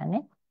 এখানে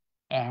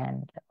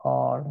এন্ড,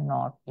 অর,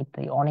 নট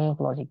ইত্যাদি অনেক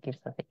লজিক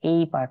গেটস আছে।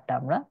 এই পার্টটা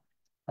আমরা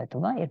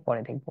হয়তোবা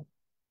এরপরে দেখবো।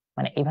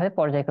 মানে এইভাবে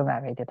পর্যায়ক্রমে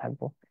আগাইতে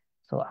থাকবো।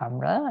 তো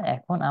আমরা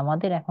এখন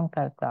আমাদের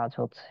এখনকার কাজ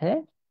হচ্ছে,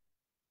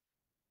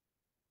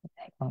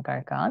 এখনকার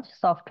কাজ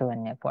সফটওয়্যার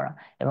নিয়ে পড়া।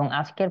 এবং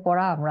আজকের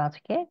পড়া আমরা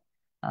আজকে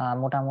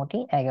মোটামুটি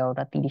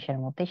 11টা 30-এর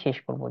মধ্যে শেষ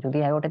করব। যদি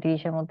 11টা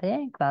 30-এর মধ্যে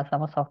ক্লাস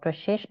আমার সফটওয়্যার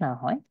শেষ না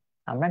হয়,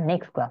 আমরা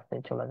নেক্সট ক্লাসে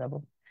চলে যাব।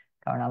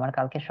 কারণ আমার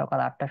কালকে সকাল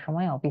 8টার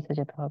সময় অফিসে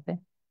যেতে হবে।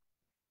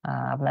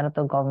 আপনারা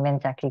তো গভর্নমেন্ট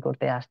চাকরি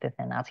করতে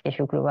আসতেছেন, আজকে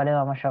শুক্রবারেও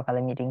আমার সকালে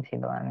মিটিং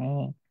ছিল। আমি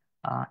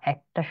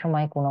 1টার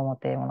সময় কোনো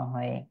মতে মনে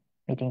হয়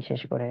মিটিং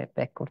শেষ করে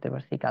ব্যাক করতে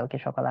পারছি। কালকে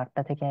সকাল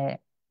 8টা থেকে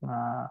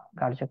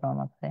কার্যক্রম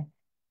আছে।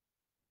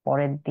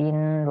 পরের দিন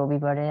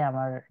রবিবারে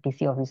আমার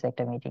ডিসি অফিসে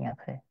একটা মিটিং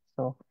আছে।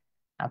 তো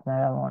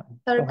আপনারা আর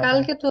একটু হয়তো,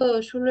 কালকে তো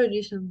 16ই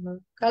ডিসেম্বর,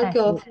 হ্যাঁ কালকে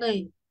অফ নাই?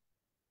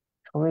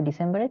 16ই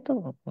ডিসেম্বরে তো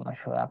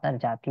আপনার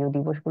জাতীয়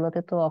দিবসগুলোতে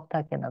তো অফ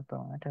থাকে না। তো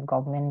এটা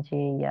গভর্নমেন্ট যে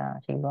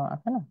সেগুলো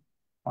আছে না,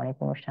 অনেক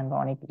অনুষ্ঠান বা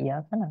অনেক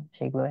আছে না,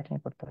 সেগুলো অ্যাটেন্ড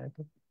করতে হয়।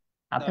 তো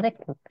আপনাদের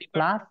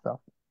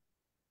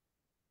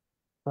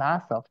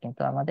ক্লাস অফ,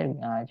 কিন্তু আমাদের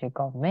যে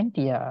গভর্নমেন্ট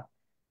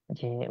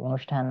যে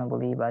অনুষ্ঠান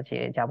বলি বা যে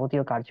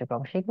যাবতীয়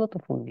কার্যক্রম, সেগুলো তো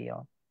ফুল দিয়ে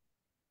on।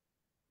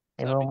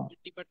 স্যার এবং আপনি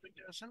কোন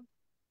ডিপার্টমেন্টে আছেন?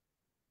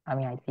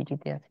 আমি আইসিটি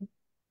তে আছি।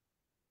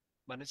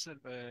 মানে স্যার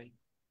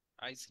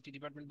আইসিটি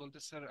ডিপার্টমেন্ট বলতে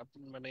স্যার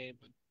আপনি মানে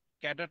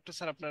ক্যাডারটা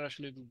স্যার আপনার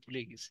আসলে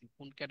ভুলে গেছি,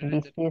 কোন ক্যাডারে?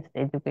 BCS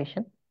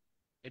education.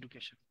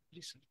 Education.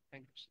 G sir,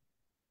 thank you.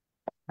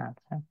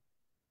 আচ্ছা,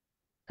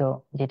 তো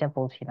যেটা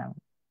বলছিলাম,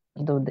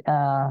 তো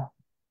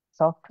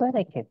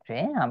সফটওয়্যারের ক্ষেত্রে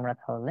আমরা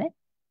তাহলে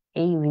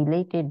এই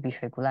রিলেটেড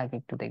বিষয়গুলো আগে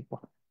একটু দেখবো।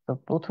 তো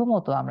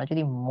প্রথমত আমরা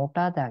যদি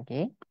মোটা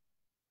দাগে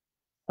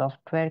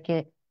সফটওয়্যারকে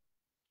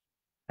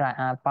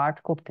পার্ট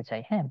করতে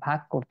চাই, হ্যাঁ ভাগ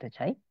করতে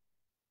চাই,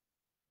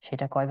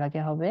 সেটা কয়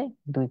ভাগে হবে?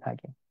 2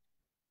 ভাগে।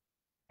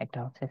 একটা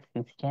হচ্ছে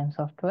সিস্টেম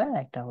সফটওয়্যার,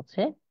 একটা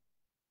হচ্ছে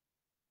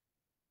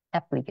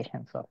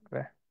অ্যাপ্লিকেশন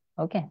সফটওয়্যার।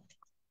 ওকে,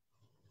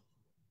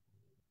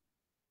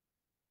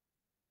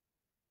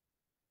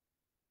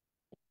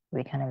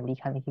 এখানে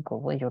লেখালেখি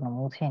করবো, এই জন্য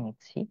মুছে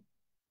নিচ্ছি।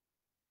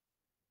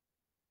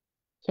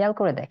 খেয়াল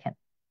করে দেখেন,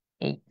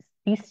 এই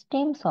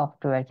সিস্টেম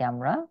সফটওয়্যারকে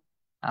আমরা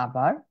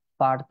আবার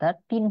ফার্দার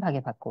 3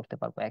 ভাগে ভাগ করতে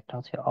পারবো। একটা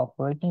হচ্ছে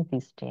অপারেটিং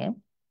সিস্টেম,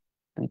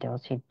 দুইটা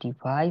হচ্ছে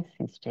ডিভাইস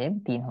সিস্টেম,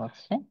 তিন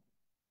হচ্ছে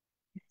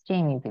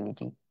সিস্টেম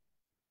ইউটিলিটি।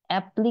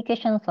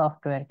 অ্যাপ্লিকেশন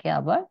সফটওয়্যারকে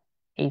আবার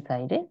এই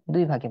সাইডে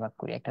 2 ভাগে ভাগ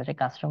করি, একটা হচ্ছে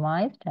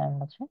কাস্টমাইজড আর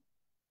হচ্ছে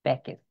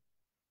প্যাকেজ।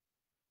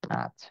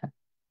 আচ্ছা,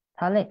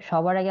 তাহলে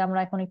সবার আগে আমরা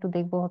এখন একটু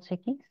দেখবো হচ্ছে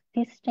কি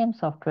সিস্টেম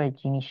সফটওয়্যার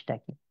জিনিসটা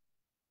কি।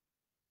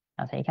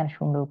 আচ্ছা, এখানে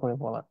সুন্দর করে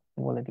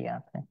বলে দিয়ে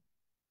আছে,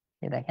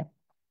 যে দেখেন।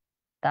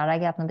 তার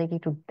আগে আপনাদেরকে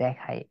একটু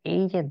দেখাই,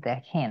 এই যে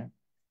দেখেন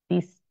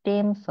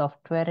সিস্টেম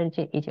সফটওয়্যারের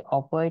যে এই যে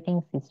অপারেটিং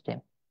সিস্টেম,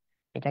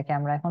 এটাকে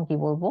আমরা এখন কি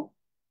বলবো?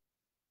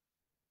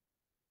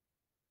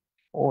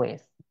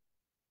 ওএস।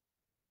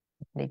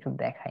 একটু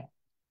দেখাই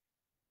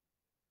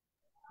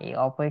এই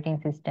অপারেটিং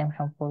সিস্টেম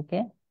সম্পর্কে।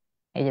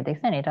 এই যে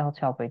দেখছেন, এটা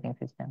হচ্ছে অপারেটিং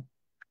সিস্টেম।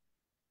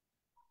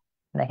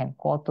 দেখেন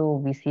কত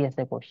বিসিএস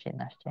এ কোশ্চেন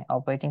আসছে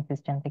অপারেটিং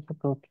সিস্টেম থেকে,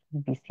 প্রতি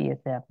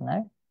বিসিএস এ আপনার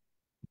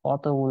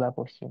কতগুলা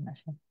কোশ্চেন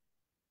আসে।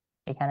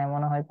 এখানে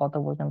মনে হয় কত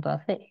পর্যন্ত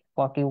আছে?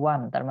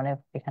 41। তার মানে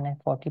এখানে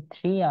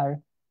 43 আর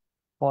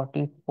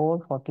 44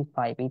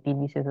 45, এই 3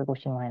 বিসিএস এর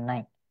কোশ্চেন মনে হয়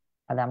নাই।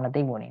 তাহলে আমরা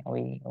দেখবো নি,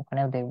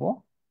 ওখানেও দেখবো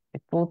যে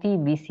প্রতি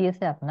বিসিএস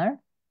এ আপনার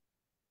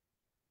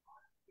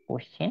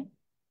কোশ্চেন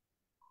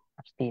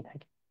আসতেই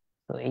থাকে।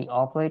 তো এই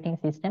অপারেটিং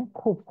সিস্টেম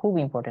খুব খুব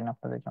ইম্পর্টেন্ট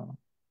আপনাদের জন্য।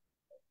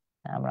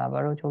 আমরা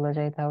আবারও চলে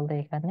যাই তাহলে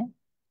এখানে।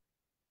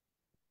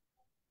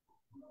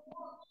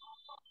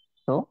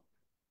 তো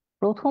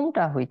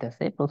প্রথমটা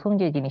হইতেছে, প্রথম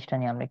যে জিনিসটা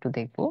নিয়ে আমরা একটু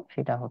দেখবো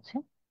সেটা হচ্ছে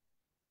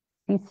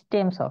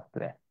সিস্টেম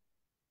সফটওয়্যার।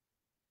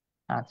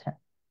 আচ্ছা,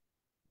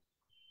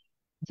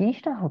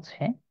 জিনিসটা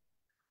হচ্ছে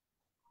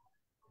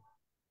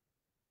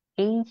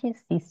এই যে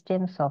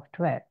সিস্টেম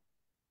সফটওয়্যার,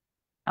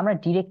 আমরা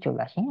ডিরেক্ট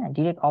চলে আসি, হ্যাঁ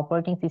ডিরেক্ট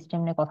অপারেটিং সিস্টেম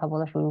নিয়ে কথা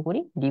বলা শুরু করি,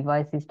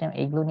 ডিভাইস সিস্টেম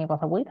এইগুলো নিয়ে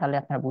কথা বলি, তাহলে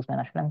আপনারা বুঝবেন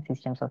আসলে আমি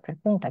সিস্টেম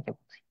সফটওয়্যার কোনটাকে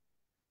বলছি।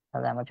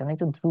 তাহলে আমার জন্য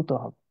একটু দ্রুত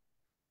হবে।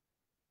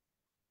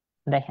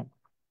 দেখেন,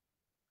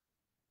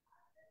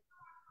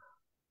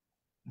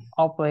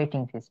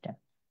 অপারেটিং সিস্টেম।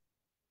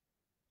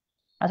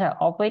 আচ্ছা,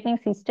 অপারেটিং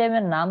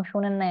সিস্টেমের নাম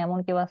শুনেন না এমন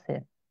কেউ আছে?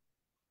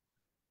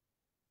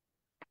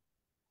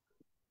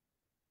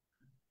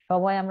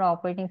 সবাই আমরা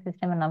অপারেটিং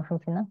সিস্টেমের নাম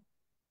শুনছি না?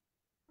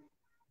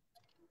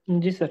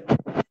 জি স্যার।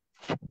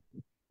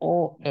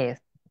 OS।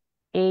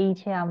 এই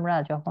যে আমরা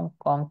যখন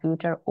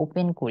কম্পিউটার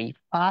ওপেন করি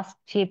ফার্স্ট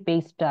যে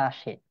পেজটা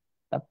আসে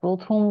বা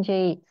প্রথম যে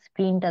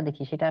স্ক্রিনটা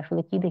দেখি সেটা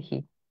আসলে কি দেখি?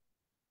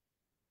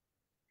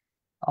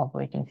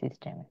 Operating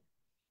system.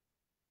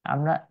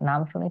 আমরা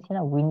নাম শুনেছি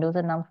না, উইন্ডোজ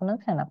এর নাম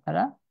শুনেছেন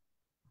আপনারা?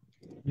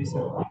 জি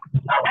স্যার।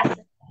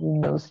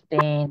 উইন্ডোজ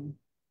 10,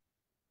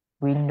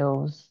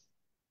 উইন্ডোজ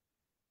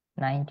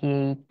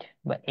 98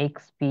 বা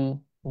এক্সপি,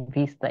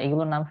 ভিস্তা,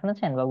 এগুলোর নাম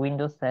শুনেছেন? বা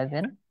উইন্ডোজ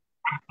 7?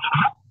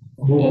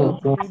 এই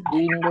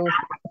উইন্ডোজ,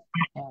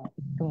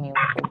 একটু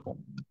মিউট করবো।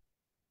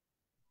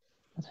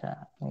 আচ্ছা,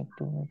 আমি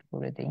একটু মিউট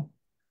করে দিই।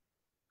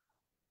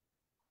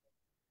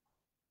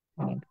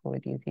 মিউট করে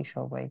দিয়েছি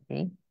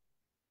সবাইকেই।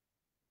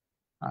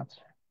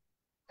 আচ্ছা,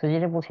 তো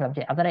যেটা বলছিলাম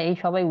যে আপনারা এই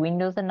সবাই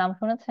উইন্ডোজ এর নাম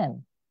শুনেছেন?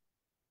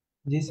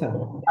 জি স্যার।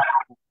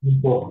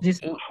 জি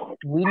এই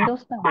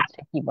উইন্ডোজটা হচ্ছে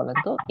কি বলেন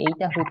তো,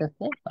 এইটা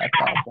হইতেছে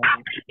একটা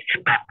অপারেটিং।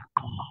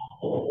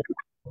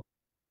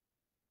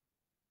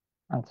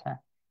 আচ্ছা,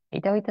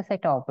 এটা হইতেছে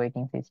একটা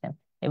অপারেটিং সিস্টেম।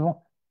 এবং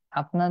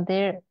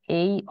আপনাদের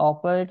এই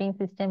অপারেটিং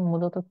সিস্টেম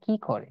মূলত কি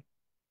করে?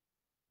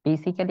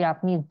 বেসিক্যালি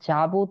আপনি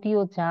যাবতীয়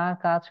যা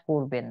কাজ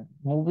করবেন,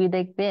 মুভি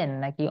দেখবেন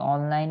নাকি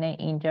অনলাইনে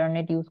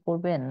ইন্টারনেট ইউজ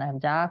করবেন, না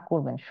যা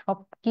করবেন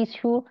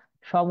সবকিছু,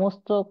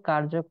 সমস্ত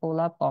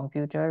কার্যকলাপ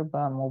কম্পিউটার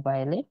বা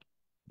মোবাইলে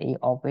এই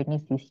অপারেটিং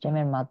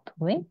সিস্টেমের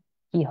মাধ্যমে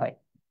কি হয়?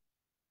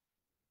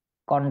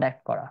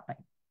 কন্ডাক্ট করা হয়।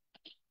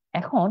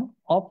 এখন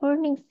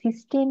অপারেটিং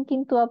সিস্টেম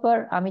কিন্তু আবার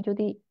আমি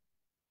যদি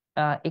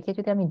একে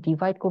যদি আমি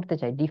ডিভাইড করতে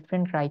চাই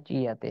ডিফারেন্ট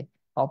ক্রাইটেরিয়াতে,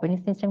 অপারেটিং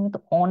সিস্টেম কিন্তু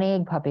অনেক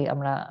ভাবে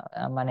আমরা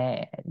মানে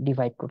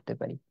ডিভাইড করতে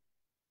পারি।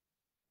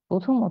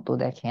 প্রথমত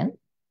দেখেন,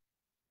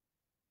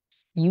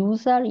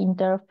 ইউজার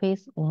ইন্টারফেস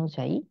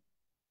অনুযায়ী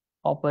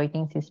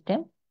অপারেটিং সিস্টেম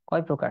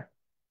কয় প্রকার?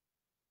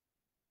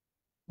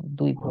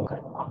 দুই প্রকার।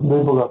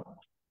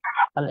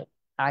 তাহলে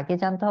আগে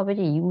জানতে হবে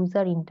যে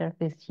ইউজার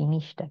ইন্টারফেস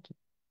জিনিসটা কি।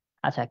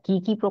 আচ্ছা, কি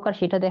কি প্রকার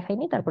সেটা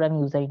দেখাইনি, তারপর আমি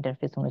ইউজার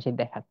ইন্টারফেস অনুযায়ী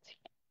দেখাচ্ছি।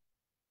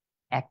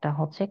 একটা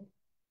হচ্ছে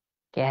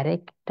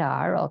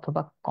ক্যারেক্টার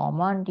অথবা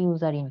কমান্ড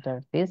ইউজার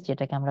ইন্টারফেস,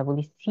 যেটাকে আমরা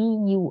বলি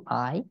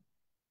সিইউআই।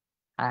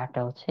 আর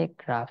একটা হচ্ছে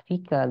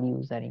গ্রাফিক্যাল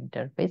ইউজার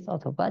ইন্টারফেস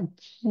অথবা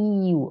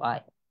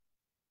জিইউআই।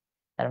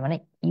 তার মানে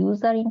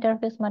ইউজার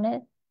ইন্টারফেস মানে,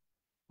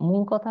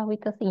 মূল কথা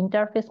হইতেছে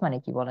ইন্টারফেস মানে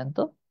কি বলেন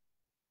তো?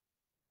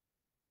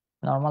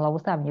 নর্মাল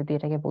অবস্থা আমি যদি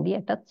এটাকে বলি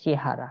একটা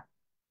চেহারা,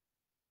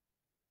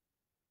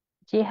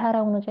 চেহারা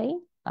অনুযায়ী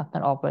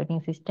আপনার অপারেটিং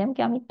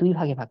সিস্টেমকে আমি দুই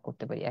ভাগে ভাগ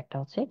করতে পারি। একটা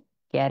হচ্ছে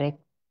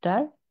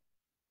ক্যারেক্টার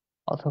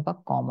অথবা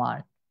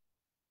কমান্ড,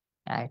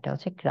 আর একটা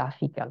হচ্ছে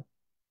গ্রাফিক্যাল।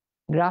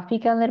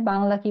 গ্রাফিক্যালের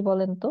বাংলা কি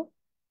বলেন তো?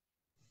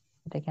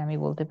 এটাকে আমি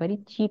বলতে পারি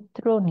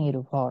চিত্র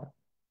নির্ভর।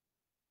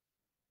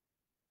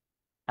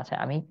 আচ্ছা,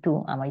 আমি একটু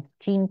আমার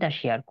স্ক্রিনটা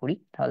শেয়ার করি,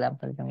 তাহলে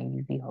আপনাদের জন্য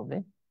ইজি হবে।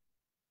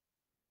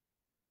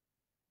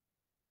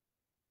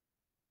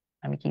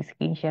 আমি কি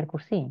স্ক্রিন শেয়ার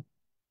করছি?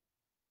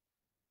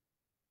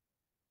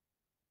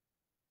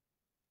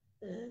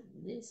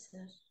 জি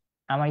স্যার।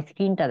 আমার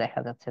স্ক্রিনটা দেখা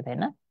যাচ্ছে তাই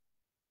না?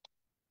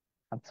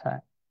 আচ্ছা,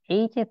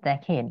 এই যে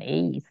দেখেন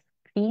এই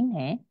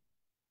স্ক্রিনে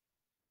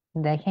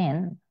দেখেন,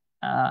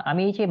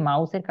 আমি এই যে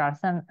মাউসের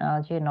কার্সর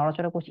যে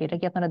নড়াচড়া করছি, এটা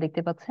কি আপনারা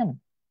দেখতে পাচ্ছেন?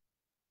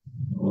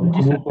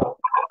 জি স্যার।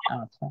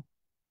 আচ্ছা,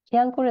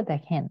 খেয়াল করে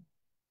দেখেন,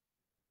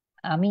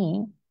 আমি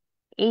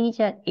এই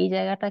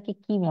জায়গাটাকে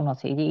কি মনে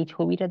হচ্ছে, এই যে এই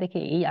ছবিটা দেখে,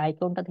 এই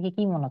আইকনটা দেখে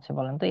কি মনে হচ্ছে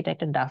বলেন তো? এটা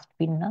একটা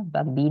ডাস্টবিন না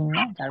বা বিন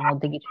না, যার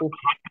মধ্যে কিছু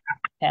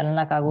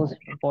ফেলনা কাগজ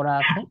পড়া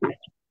আছে,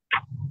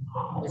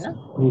 তাই না?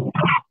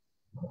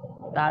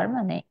 তার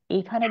মানে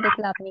এইখানে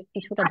দেখলে আপনি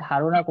কিছুটা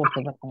ধারণা করতে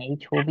পারছেন এই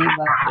ছবি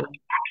বা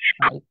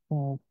এই, একটু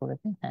move করে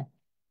দিন, হ্যাঁ।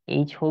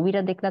 এই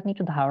ছবিটা দেখলে আপনি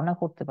একটু ধারণা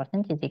করতে পারছেন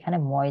যে যেখানে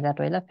ময়লা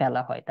টয়লা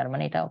ফেলা হয়, তার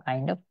মানে এটা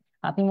কাইন্ড অফ,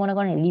 আপনি মনে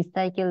করেন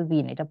রিসাইকেল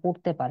বিন, এটা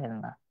পড়তে পারেন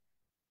না,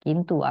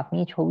 কিন্তু আপনি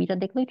এই ছবিটা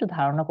দেখলে একটু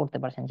ধারণা করতে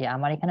পারছেন যে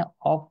আমার এখানে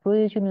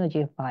অপ্রয়োজনীয়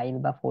যে ফাইল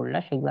বা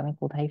ফোল্ডার সেগুলো আমি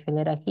কোথায়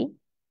ফেলে রাখি,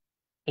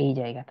 এই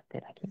জায়গাটাতে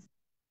রাখি।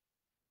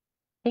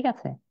 ঠিক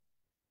আছে,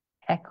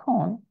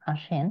 এখন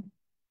আসেন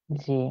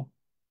যে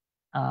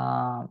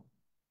আহ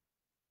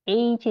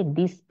এই যে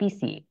দিস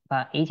পিসি বা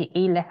এই যে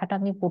এই লেখাটা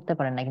আপনি পড়তে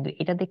পারেন না, কিন্তু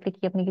এটা দেখলে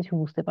কি আপনি কিছু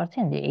বুঝতে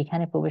পারছেন যে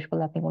এখানে প্রবেশ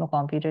করলে আপনি কোনো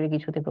কম্পিউটারে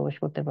কিছুতে প্রবেশ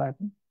করতে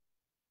পারবেন?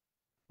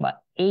 বা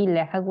এই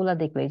লেখাগুলা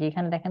দেখলে, যে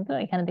এখানে দেখেন তো,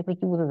 এখানে দেখলে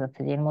কি বোঝা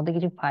যাচ্ছে যে এর মধ্যে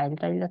কিছু ফাইল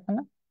টাইল আছে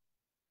না?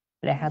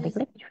 লেখা জি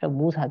দেখলে স্যার। কিছুটা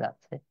বোঝা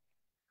যাচ্ছে।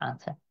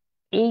 আচ্ছা,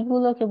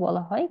 এইগুলোকে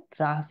বলা হয়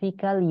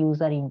গ্রাফিক্যাল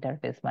ইউজার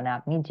ইন্টারফেস, মানে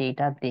আপনি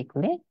যেটা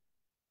দেখলে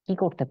কি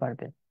করতে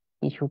পারবেন,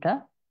 কিছুটা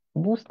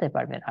বুঝতে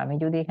পারবেন। আমি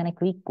যদি এখানে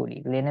ক্লিক করি,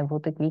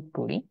 লেনোভোতে ক্লিক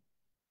করি,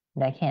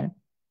 দেখেন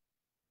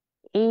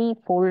এই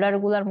ফোল্ডার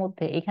গুলার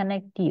মধ্যে এখানে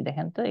কি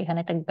দেখেন তো, এখানে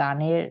একটা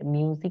গানের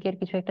মিউজিকের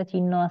কিছু একটা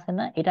চিহ্ন আছে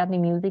না? এটা আপনি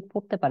মিউজিক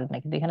পড়তে পারেন না,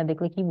 কিন্তু এখানে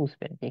দেখলে কি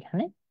বুঝবেন যে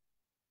এখানে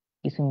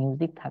কিছু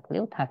মিউজিক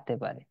থাকলেও থাকতে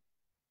পারে।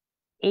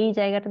 এই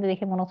জায়গাটাতে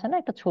দেখে মনে হচ্ছে না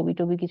একটা ছবি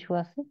টবি কিছু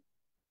আছে?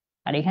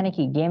 আর এখানে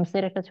কি গেমস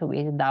এর একটা ছবি,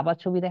 এই যে দাবার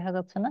ছবি দেখা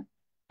যাচ্ছে না?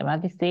 এবং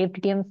আপনি সেভড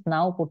গেমস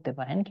নাও করতে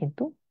পারেন,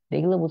 কিন্তু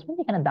দেখলে বুঝবেন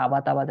যে এখানে দাবা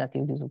তাবা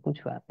জাতীয় কিছু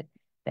কিছু আছে।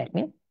 দ্যাট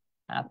মিনস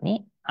আপনি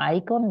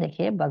আইকন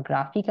দেখে বা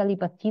গ্রাফিক্যালি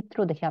বা চিত্র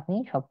দেখে আপনি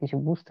সবকিছু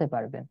বুঝতে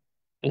পারবেন।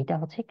 এইটা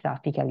হচ্ছে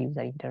গ্রাফিক্যাল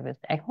ইউজার ইন্টারফেস।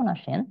 এখন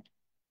আসেন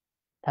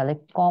তাহলে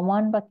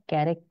কমান্ড বা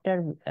ক্যারেক্টার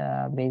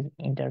বেস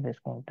ইন্টারফেস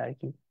কোনটা আর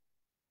কি।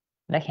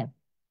 দেখেন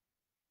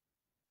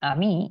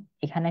আমি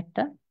এখানে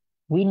একটা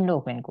উইন্ডো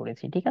ওপেন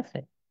করেছি, ঠিক আছে।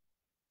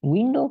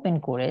 উইন্ডো ওপেন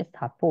করে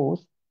সাপোজ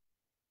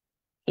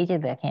এই যে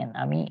দেখেন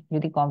আমি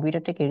যদি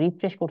কম্পিউটারটাকে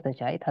রিফ্রেশ করতে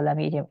চাই, তাহলে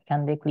আমি এই যে এখান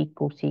দিয়ে ক্লিক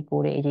করছি,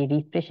 করে এই যে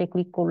রিফ্রেশে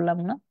ক্লিক করলাম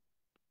না,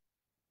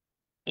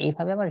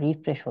 এইভাবে আমার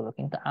রিফ্রেশ হলো।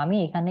 কিন্তু আমি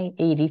এখানে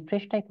এই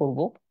রিফ্রেশটাই করব,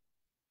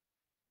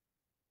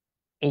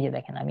 এই যে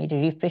দেখেন আমি এটা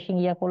রিফ্রেশিং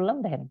ইয়া করলাম,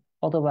 দেখেন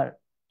কতবার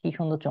কি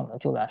সুন্দর চলে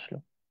চলে আসলো।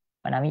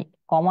 মানে আমি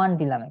কমান্ড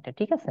দিলাম একটা,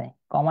 ঠিক আছে,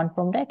 কমান্ড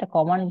প্রম্পটে একটা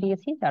কমান্ড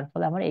দিয়েছি, যার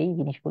ফলে আমার এই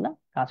জিনিসগুলা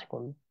কাজ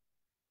করলো।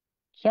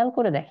 খেয়াল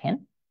করে দেখেন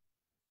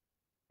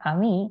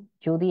আমি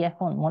যদি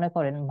এখন মনে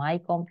করেন মাই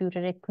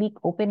কম্পিউটারে ক্লিক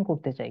ওপেন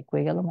করতে চাই,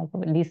 কই গেল মাই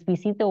কম্পিউটার, লিস্ট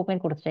পিসিতে ওপেন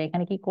করতে চাই,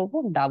 এখানে কি করব,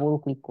 ডাবল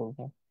ক্লিক করব।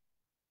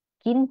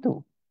 কিন্তু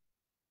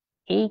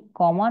এই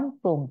কমান্ড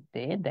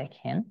প্রম্পটে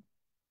দেখেন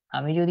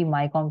আমি যদি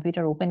মাই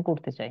কম্পিউটার ওপেন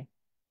করতে চাই,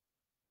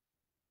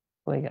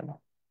 হয়ে গেল।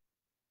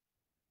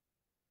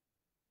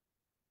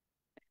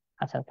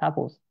 আচ্ছা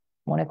সাপোজ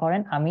মনে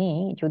করেন আমি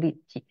যদি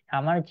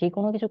আমার যে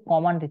কোনো কিছু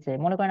কমান্ড দিতে,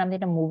 মনে করেন আপনি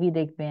একটা মুভি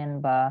দেখবেন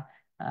বা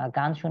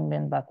গান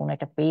শুনবেন বা কোনো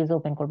একটা পেজ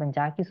ওপেন করবেন,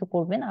 যা কিছু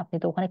করবেন আপনি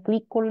তো ওখানে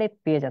ক্লিক করলে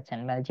পেয়ে যাচ্ছেন,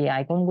 মানে যে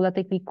আইকন গুলাতে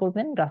ক্লিক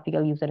করবেন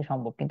গ্রাফিক্যাল ইউজারে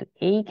সম্ভব। কিন্তু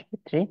এই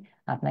ক্ষেত্রে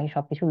আপনাকে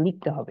সবকিছু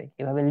লিখতে হবে,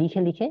 এভাবে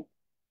লিখে লিখে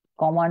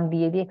কমান্ড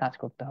দিয়ে দিয়ে কাজ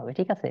করতে হবে,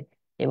 ঠিক আছে।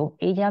 এবং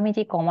এই যে আমি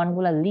যে কমান্ড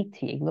গুলা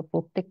লিখছি এগুলো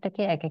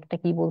প্রত্যেকটাকে এক একটা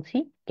কি বলছি,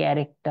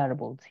 ক্যারেক্টার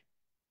বলছি,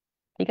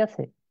 ঠিক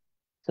আছে।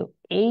 তো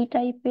এই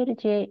টাইপের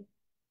যে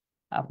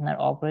আপনার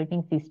অপারেটিং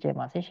সিস্টেম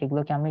আছে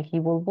সেগুলোকে আমরা কি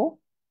বলবো,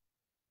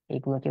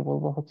 এগুলোকে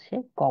বলবো হচ্ছে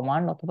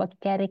কমান্ড অথবা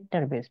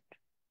ক্যারেক্টার বেসড।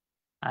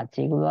 আর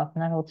যেগুলো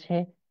আপনার হচ্ছে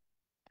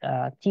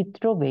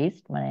চিত্র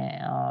বেসড, মানে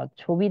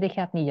ছবি দেখে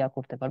আপনি যা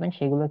করতে পারবেন,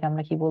 সেগুলোকে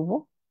আমরা কি বলবো,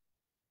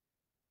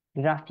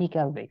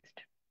 গ্রাফিক্যাল বেসড।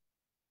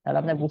 তাহলে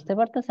আপনি বুঝতে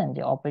পারতেছেন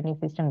যে অপারেটিং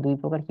সিস্টেম দুই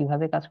প্রকার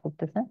কিভাবে কাজ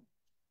করতেছে।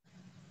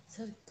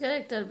 স্যার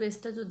ক্যারেক্টার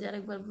বেসটা যদি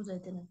আরেকবার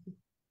বুঝাইতেন আর কি।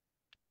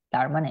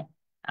 তার মানে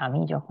আমি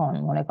যখন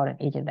মনে করেন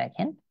এই যে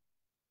দেখেন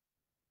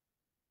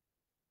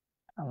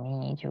আমি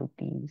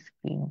যদি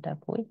স্ক্রিনটা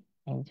কই,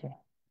 এই যে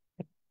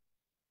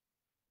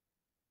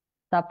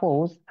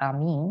সাপোজ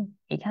আমি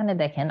এখানে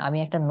দেখেন আমি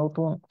একটা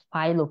নতুন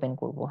ফাইল ওপেন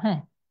করব, হ্যাঁ।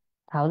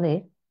 তাহলে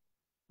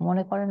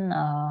মনে করেন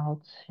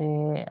হচ্ছে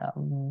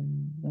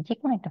যে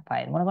কোনো একটা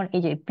ফাইল, মনে করেন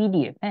এই যে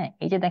পিডিএফ, হ্যাঁ,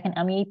 এই যে দেখেন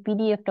আমি এই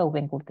পিডিএফটা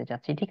ওপেন করতে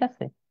চাচ্ছি, ঠিক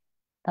আছে।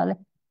 তাহলে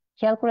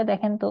খেয়াল করে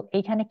দেখেন তো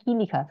এখানে কি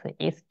লেখা আছে,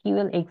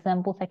 এসকিউএল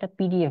এক্সাম্পলস একটা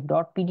পিডিএফ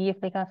ডট পিডিএফ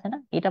লেখা আছে না,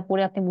 এটা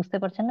পড়ে আপনি বুঝতে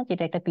পারছেন না যে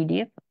এটা একটা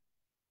পিডিএফ।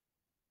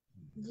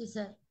 জি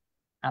স্যার।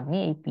 আপনি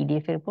এই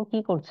পিডিএফ এর উপর কি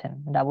করছেন,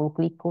 ডাবল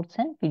ক্লিক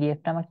করছেন,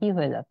 পিডিএফটা আমার কি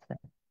হয়ে যাচ্ছে,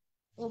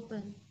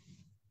 ওপেন।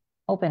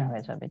 ওপেন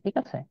হয়ে যাবে, ঠিক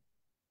আছে।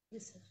 জি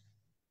স্যার।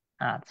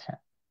 আচ্ছা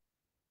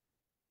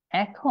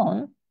এখন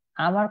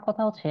আমার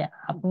কথা হচ্ছে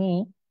আপনি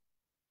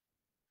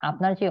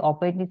আপনার যে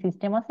অপারেটিং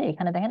সিস্টেম আছে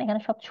এখানে দেখেন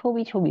এখানে সব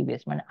ছবি ছবি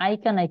বেসড, মানে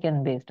আইকন আইকন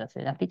বেসড আছে।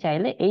 আপনি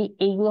চাইলে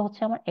এইগুলো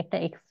হচ্ছে আমার একটা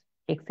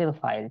এক্সেল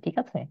ফাইল, ঠিক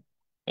আছে।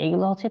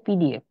 এইগুলো হচ্ছে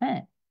পিডিএফ, হ্যাঁ।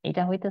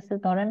 এটা হইতেছে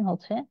ধরেন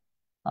হচ্ছে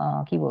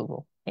কি বলবো,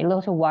 এগুলো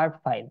হচ্ছে ওয়ার্ড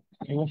ফাইল,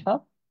 এগুলো সব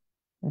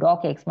ডক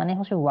এক্স মানে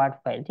হচ্ছে ওয়ার্ড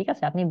ফাইল, ঠিক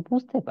আছে, আপনি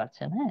বুঝতে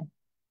পারছেন, হ্যাঁ।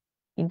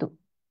 কিন্তু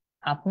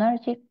আপনার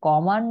যে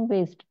কমান্ড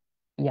বেসড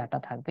ইয়াটা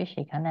থাকবে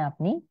সেখানে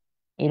আপনি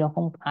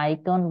এরকম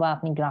আইকন বা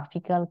আপনি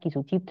গ্রাফিক্যাল কিছু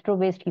চিত্র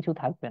বেসড কিছু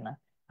থাকবে না।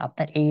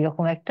 আপনার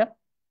এইরকম একটা,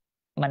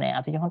 মানে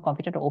আপনি যখন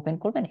কম্পিউটারটা ওপেন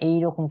করবেন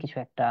এইরকম কিছু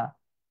একটা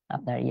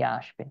আপনার ইয়া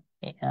আসবে,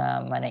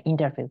 মানে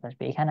ইন্টারফেস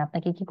আসবে। এখানে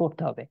আপনাকে কি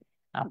করতে হবে,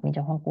 আপনি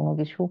যখন কোনো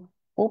কিছু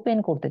ওপেন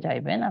করতে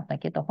চাইবেন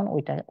আপনাকে তখন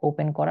ওইটা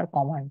ওপেন করার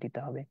কমান্ড দিতে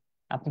হবে।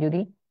 আপনি যদি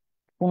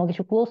কোনো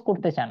কিছু ক্লোজ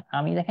করতে চান,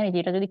 আমি দেখেন এই যে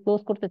এটা যদি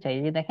ক্লোজ করতে চাই,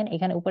 এই যে দেখেন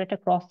এখানে উপরে একটা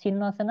ক্রস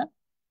চিহ্ন আছে না,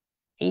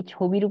 এই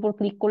ছবির উপর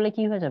ক্লিক করলে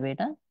কি হয়ে যাবে,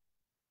 এটা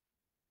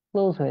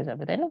ক্লোজ হয়ে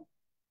যাবে, তাই না।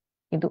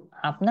 কিন্তু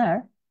আপনার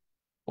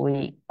ওই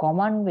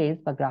কমান্ড বেস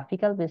বা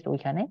গ্রাফিক্যাল বেসড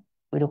ওইখানে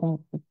ওইরকম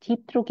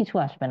চিত্র কিছু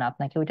আসবে না,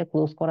 আপনাকে ওইটা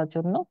ক্লোজ করার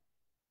জন্য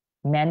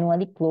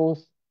ম্যানুয়ালি ক্লোজ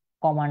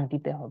কমান্ড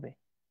দিতে হবে,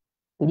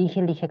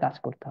 লিখে লিখে কাজ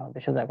করতে হবে,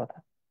 সোজা কথা।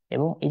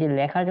 এবং এই যে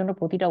লেখার জন্য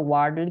প্রতিটা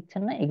ওয়ার্ড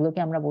লিখছেন না, এগুলোকে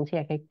আমরা বলছি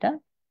এক একটা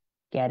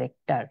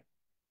ক্যারেক্টার।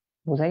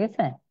 বোঝা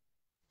গেছে?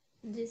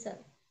 জি স্যার।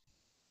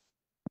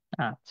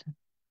 আচ্ছা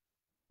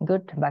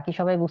গুড, বাকি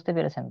সবাই বুঝতে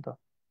পেরেছেন তো?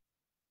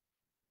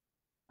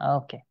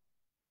 ওকে।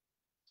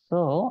 তো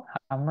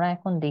আমরা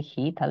এখন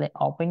দেখি তাহলে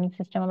অপারেটিং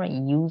সিস্টেম আমরা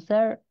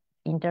ইউজার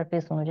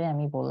ইন্টারফেস অনুযায়ী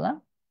আমি বললাম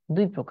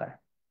দুই প্রকার।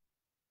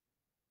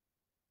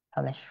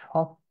 তাহলে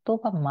সত্ত্ব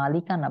বা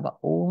মালিকানা বা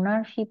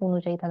ওনারশিপ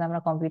অনুযায়ী তাহলে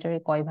আমরা কম্পিউটারে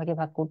কয় ভাগে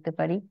ভাগ করতে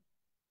পারি।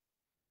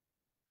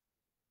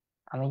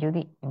 আমি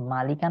যদি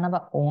মালিকানা বা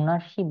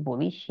ওনারশিপ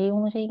বলি সেই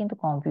অনুযায়ী কিন্তু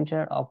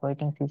কম্পিউটার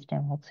অপারেটিং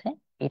সিস্টেম হচ্ছে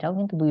এটাও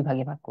কিন্তু দুই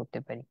ভাগে ভাগ করতে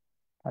পারি।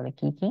 তাহলে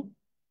কি কি,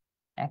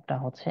 একটা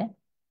হচ্ছে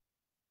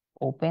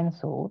ওপেন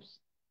সোর্স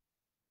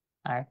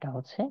আর একটা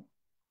হচ্ছে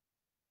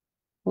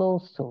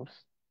ক্লোজ সোর্স।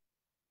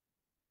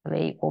 তাহলে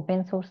এই ওপেন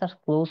সোর্স আর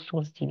ক্লোজ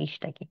সোর্স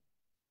জিনিসটা কি,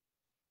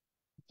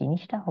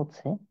 জিনিসটা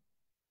হচ্ছে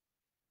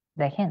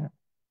দেখেন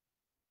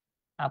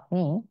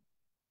আপনি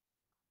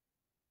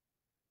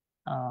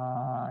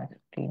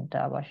স্ক্রিনটা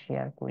আবার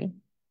শেয়ার করি।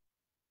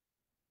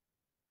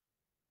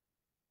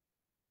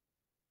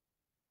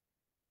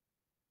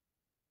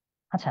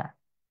 আচ্ছা,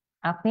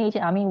 আপনি এই যে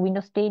আমি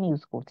উইন্ডোজ 10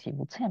 ইউজ করছি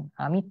বুঝছেন,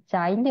 আমি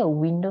চাইলেও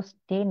উইন্ডোজ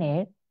 10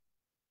 এর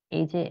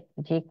এই যে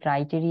যে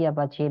ক্রাইটেরিয়া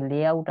বা যে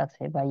লেআউট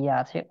আছে বা ইয়ে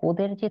আছে,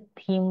 ওদের যে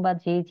থিম বা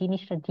যে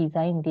জিনিসটা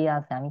ডিজাইন দিয়ে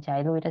আছে, আমি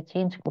চাইলেও এটা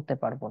চেঞ্জ করতে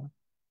পারবো না।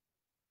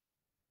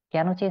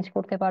 কেন চেঞ্জ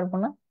করতে পারবো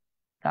না?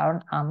 কারণ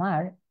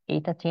আমার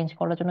এটা চেঞ্জ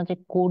করার জন্য যে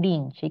কোডিং,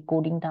 সেই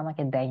কোডিংটা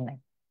আমাকে দেয় নাই।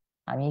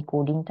 আমি এই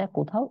কোডিংটা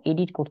কোথাও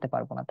এডিট করতে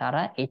পারবো না।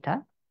 তারা এটা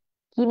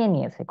কিনে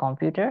নিয়েছে,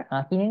 কম্পিউটার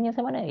কিনে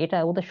নিয়েছে, মানে এটা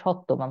ওদের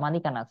সত্ত্ব বা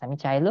মালিকানা আছে। আমি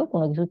চাইলেও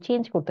কোনো কিছু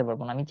চেঞ্জ করতে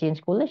পারবো না। আমি চেঞ্জ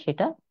করলে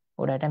সেটা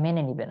ওরা এটা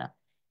মেনে নিবে না।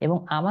 এবং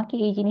আমাকে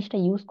এই জিনিসটা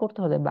ইউজ করতে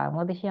হলে,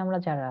 বাংলাদেশে আমরা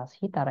যারা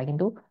আছি তারা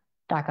কিন্তু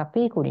টাকা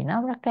পে করি না,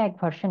 আমরা একটা এক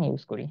ভার্সন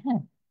ইউজ করি।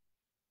 হ্যাঁ,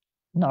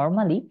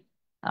 নর্মালি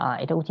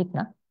এটা উচিত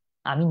না।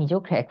 আমি নিজেও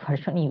ক্র্যাক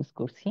ভার্সন ইউজ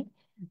করছি।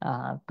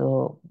 তো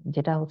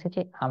যেটা হচ্ছে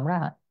যে আমরা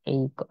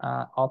এই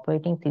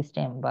অপারেটিং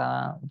সিস্টেম বা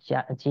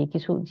যে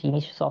কিছু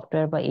জিনিস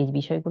সফটওয়্যার বা এই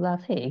বিষয়গুলো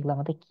আছে, এগুলো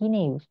আমাদের কিনে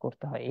ইউজ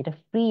করতে হয়, এটা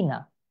ফ্রি না।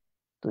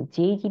 তো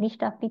যেই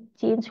জিনিসটা আপনি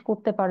চেঞ্জ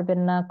করতে পারবেন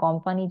না,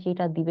 কোম্পানি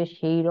যেটা দিবে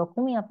সেই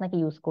রকমই আপনাকে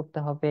ইউজ করতে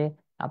হবে,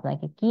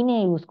 আপনাকে কিনে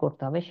ইউজ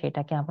করতে হবে,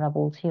 সেটাকে আমরা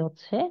বলছি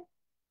হচ্ছে,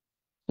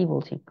 কি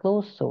বলছি,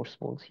 ক্লোজ সোর্স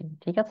বলছি।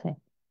 ঠিক আছে,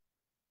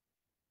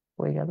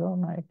 হয়ে গেল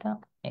আমার এটা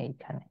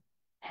এইখানে।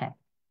 হ্যাঁ,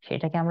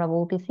 সেটাকে আমরা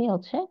বলতেছি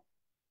হচ্ছে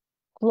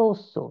ক্লোজ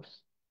সোর্স।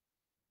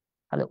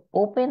 তাহলে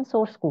ওপেন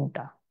সোর্স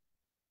কোনটা?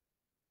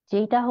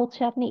 যেটা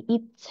হচ্ছে আপনি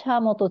ইচ্ছা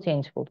মতো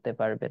চেঞ্জ করতে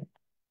পারবেন।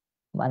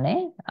 মানে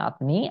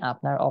আপনি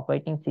আপনার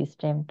অপারেটিং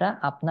সিস্টেমটা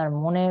আপনার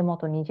মনের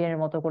মতো নিজের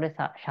মতো করে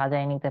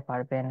সাজায় নিতে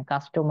পারবেন,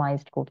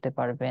 কাস্টমাইজড করতে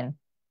পারবেন।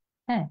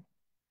 হ্যাঁ,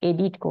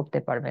 এডিট করতে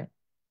পারবেন।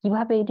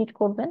 কিভাবে এডিট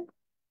করবেন?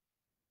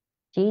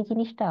 যেই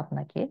জিনিসটা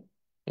আপনাকে,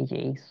 এই যে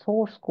এই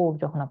সোর্স কোড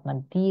যখন আপনার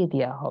দিয়ে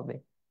দেওয়া হবে,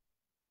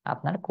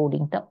 আপনার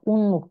কোডিংটা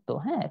উন্মুক্ত,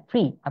 হ্যাঁ,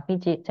 ফ্রি। আপনি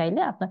যে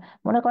চাইলে আপনার,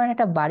 মনে করেন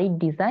একটা বাড়ির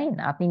ডিজাইন,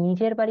 আপনি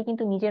নিজের বাড়ি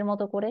কিন্তু নিজের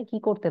মতো করে কি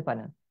করতে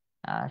পারেন,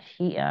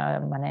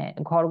 মানে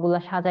ঘরগুলা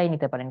সাজাই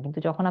নিতে পারেন। কিন্তু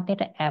যখন আপনি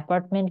একটা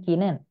অ্যাপার্টমেন্ট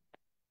কিনেন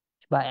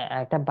বা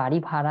একটা বাড়ি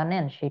ভাড়া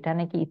নেন, সেটা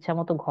নাকি ইচ্ছা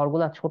মতো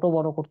ঘরগুলা ছোট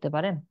বড় করতে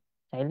পারেন?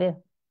 চাইলে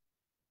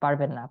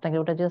পারবেন না। আপনাকে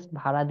ওটা জাস্ট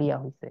ভাড়া দেওয়া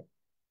হয়েছে,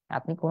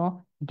 আপনি কোনো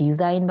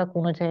ডিজাইন বা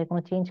কোনো জায়গায়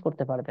কোনো চেঞ্জ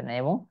করতে পারবেন না।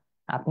 এবং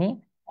আপনি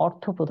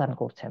অর্থ প্রদান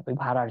করছেন ওই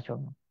ভাড়ার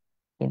জন্য,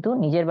 কিন্তু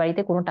নিজের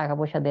বাড়িতে কোনো টাকা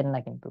পয়সা দেন না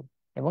কিন্তু।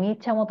 এবং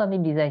ইচ্ছা মতো আপনি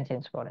ডিজাইন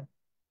চেঞ্জ করেন,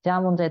 যা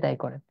মন চায় তাই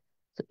করেন।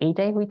 তো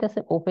এইটাই হইতেছে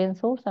ওপেন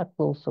সোর্স আর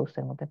ক্লোজ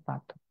সোর্সের মধ্যে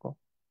পার্থক্য।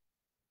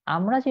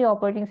 আমরা যে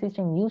অপারেটিং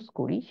সিস্টেম ইউজ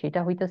করি সেটা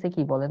হইতেছে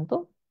কি বলেন তো,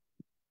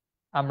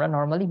 আমরা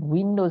নর্মালি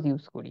উইন্ডোজ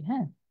ইউজ করি।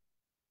 হ্যাঁ,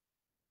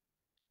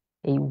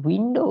 এই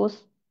উইন্ডোজ,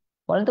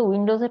 বলেন তো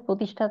উইন্ডোজের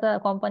প্রতিষ্ঠাতা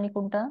কোম্পানি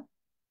কোনটা?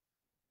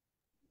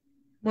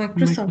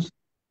 মাইক্রোসফট।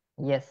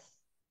 ইয়েস।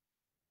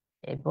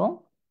 এবং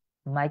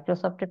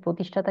মাইক্রোসফটের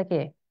প্রতিষ্ঠাতা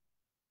কে?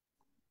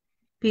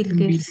 Bill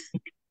Gates.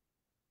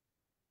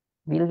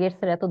 বিল গেটস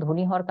এর এত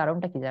ধনী হওয়ার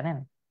কারণটা কি জানেন?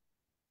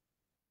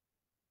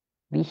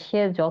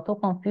 বিশ্বের যত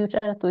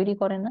কম্পিউটার তৈরি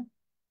করে না,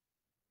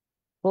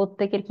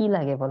 প্রত্যেকের কি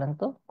লাগে বলেন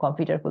তো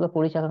কম্পিউটার গুলো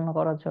পরিচালনা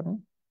করার জন্য?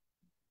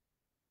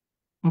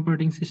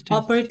 Operating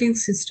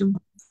system.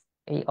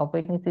 এই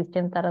অপারেটিং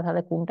সিস্টেম তারা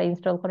তাহলে কোনটা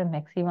ইনস্টল করে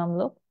ম্যাক্সিমাম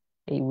লোক?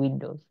 এই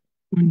উইন্ডোজ।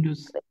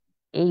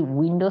 এই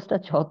উইন্ডোজটা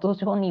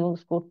যতজন ইউজ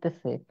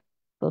করতেছে,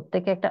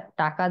 প্রত্যেকে একটা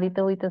টাকা দিতে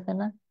হইতেছে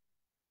না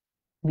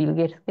বিল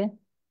গেটস কে?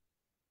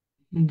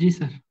 জি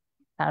স্যার।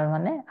 তার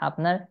মানে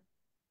আপনার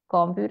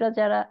কম্পিউটার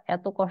যারা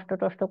এত কষ্ট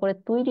টষ্ট করে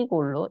তৈরি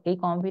করলো, এই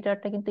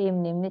কম্পিউটারটা কিন্তু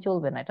এমনি এমনি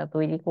চলবে না। এটা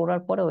তৈরি করার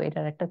পরেও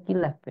এটার একটা কি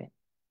লাগবে?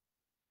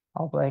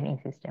 অপারেটিং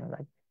সিস্টেম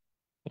লাগবে।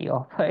 এই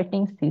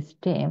অপারেটিং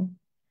সিস্টেম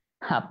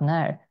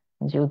আপনার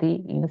যদি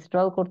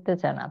ইনস্টল করতে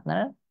চান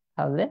আপনারা,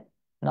 তাহলে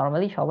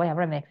নর্মালি সবাই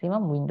আমরা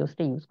ম্যাক্সিমাম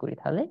উইন্ডোজটা ইউজ করি,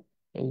 তাহলে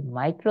এই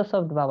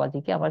মাইক্রোসফট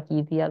বাবাজিকে আবার কি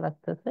দেওয়া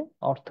লাগতেছে?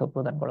 অর্থ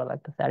প্রদান করা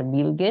লাগতেছে। আর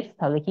বিল গেটস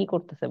তাহলে কি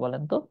করতেছে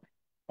বলেন তো?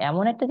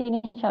 এমন একটা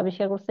জিনিস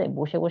আবিষ্কার করছে,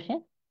 বসে বসে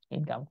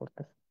ইনকাম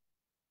করতেছে।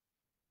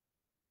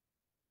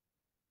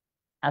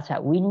 আচ্ছা,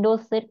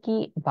 উইন্ডোজ এর কি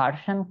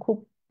ভার্সন খুব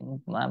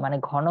মানে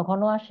ঘন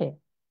ঘন আসে?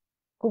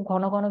 খুব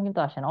ঘন ঘন কিন্তু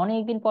আসে না,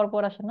 অনেকদিন পর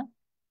পর আসে না?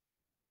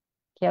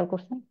 খেয়াল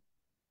করছেন?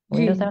 জি।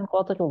 উইন্ডোজ এখন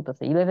কত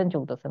চলতেছে? 11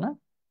 চলতেছে না?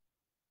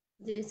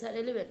 জি স্যার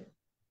 11।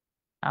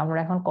 আমরা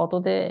এখন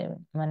কততে,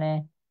 মানে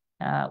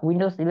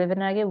উইন্ডোজ 11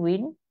 এর আগে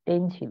উইন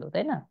 10 ছিল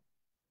তাই না?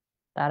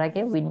 তার আগে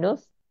জি স্যার উইন্ডোজ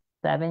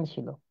 7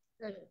 ছিল।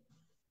 7।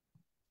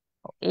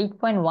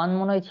 8.1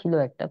 মনে হয় ছিল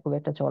একটা, খুব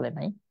একটা চলে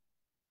নাই।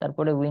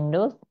 তারপরে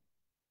উইন্ডোজ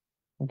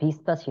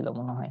ভিস্তা ছিল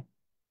মনে হয়।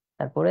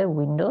 তারপরে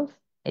উইন্ডোজ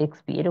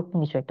XP, এরকম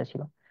কিছু একটা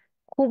ছিল।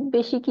 খুব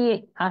বেশি কি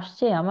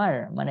আসছে আমার,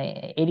 মানে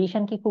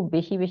এডিশন কি খুব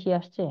বেশি বেশি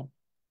আসছে?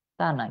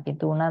 তা না,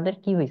 কিন্তু ওনাদের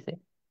কি হয়েছে,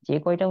 যে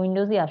কয়টা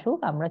উইন্ডোজই আসুক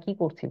আমরা কি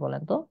করছি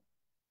বলেন তো,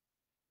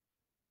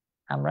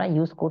 আমরা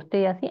ইউজ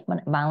করতেই আছি।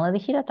 মানে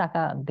বাংলাদেশিরা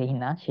টাকা দেই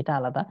না সেটা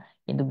আলাদা,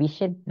 কিন্তু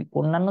বিশ্বের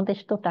অন্যান্য দেশ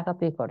তো টাকা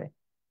পে করে।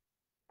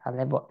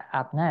 তাহলে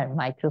আপনার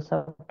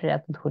মাইক্রোসফটের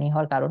এত ধনী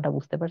হওয়ার কারণটা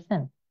বুঝতে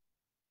পারছেন?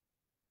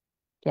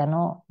 কেন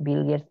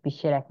বিল গেটস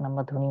বিশ্বের 1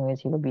 নম্বর ধনী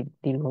হয়েছিল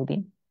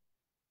দীর্ঘদিন?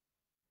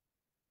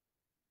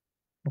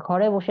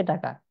 ঘরে বসে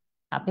টাকা,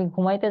 আপনি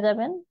ঘুমাইতে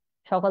যাবেন,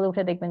 সকালে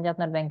উঠে দেখবেন যে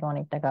আপনার ব্যাংকে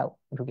অনেক টাকা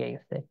ঢুকে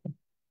গেছে।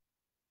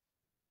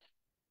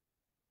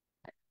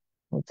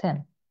 বুঝছেন?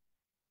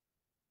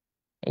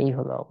 এই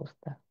হলো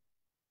অবস্থা।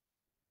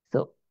 তো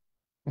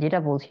যেটা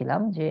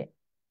বলছিলাম যে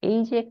এই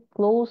যে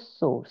ক্লোজ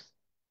সোর্স,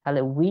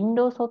 তাহলে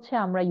উইন্ডোজ হচ্ছে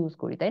আমরা ইউজ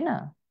করি, তাই না?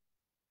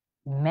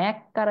 ম্যাক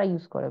কারা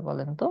ইউজ করে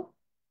বলেন তো?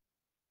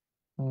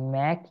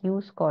 ম্যাক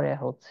ইউজ করে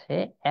হচ্ছে,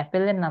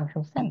 অ্যাপেলের নাম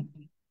শুনছেন?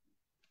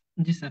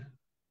 জি স্যার।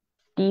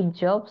 Steve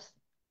jobs.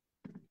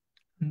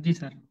 জি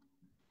স্যার।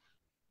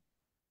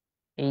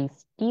 এই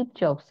স্টিভ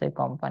জবস এর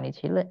কোম্পানি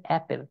ছিল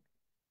অ্যাপেল।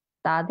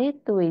 তাদের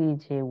তৈরি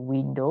যে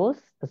উইন্ডোজ,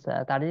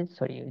 তাদের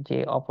সরি যে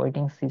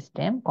অপারেটিং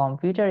সিস্টেম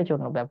কম্পিউটারের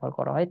জন্য ব্যবহার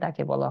করা হয়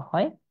তাকে বলা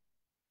হয়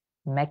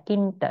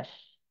ম্যাকিনটশ।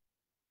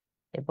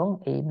 এবং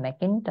এই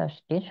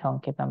ম্যাকিনটশকে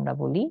সংক্ষেপে আমরা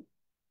বলি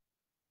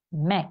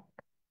ম্যাক।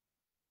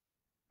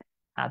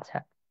 আচ্ছা,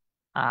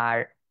 আর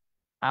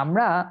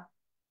আমরা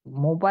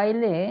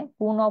মোবাইলে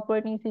কোন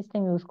অপারেটিং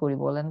সিস্টেম ইউজ করি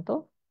বলেন তো?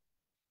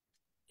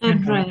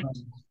 অ্যান্ড্রয়েড।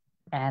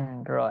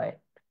 অ্যান্ড্রয়েড।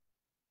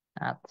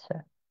 আচ্ছা,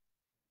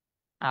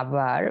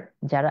 আবার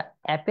যারা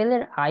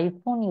অ্যাপেলের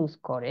আইফোন ইউজ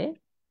করে,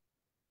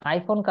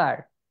 আইফোন কার?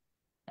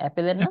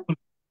 অ্যাপেলের না?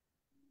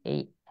 এই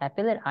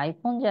অ্যাপেলের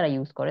আইফোন যারা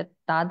ইউজ করে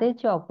তাদের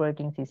যে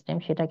অপারেটিং সিস্টেম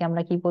সেটাকে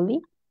আমরা কি বলি?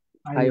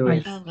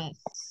 iOS।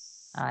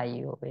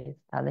 আইওএস।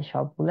 তাহলে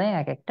সবগুলাই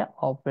এক একটা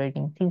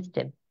অপারেটিং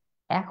সিস্টেম।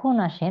 এখন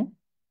আসেন,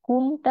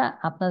 কোনটা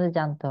আপনাদের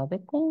জানতে হবে,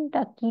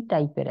 কোনটা কি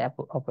টাইপের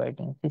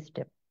অপারেটিং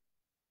সিস্টেম।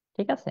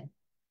 ঠিক আছে,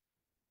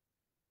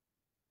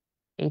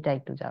 এইটা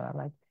একটু জানা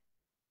লাগবে।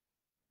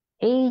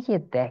 এই যে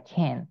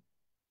দেখেন,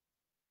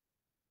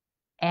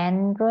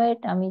 অ্যান্ড্রয়েড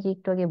আমি যে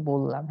একটু আগে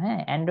বললাম, হ্যাঁ,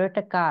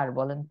 অ্যান্ড্রয়েডটা কার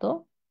বলেন তো?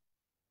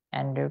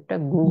 অ্যান্ড্রয়েডটা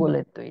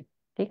গুগলের তৈরি।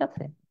 ঠিক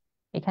আছে,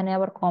 এখানে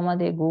আবার কমা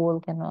দিয়ে গুগল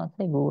কেন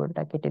আছে?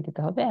 গুগলটা কেটে দিতে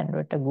হবে,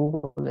 অ্যান্ড্রয়েডটা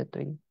গুগলের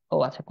তৈরি। ও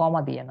আচ্ছা, কমা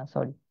দিয়ে না,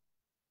 সরি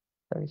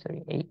সরি সরি,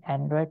 এই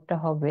অ্যান্ড্রয়েডটা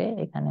হবে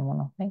এখানে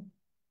মনে হয়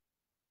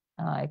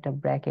একটা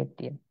ব্র্যাকেট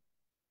দিয়ে,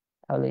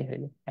 তাহলেই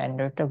হইলো।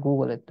 অ্যান্ড্রয়েডটা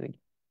গুগলের তৈরি।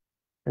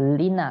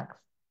 লিনাক্স,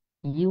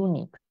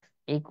 ইউনিক্স,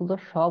 এগুলো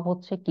সব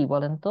হচ্ছে কি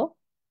বলেন তো?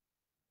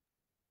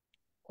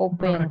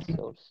 Open prototype.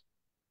 সোর্স।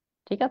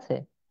 ঠিক আছে,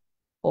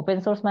 ওপেন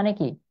সোর্স মানে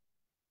কি?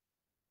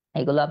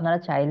 এগুলো আপনারা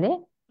চাইলে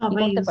কি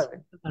সবাই করতে ইউজ পারবেন?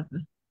 করতে পারবে।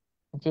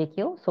 যে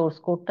কেউ সোর্স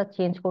কোডটা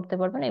চেঞ্জ করতে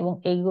পারবেন এবং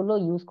এইগুলো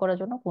ইউজ করার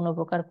জন্য কোনো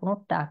প্রকার কোনো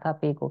টাকা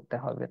পে করতে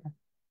হবে না।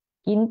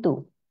 কিন্তু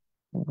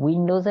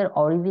উইন্ডোজের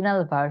অরিজিনাল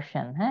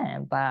ভার্সন, হ্যাঁ,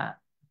 বা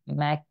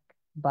ম্যাক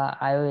বা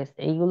আইওএস,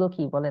 এইগুলো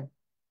কি বলেন?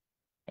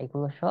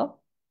 এগুলো সব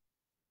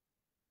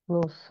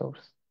ক্লোজ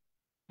সোর্স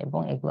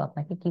এবং এগুলো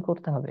আপনাকে কি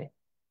করতে হবে?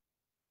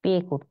 পে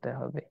করতে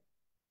হবে।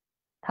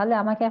 তাহলে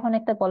আমাকে এখন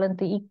একটা বলেন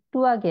তো, একটু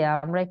আগে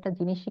আমরা একটা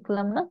জিনিস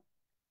শিখলাম না,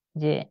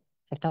 যে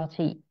একটা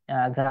হচ্ছে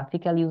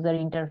গ্রাফিক্যাল ইউজার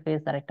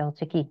ইন্টারফেস আর একটা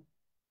হচ্ছে কি,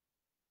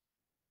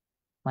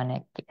 মানে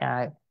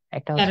আহ,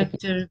 একটা হচ্ছে কি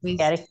ক্যারেক্টার বেসড।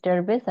 ক্যারেক্টার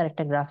বেস আর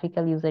একটা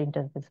গ্রাফিক্যাল ইউজার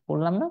ইন্টারফেস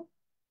বললাম না?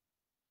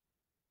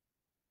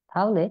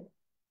 তাহলে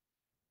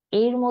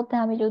এর মধ্যে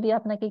আমি যদি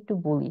আপনাকে একটু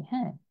বলি,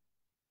 হ্যাঁ,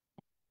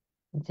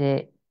 যে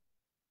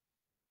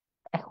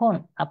এখন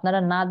আপনারা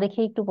না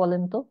দেখে একটু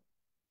বলেন তো,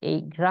 এই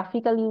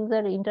গ্রাফিক্যাল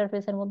ইউজার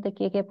ইন্টারফেসের মধ্যে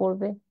কে কে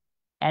পড়বে?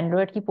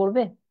 অ্যান্ড্রয়েড কি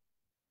পড়বে?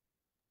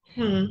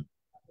 হুম।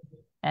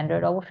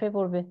 অ্যান্ড্রয়েড অবশ্যই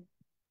পড়বে।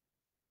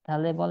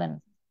 তাহলে বলেন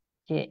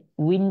যে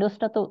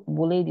উইন্ডোজটা তো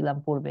বলেই দিলাম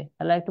পড়বে,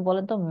 তাহলে একটু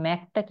বলেন তো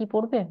ম্যাকটা কি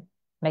পড়বে?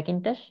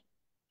 ম্যাকিনটশ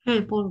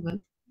হ্যাঁ, পড়বে।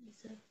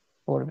 স্যার।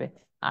 পড়বে।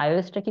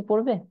 আইওএসটা কি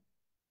পড়বে?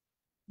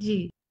 জি।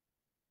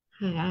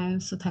 হ্যাঁ,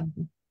 iOS ও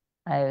থাকবে।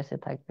 আইওএস এ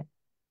থাকবে।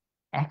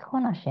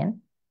 এখন আসেন,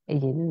 এই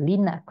যে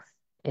লিনাক্স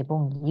এবং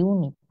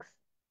ইউনিক্স,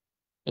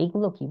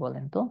 এইগুলো কি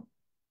বলেন তো?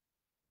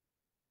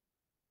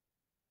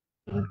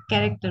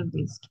 Character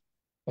based.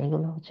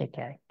 এইগুলো হচ্ছে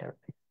ক্যারেক্টার।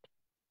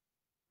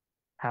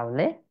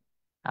 তাহলে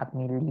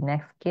আপনি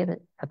লিনাক্স কে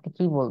আপনি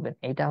কি বলবেন?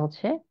 এটা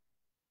হচ্ছে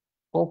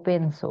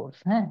ওপেন সোর্স,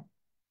 হ্যাঁ।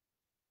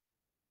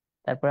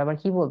 তারপর আবার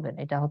কি বলবেন?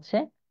 এটা হচ্ছে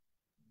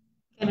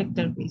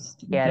ক্যারেক্টার বেসড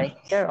ইন্টারফেস।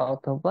 ক্যারেক্টার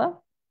অথবা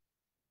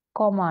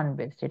কমান্ড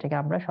বেস, যেটাকে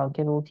আমরা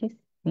সংক্ষেপে বলছি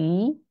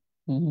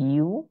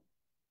CUI।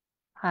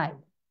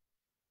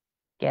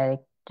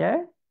 ক্যারেক্টার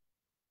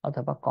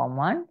অথবা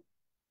কমান্ড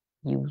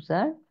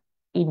ইউজার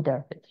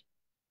ইন্টারফেস।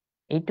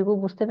 এইটুকু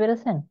বুঝতে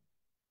পেরেছেন?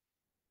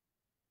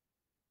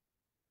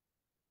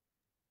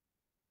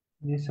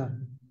 জি স্যার।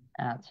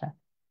 আচ্ছা,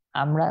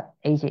 আমরা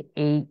এই যে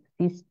এই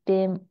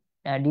সিস্টেম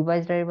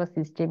ডিভাইস ড্রাইভার বা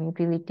সিস্টেম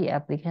ইউটিলিটি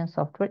অ্যাপ্লিকেশন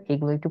সফটওয়্যার,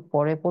 এগুলো একটু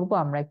পরে পড়বো।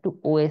 আমরা একটু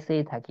ওএস এ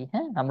থাকি,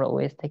 হ্যাঁ, আমরা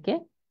ওএস থেকে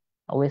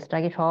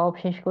ওএসটাকে সব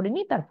শেষ করে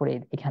নিই, তারপরে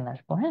এখানে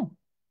আসবো, হ্যাঁ।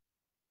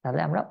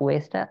 তাহলে আমরা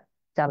ওএসটা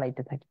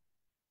চালাইতে থাকি।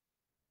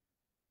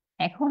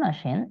 এখন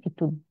আসেন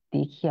একটু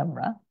দেখি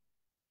আমরা,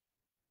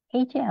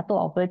 এই যে এত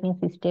অপারেটিং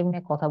সিস্টেম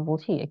নিয়ে কথা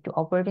বলছি, একটু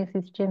অপারেটিং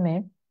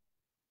সিস্টেমের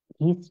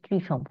হিস্ট্রি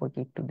সম্পর্কে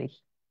একটু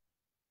দেখি।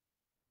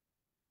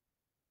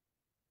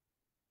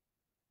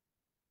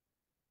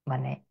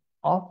 মানে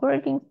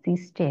অপারেটিং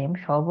সিস্টেম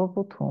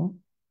সর্বপ্রথম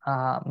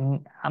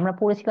আমরা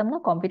পড়েছিলাম না,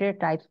 কম্পিউটারের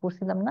টাইপস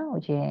পড়ছিলাম না,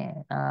 ওই যে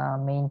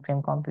main frame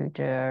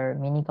computer,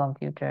 mini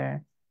computer,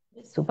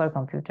 super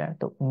computer.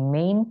 তো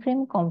মেইন ফ্রেম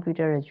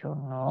কম্পিউটারের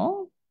জন্য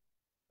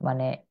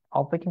মানে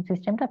অপারেটিং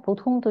সিস্টেমটা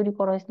প্রথম তৈরি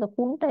করা হয়েছিল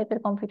কোন টাইপের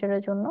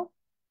কম্পিউটারের জন্য?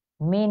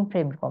 মেইন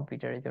ফ্রেম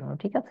কম্পিউটারের জন্য,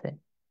 ঠিক আছে।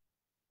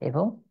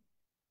 এবং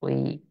ওই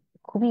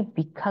খুবই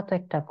বিখ্যাত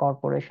একটা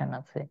কর্পোরেশন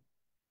আছে,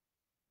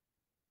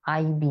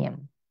 আইবিএম,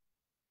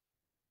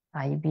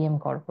 আইবিএম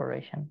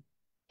কর্পোরেশন,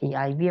 এই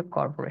আইবিএম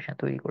কর্পোরেশন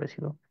তৈরি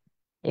করেছিল।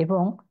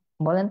 এবং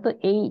বলেন তো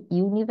এই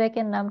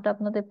ইউনিভ্যাকের নামটা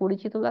আপনাদের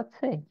পরিচিত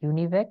লাগছে?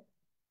 ইউনিভ্যাক,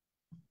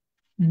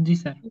 জি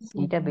স্যার।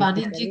 যেটা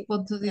বাণিজ্যিক বেসিক্যালি,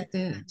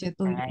 পদ্ধতিতে যে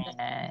তৈরি।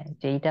 হ্যাঁ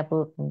যেটা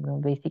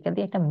বেসিক্যালি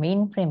একটা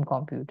মেইন ফ্রেম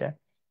কম্পিউটার।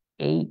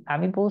 এই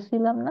আমি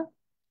বলছিলাম না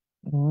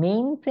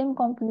মেইন ফ্রেম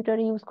কম্পিউটার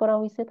ইউজ করা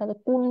হয়েছে, তাহলে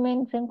কোন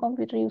মেইন ফ্রেম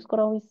কম্পিউটার ইউজ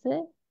করা হয়েছে?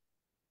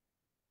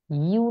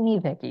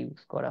 ইউনিভ্যাক ইউজ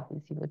করা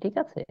হয়েছিল, ঠিক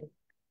আছে।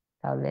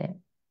 তাহলে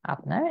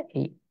আপনার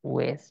এই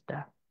ওয়েসটা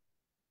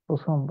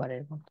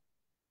প্রথমবারের মতো।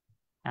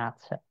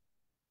 আচ্ছা,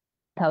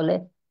 তাহলে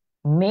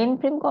মেইন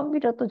ফ্রেম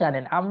কম্পিউটার তো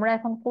জানেন, আমরা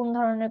এখন কোন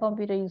ধরনের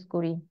কম্পিউটার ইউজ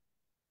করি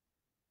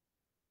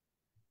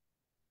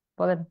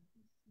বলেন?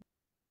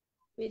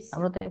 পিসি।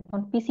 আমরা তো এখন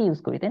পিসি ইউজ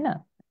করি, তাই না?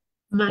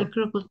 তো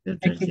মাইক্রো কম্পিউটার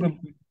মাইক্রো যেটা।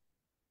 কম্পিউটার।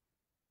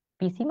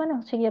 পিসি মানে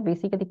হচ্ছে গিয়ে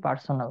বেসিক্যালি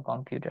পার্সোনাল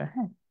কম্পিউটার,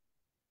 হ্যাঁ।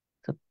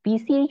 তো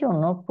পিসির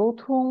জন্য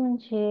প্রথম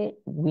যে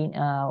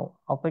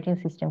অপারেটিং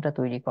সিস্টেমটা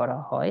তৈরি করা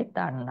হয়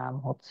তার নাম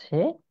হচ্ছে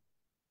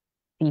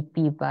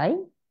সিপি বাই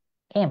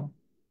এম,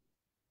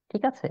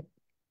 ঠিক আছে।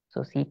 তো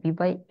সিপি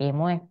বাই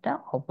এমও একটা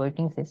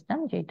অপারেটিং সিস্টেম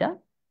যেটা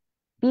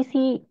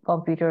পিসি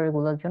কম্পিউটার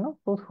গুলোর জন্য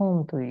প্রথম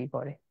তৈরি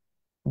করে,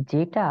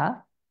 যেটা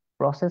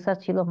প্রসেসর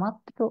ছিল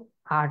মাত্র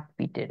 8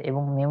 বিটের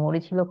এবং মেমোরি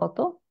ছিল কত?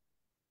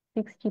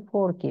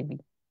 64 KB,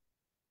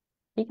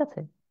 ঠিক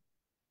আছে।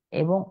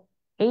 এবং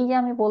এই যে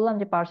আমি বললাম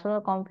যে পার্সোনাল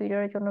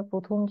কম্পিউটারের জন্য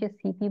প্রথম যে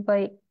সিপি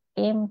বাই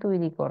এম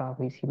তৈরি করা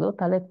হয়েছিল,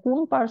 তাহলে কোন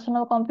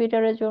পার্সোনাল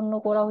কম্পিউটারের জন্য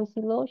করা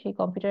হয়েছিল? সেই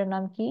কম্পিউটারের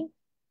নাম কি?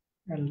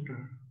 আল্ট্রা।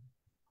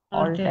 অল্টার।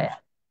 অল্টায়ার।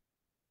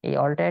 এই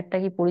অল্টায়ারটা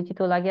কি পরিচিত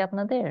লাগে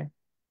আপনাদের?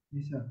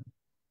 জি স্যার।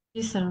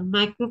 জি স্যার,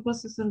 মাইক্রো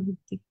প্রসেসর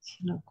ভিত্তিক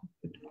ছিল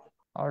কম্পিউটার।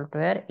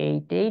 অল্টায়ার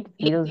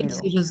 8800,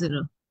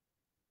 8800।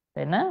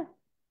 তাই না?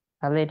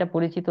 তাহলে এটা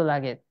পরিচিত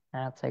লাগে।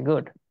 আচ্ছা,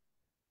 গুড,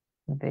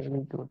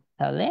 ভেরি গুড।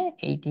 তাহলে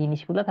এই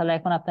জিনিসগুলো তাহলে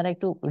এখন আপনারা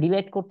একটু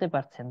রিলেট করতে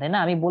পারছেন, তাই না?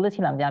 আমি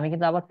বলেছিলাম যে আমি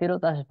কিন্তু আবার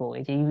ফেরত আসবো,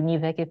 এই যে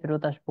ইউনিভ্যাকে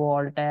ফেরত আসবো,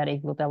 অল্টায়ার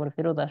এগুলোতে আবার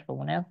ফেরত আসবো,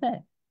 মনে আছে?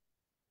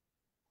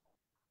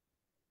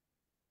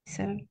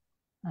 স্যার,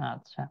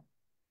 আচ্ছা,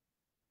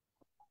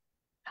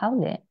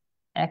 তাহলে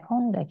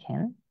এখন দেখেন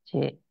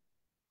যে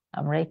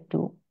আমরা একটু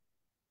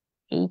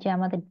এই যে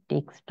আমাদের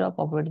ডেস্কটপ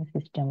অপারেটিং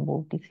সিস্টেম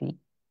বলতেছি,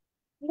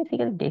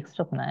 বেসিক্যালি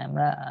ডেস্কটপ না,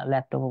 আমরা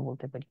ল্যাপটপও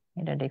বলতে পারি,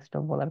 এটা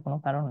ডেস্কটপ বলার কোনো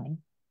কারণ নেই।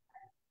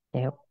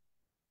 যাই হোক,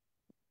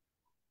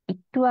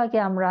 একটু আগে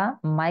আমরা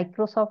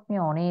মাইক্রোসফট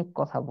নিয়ে অনেক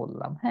কথা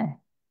বললাম, হ্যাঁ।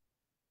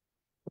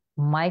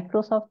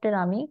 মাইক্রোসফটের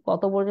আমি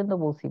কত পর্যন্ত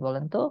বলছি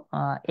বলেন তো?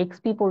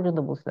 এক্সপি পর্যন্ত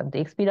বলছিলাম। তো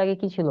এক্সপির আগে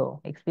কি ছিল?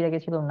 এক্সপির আগে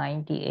ছিল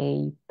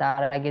 98,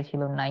 তার আগে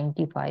ছিল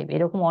 95,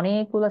 এরকম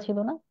অনেকগুলা ছিল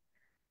না?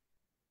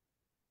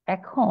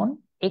 এখন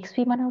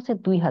এক্সপি মানে হচ্ছে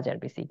 2000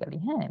 বেসিক্যালি,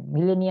 হ্যাঁ।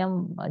 মিলেনিয়াম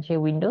যে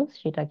উইন্ডোজ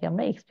সেটাকে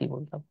আমরা এক্সপি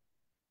বলতাম।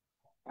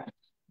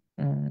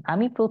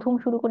 আমি প্রথম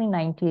শুরু করি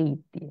 98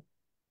 দিয়ে।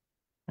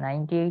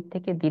 98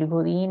 থেকে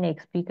দীর্ঘদিন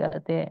এক্সপি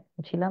তে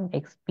ছিলাম,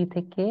 এক্সপি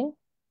থেকে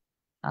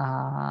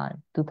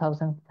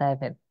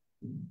 2007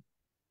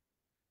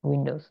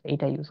 উইন্ডোজ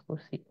এটা ইউজ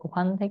করছি,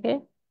 ওখান থেকে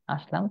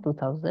আসলাম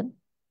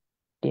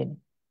 2010।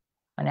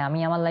 মানে আমি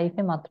আমার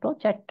লাইফে মাত্র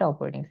 4টা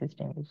অপারেটিং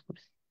সিস্টেম ইউজ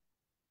করছি।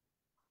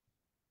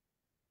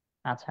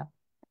 আচ্ছা,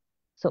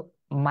 সো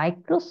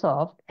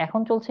মাইক্রোসফট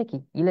এখন চলছে কি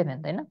 11,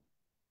 তাই না?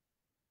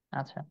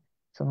 আচ্ছা,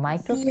 সো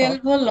মাইক্রোসফট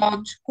 12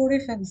 লঞ্চ করে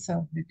ফেলছে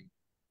অলরেডি।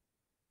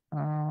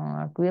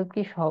 12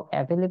 কি সব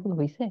অ্যাভেলেবল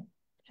হয়েছে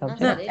সব না না,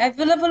 স্যার, জায়গায়?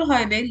 অ্যাভেলেবল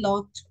হয় নাই,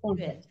 লঞ্চ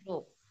করবে। প্রো।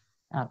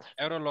 আচ্ছা,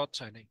 এরও লস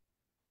হয় নাই।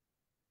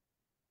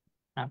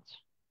 আচ্ছা,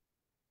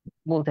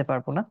 বলতে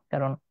পারবো না,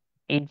 কারণ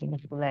এই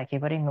জিনিসগুলো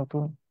একেবারেই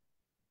নতুন।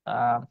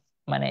 আহ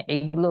মানে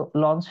এইগুলো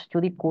লঞ্চ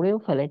যদি করেও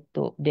ফেলে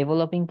তো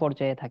ডেভেলপিং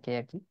পর্যায়ে থাকে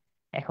আর কি,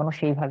 এখনো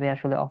সেইভাবে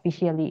আসলে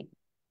অফিসিয়ালি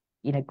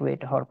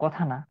ইনাগ্রেট হওয়ার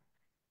কথা না।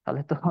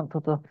 তাহলে তো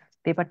অন্তত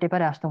পেপার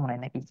টেপারে আসতো মনে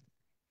হয় নাকি,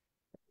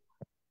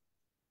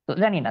 তো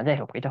জানি না, যাই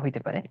হোক এটা হইতে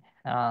পারে।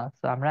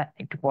 তো আমরা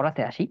একটু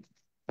পড়াতে আসি।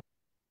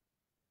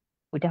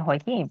 ওইটা হয়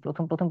কি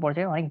প্রথম প্রথম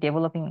পর্যায়ে অনেক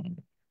ডেভেলপিং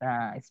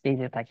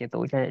স্টেজে থাকে, তো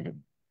ওইটা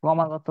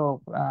ক্রমাগত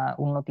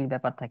উন্নতির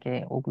ব্যাপার থাকে,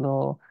 ওগুলো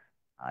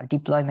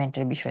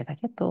ডিপ্লয়মেন্টের বিষয়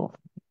থাকে, তো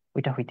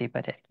ওইটা হইতেই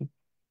পারে আর কি।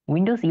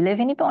 উইন্ডোজ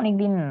 11ই তো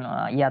অনেকদিন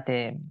ইয়াতে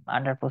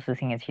আন্ডার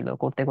প্রসেসিং এ ছিল,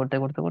 করতে করতে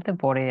করতে করতে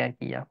পরে আর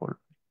কি ইয়া করলো।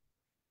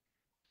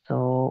 তো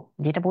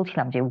যেটা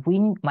বলছিলাম যে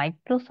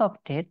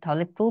মাইক্রোসফটের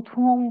তাহলে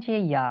প্রথম যে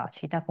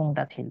সেটা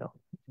কোনটা ছিল,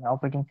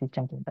 অপারেটিং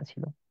সিস্টেম কোনটা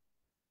ছিল?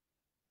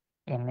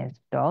 এমএস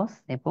ডস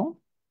এবং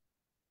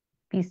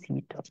পিসি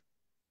ডস,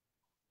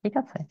 ঠিক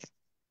আছে।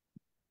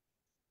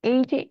 এই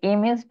যে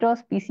এমএস ডস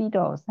পিসি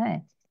ডস, হ্যাঁ,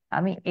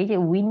 আমি এই যে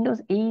উইন্ডোজ,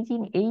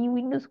 এই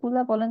উইন্ডোজ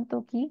গুলা বলেন তো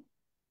কি,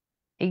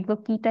 এগুলো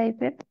কি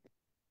টাইপের?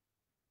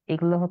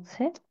 এগুলো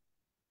হচ্ছে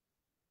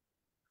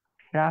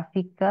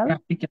গ্রাফিক্যাল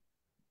গ্রাফিক্যাল।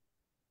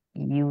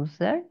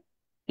 ইউজার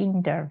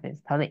ইন্টারফেস,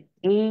 তাহলে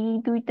এই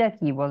দুইটা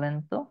কি বলেন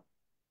তো?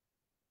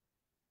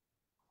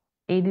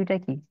 এই দুইটা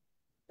কি?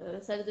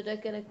 স্যার দুটা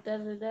ক্যারেক্টার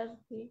রিডার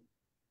কি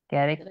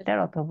ক্যারেক্টার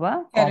অথবা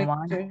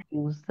কমান্ড ক্যারেক্টার।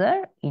 User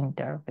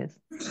interface.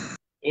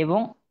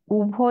 এবং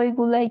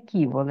উভয়গুলাই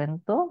কি বলেন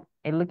তো?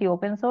 এগুলো কি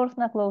ওপেন সোর্স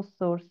না ক্লোজ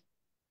সোর্স?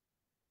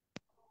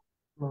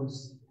 ক্লোজ।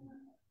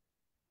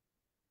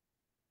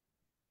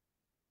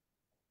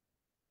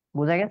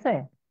 বোঝা গেছে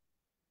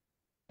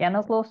কেন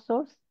ক্লোজ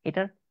সোর্স?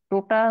 এটার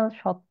টোটাল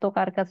সত্য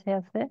কার কাছে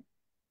আছে?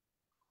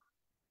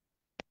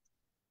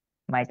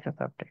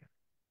 মাইক্রোসফটের।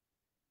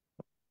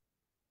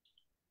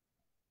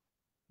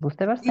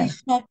 বুঝতে এই পারছেন?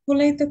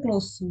 সবগুলাই তো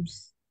ক্লোজ সোর্স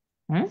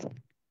হুম।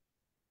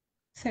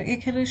 স্যার,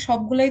 এখানে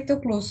সবগুলাই তো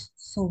ক্লোজ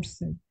সোর্স।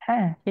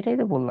 হ্যাঁ, সেটাই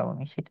তো বললাম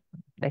আমি, সেটা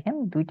দেখেন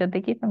দুইটা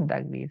দেখেই তো আমি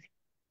দাগ দিয়েছি,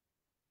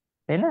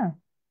 তাই না?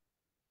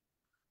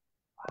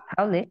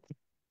 তাহলে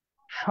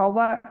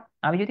সবার,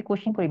 আমি যদি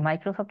কোশ্চেন করি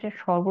মাইক্রোসফটের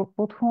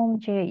সর্বপ্রথম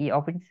যে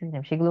অপারেটিং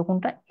সিস্টেম সেগুলো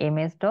কোনটা?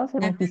 এমএস ডস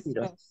এবং এমএস পিসি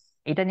ডস। ডস।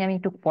 এটা নিয়ে আমি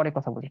একটু পরে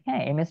কথা বলি,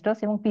 হ্যাঁ, এমএস ডস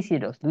এবং পিসি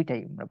ডস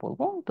দুইটাই আমরা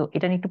বলবো, তো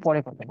এটা নিয়ে একটু পরে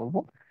কথা বলবো।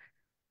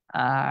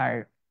 আর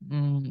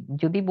উম,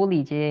 যদি বলি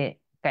যে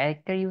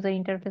ক্যারেক্টার ইউজার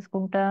ইন্টারফেস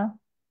কোনটা,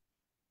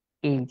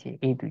 এই যে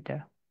এই দুইটা।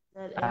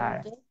 স্যার আর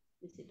এমটা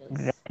পিসি ডস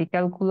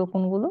গ্রাফিক্যাল গুলো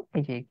কোনগুলো?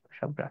 এই যে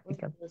সব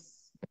গ্রাফিক্যাল। Windows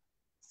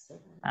sir.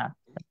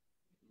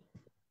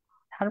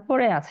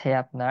 তারপরে আছে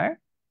আপনার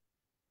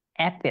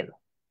অ্যাপেল।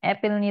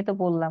 অ্যাপেল নিয়ে তো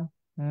বললাম,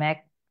 ম্যাক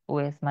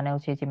ওএস মানে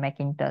হচ্ছে এই যে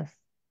ম্যাকিনটাস।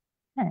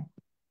 হ্যাঁ,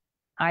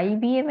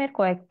 আইবিএম এর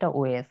কয়েকটা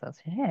ওএস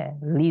আছে, হ্যাঁ,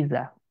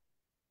 লিজা,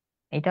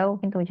 এটাও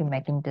কিন্তু ওই যে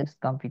ম্যাকিনটশ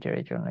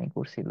কম্পিউটারের জন্যই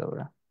করছিল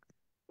ওরা।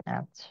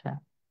 আচ্ছা,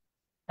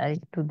 আর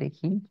একটু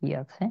দেখি কি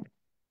আছে।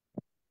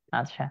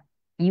 আচ্ছা,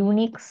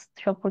 ইউনিক্স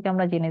সম্পর্কে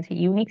আমরা জেনেছি।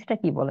 ইউনিক্সটা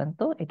কি বলেন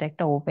তো? এটা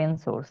একটা ওপেন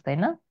সোর্স, তাই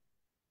না?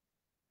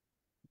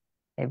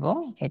 এবং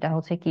এটা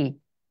হচ্ছে কি,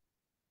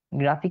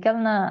 গ্রাফিক্যাল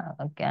না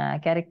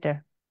character?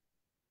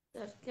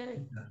 Sir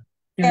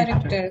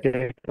character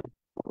character.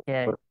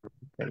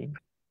 Character.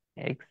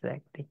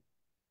 Exactly.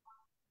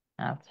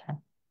 আচ্ছা,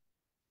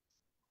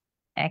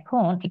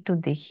 এখন একটু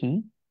দেখি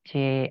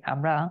যে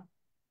আমরা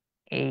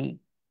এই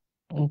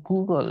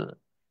গুগল,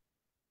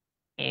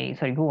 এই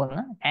সরি গুগল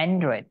না,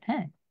 অ্যান্ড্রয়েড,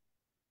 হ্যাঁ,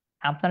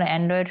 আপনারা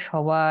অ্যান্ড্রয়েড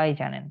সবাই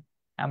জানেন।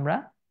 আমরা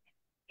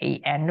এই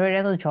অ্যান্ড্রয়েড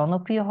এত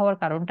জনপ্রিয় হওয়ার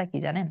কারণটা কি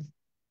জানেন?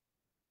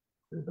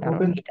 কারণ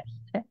ওপেন। এটা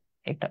হচ্ছে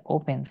একটা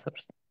ওপেন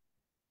সোর্স।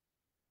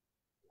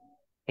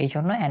 এই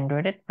জন্য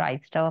অ্যান্ড্রয়েডের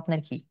প্রাইসটাও আপনার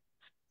কি,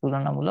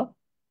 তুলনামূলক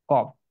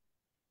কম।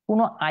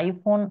 কোনো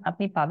আইফোন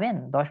আপনি পাবেন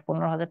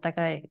 10-15 হাজার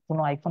টাকায়?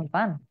 কোনো আইফোন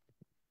পান?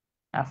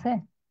 আছে?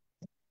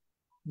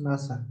 না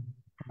স্যার।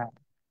 না।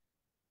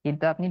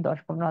 কিন্তু আপনি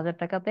 10-15 হাজার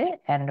টাকাতে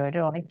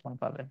অ্যান্ড্রয়েডের অনেক ফোন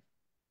পাবেন।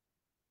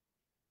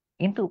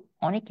 কিন্তু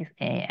অনেক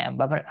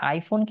বাবার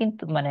আইফোন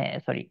কিন্তু মানে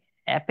সরি,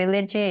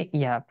 অ্যাপেলের যে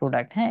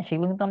প্রোডাক্ট, হ্যাঁ,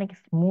 সেগুলো কিন্তু অনেক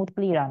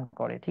স্মুথলি রান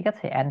করে, ঠিক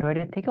আছে,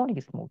 অ্যান্ড্রয়েডের থেকে অনেক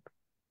স্মুথ।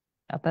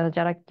 আপনারা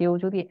যারা কেউ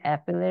যদি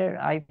অ্যাপেলের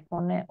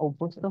আইফোনে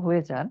অভ্যস্ত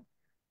হয়ে যান,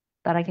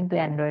 তারা কিন্তু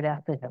অ্যান্ড্রয়েডে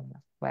আসতে চান না,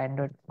 বা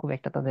অ্যান্ড্রয়েড খুব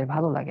একটা তাদের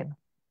ভালো লাগে না।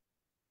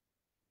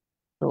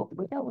 তো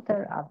ওইটা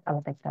ওটার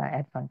আলাদা একটা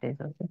অ্যাডভান্টেজ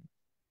আছে।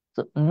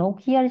 তো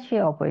নোকিয়ার যে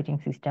অপারেটিং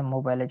সিস্টেম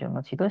মোবাইলের জন্য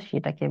ছিল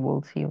সেটাকে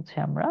বলছি হচ্ছে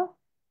আমরা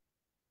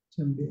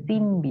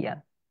সিম্বিয়ান।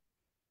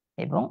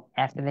 এবং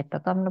অ্যাপেলেরটা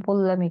তো আমরা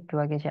বললাম একটু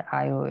আগে যে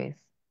আইওএস।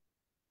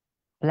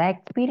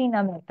 ব্ল্যাকবেরি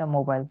নামে একটা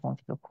মোবাইল ফোন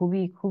ছিল,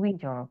 খুবই খুবই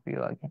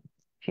জনপ্রিয় আগে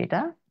সেটা।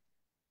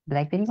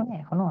 ব্ল্যাকবেরি মানে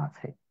এখনো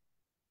আছে,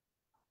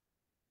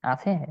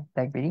 আছে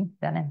ব্ল্যাকবেরি,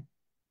 জানেন?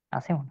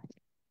 আছে মনে হয়।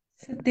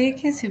 স্যার,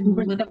 দেখেছি খুব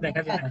মানে একটা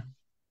দেখা যায় না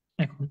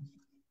এখন।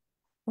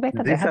 খুব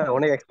একটা জি দেখা স্যার, যায় না।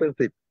 অনেক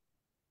এক্সপেন্সিভ।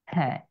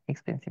 হ্যাঁ,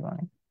 এক্সপেন্সিভ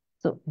অনেক।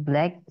 তো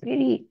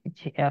ব্ল্যাকবেরি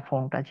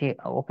ফোনটা যে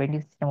অপারেটিং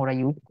সিস্টেম ওরা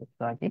ইউজ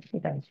করতো আগে,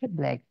 সেটা হচ্ছে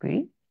ব্ল্যাকবেরি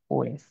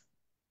ওএস।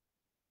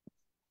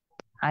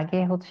 আগে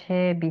হচ্ছে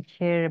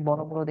বিশ্বের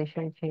বড় বড়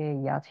দেশের যে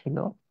ছিল,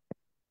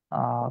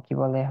 কি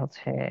বলে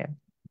হচ্ছে,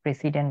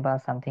 প্রেসিডেন্ট বা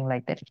সামথিং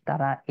লাইক দ্যাট,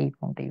 তারা এই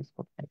ফোনটা ইউজ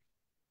করতেন।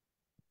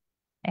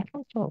 এখন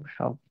তো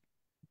সব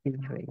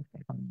চেঞ্জ হয়ে গেছে,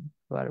 এখন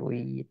তো আর ওই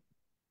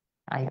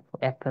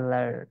অ্যাপেল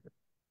আর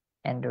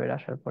অ্যান্ড্রয়েড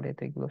আসার পরে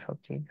তো এগুলো সব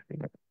চেঞ্জ হয়ে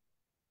গেছে।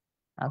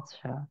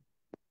 আচ্ছা,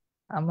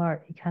 আমার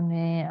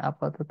এখানে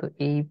আপাতত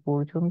এই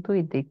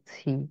পর্যন্তই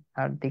দেখছি,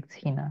 আর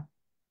দেখছি না।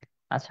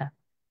 আচ্ছা,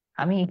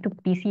 আমি একটু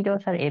পিসি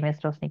ডস আর এমএস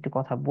ডস নিয়ে একটু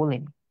কথা বলে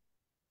নিই।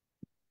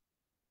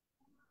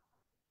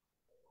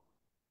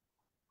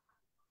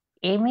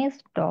 এমএস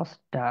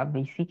ডসটা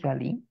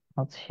বেসিক্যালি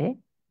হচ্ছে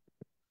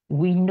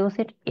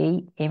উইন্ডোজের, এই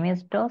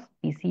এমএস ডস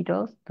পিসি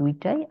ডস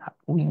দুইটাই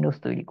উইন্ডোজ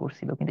তৈরি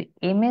করছিল, কিন্তু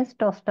এমএস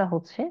ডসটা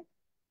হচ্ছে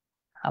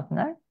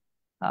আপনার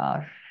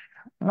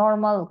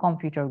নর্মাল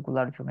কম্পিউটার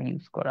গুলার জন্য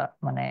ইউজ করা,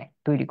 মানে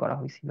তৈরি করা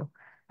হয়েছিল।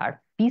 আর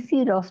পিসি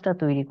ডসটা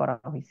তৈরি করা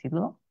হয়েছিল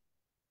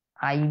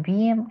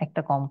আইবিএম,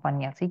 একটা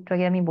কোম্পানি আছে, একটু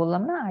আগে আমি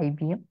বললাম না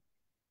আইবিএম,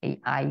 এই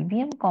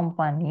আইবিএম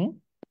কোম্পানি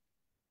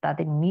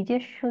তাদের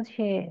নিজস্ব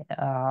যে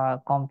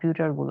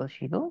কম্পিউটার গুলো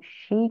ছিল,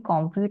 সেই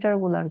কম্পিউটার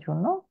গুলার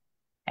জন্য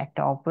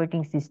একটা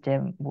অপারেটিং সিস্টেম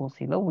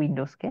বলছিল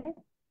উইন্ডোজকে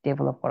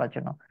ডেভেলপ করার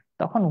জন্য।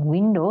 তখন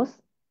উইন্ডোজ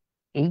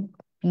এই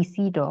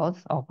পিসি ডস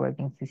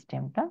অপারেটিং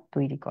সিস্টেমটা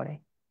তৈরি করে।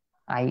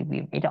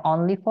 আইবিএম, এটা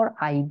অনলি ফর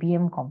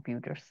আইবিএম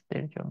কম্পিউটার্স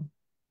এর জন্য।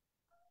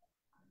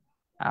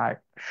 আর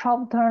সব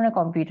ধরনের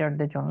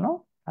কম্পিউটারদের জন্য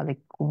তাহলে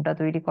কোনটা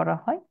তৈরি করা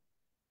হয়?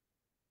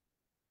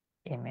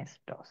 MS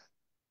DOS.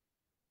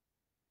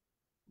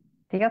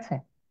 ঠিক আছে,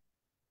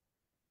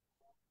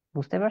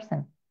 বুঝতে পারছেন?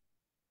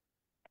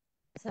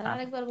 স্যার আচ্ছা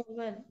আরেকবার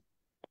বলবেন?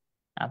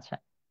 আচ্ছা,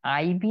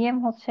 আইবিএম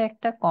হচ্ছে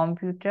একটা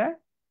কম্পিউটার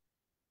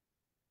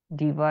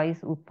ডিভাইস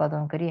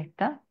উৎপাদনকারী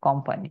একটা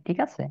কোম্পানি। ঠিক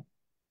আছে,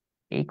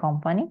 এই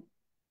কোম্পানি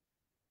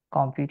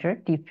কম্পিউটার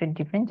ডিফারেন্ট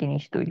ডিফারেন্ট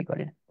জিনিস তৈরি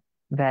করে,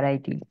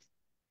 ভ্যারাইটি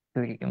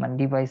তৈরি মানে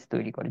ডিভাইস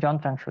তৈরি করে,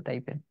 যন্ত্রাংশ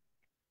টাইপের।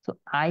 তো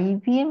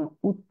আইবিএম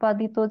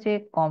উৎপাদিত যে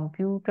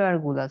কম্পিউটার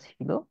গুলা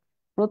ছিল,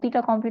 প্রতিটা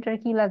কম্পিউটার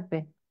কি লাগবে?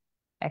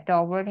 একটা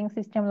অপারেটিং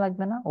সিস্টেম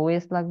লাগবে না?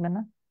 ওএস লাগবে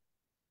না?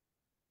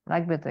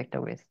 লাগবে তো একটা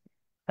ওএস।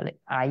 তাহলে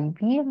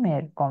আইবিএম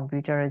এর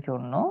কম্পিউটারের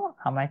জন্য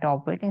আমার একটা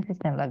অপারেটিং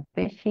সিস্টেম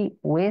লাগবে, সেই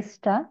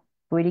ওএসটা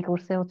তৈরি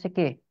করছে হচ্ছে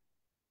কে?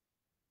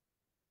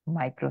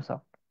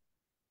 মাইক্রোসফট।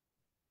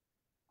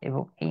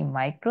 এবং এই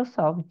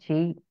মাইক্রোসফট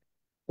যেই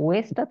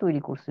ওএসটা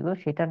তৈরি করছিল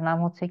সেটার নাম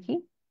হচ্ছে কি?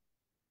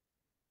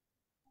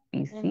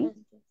 পিসি।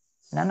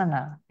 এমএস। না না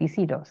না,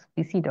 পিসি ডস,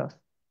 পিসি ডস।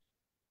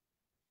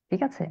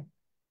 ঠিক আছে।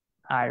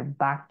 আর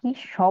বাকি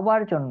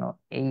সবার জন্য,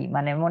 এই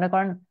মানে মনে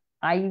করেন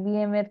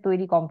আইবিএম এর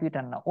তৈরি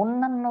কম্পিউটার না,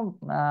 অন্যান্য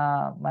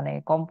মানে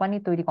কোম্পানি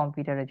তৈরি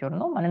কম্পিউটারের জন্য,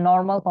 মানে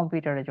নর্মাল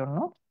কম্পিউটারের জন্য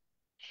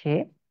সে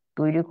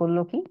তৈরি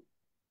করলো কি?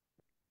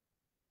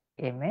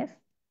 MS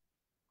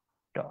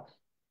DOS.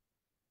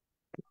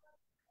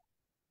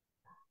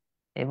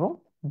 এবং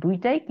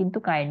দুইটাই কিন্তু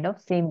কাইন্ড অফ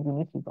সেম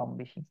জিনিসই কম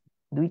বেশি।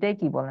 দুইটাই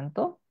কি বলেন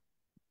তো?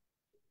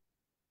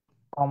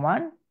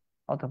 কমান্ড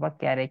অথবা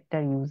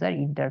ক্যারেক্টার ইউজার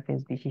ইন্টারফেস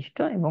বিশিষ্ট,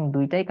 এবং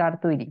দুইটাই কার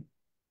তৈরি?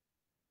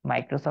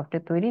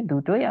 মাইক্রোসফটের তৈরি।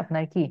 দুটোই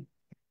আপনার কি?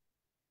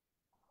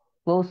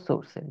 ক্লোজ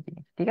সোর্সের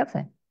জিনিস। ঠিক আছে,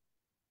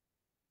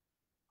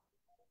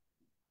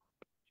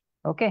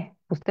 ওকে,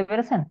 বুঝতে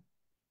পেরেছেন?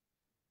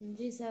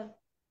 জি স্যার।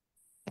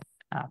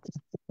 আচ্ছা,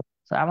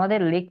 তো আমাদের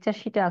লেকচার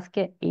শিটে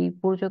আজকে এই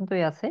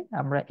পর্যন্তই আছে,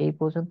 আমরা এই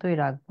পর্যন্তই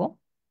রাখবো।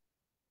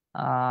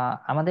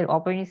 আমাদের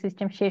অপারেটিং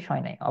সিস্টেম শেষ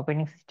হয় নাই,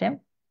 অপারেটিং সিস্টেম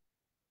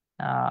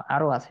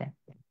আরো আছে।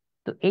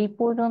 তো এই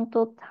পর্যন্ত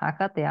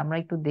থাকাতে আমরা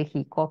একটু দেখি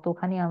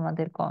কতখানি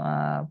আমাদের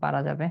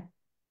পারা যাবে।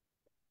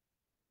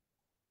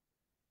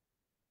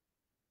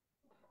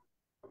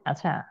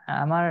 আচ্ছা,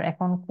 আমার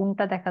এখন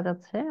কোনটা দেখা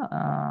যাচ্ছে?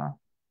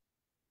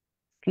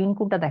 স্ক্রিন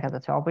কোনটা দেখা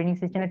যাচ্ছে? অপারেটিং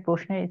সিস্টেমের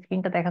প্রশ্নের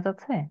স্ক্রিনটা দেখা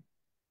যাচ্ছে?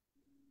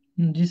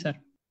 জি স্যার।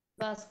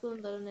 বাস কোন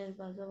ধরনের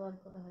বাস ব্যবহার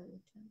করা হয়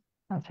এটা?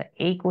 আচ্ছা,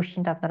 এই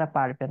কোশ্চেনটা আপনারা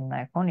পারবেন না,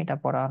 এখন এটা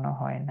পড়ানো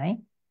হয় নাই।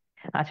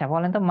 আচ্ছা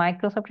বলেন তো,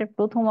 মাইক্রোসফটের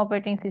প্রথম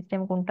অপারেটিং সিস্টেম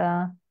কোনটা?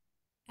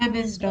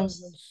 MS DOS.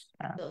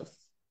 দোস।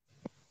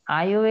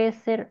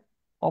 আইওএস এর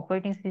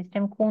অপারেটিং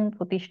সিস্টেম কোন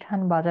প্রতিষ্ঠান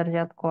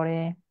বাজারজাত করে?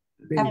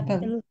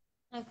 অ্যাপল।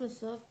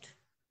 মাইক্রোসফট।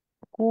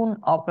 কোন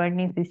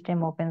operating system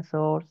open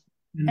source?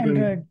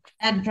 Android.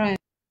 Android.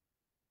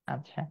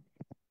 আচ্ছা,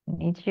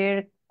 নিচের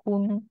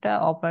কোনটা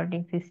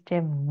অপারেটিং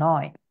সিস্টেম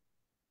নয়?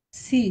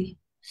 সি।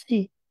 সি।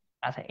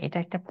 আচ্ছা, এটা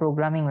একটা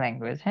প্রোগ্রামিং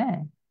ল্যাঙ্গুয়েজ। হ্যাঁ,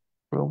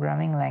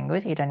 প্রোগ্রামিং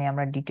ল্যাঙ্গুয়েজ, এটা নিয়ে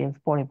আমরা ডিটেলস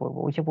পরে পড়বো।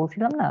 ওই যে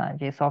বলছিলাম না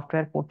যে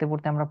সফটওয়্যার পড়তে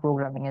পড়তে আমরা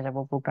প্রোগ্রামিং এ যাব,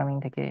 প্রোগ্রামিং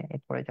থেকে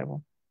এরপরে যাব।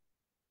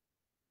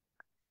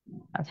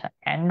 আচ্ছা,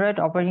 অ্যান্ড্রয়েড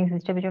অপারেটিং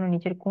সিস্টেমের জন্য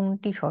নিচের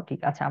কোনটি সঠিক?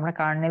 আচ্ছা, আমরা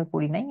কার্নেল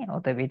পড়ি নাই,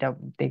 অতএব এটা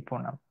দেখবো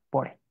না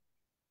পরে।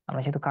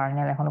 আমরা যেহেতু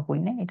কার্নেল এখনো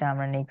পড়ি নাই, এটা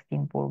আমরা নেক্সট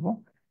দিন পড়বো।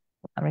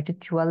 আমরা একটু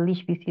 44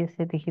 বিসিএস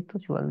এ দেখি তো,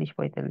 44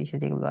 45-এ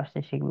যেগুলো আসছে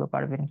সেগুলো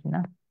পারবেন কিনা।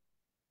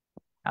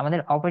 আমাদের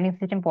অপারেটিং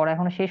সিস্টেম পড়া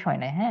এখনো শেষ হয়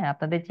নাই। হ্যাঁ,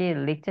 আপনাদের যে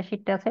লেকচার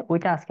শিটটা আছে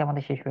ওইটা আজকে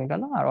আমাদের শেষ হয়ে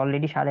গেল, আর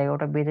অলরেডি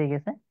 11:30 বেজে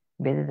গেছে,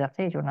 বেজে যাচ্ছে,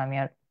 এই জন্য আমি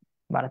আর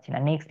বাড়াচ্ছি না।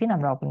 নেক্সট দিন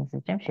আমরা অপারেটিং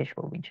সিস্টেম শেষ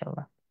করবো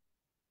ইনশাল্লাহ।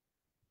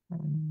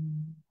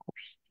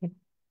 question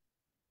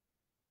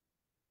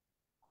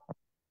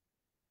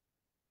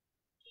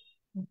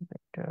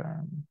better.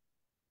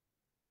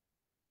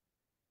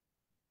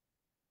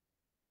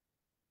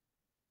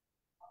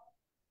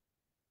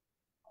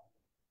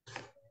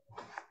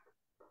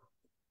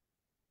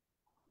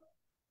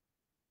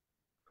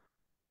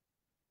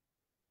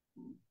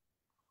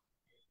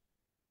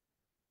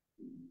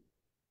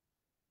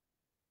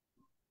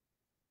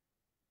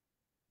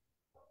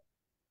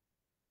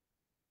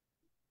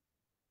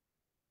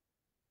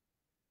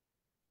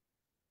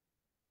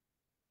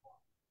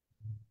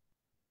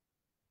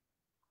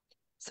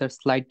 স্যার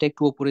স্লাইডটা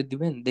একটু উপরে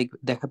দিবেন,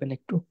 দেখাবেন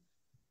একটু।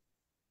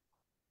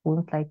 কোন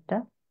স্লাইডটা?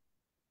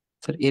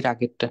 স্যার এর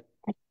আগেরটা,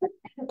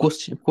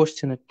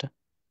 কোশ্চেনেরটা,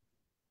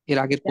 এর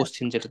আগের এটা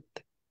কোশ্চেন যেটাতে।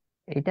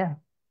 এটা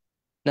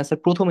না স্যার,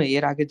 প্রথমে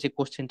এর আগে যে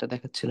কোশ্চেনটা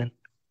দেখাচ্ছিলেন।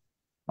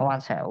 ও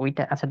আচ্ছা,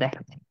 ওইটা আচ্ছা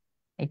দেখাচ্ছি,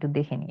 একটু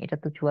দেখে নি। এটা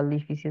তো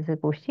 44 বিসিএস এর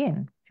কোশ্চেন,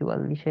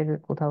 44-এর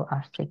কোথাও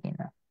আসছে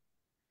কিনা।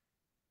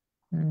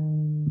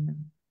 উম,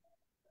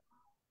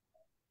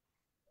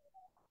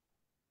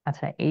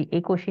 আচ্ছা, এই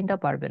এই কোশ্চেনটা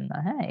পারবেন না।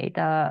 হ্যাঁ,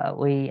 এটা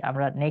ওই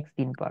আমরা নেক্সট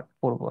দিন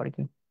পড়বো আর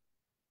কি।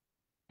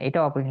 এটা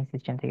অপারেটিং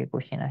সিস্টেম থেকে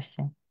কোশ্চেন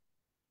আসছে,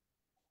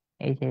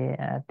 এই যে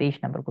 23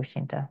 নম্বর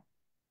কোশ্চেনটা।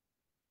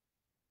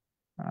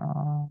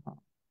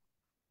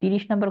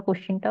 30 নম্বর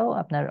কোশ্চেনটাও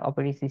আপনার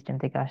অপারেটিং সিস্টেম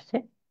থেকে আসছে।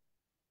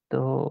 তো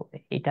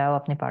এটাও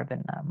আপনি পারবেন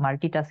না।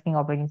 মাল্টিটাস্কিং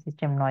অপারেটিং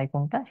সিস্টেম নয়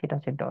কোনটা, সেটা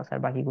হচ্ছে ডস, আর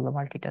বাকিগুলো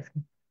মাল্টিটাস্কিং।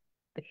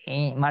 তো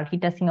এই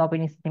মাল্টিটাস্কিং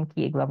অপারেটিং সিস্টেম কি,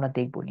 এগুলো আমরা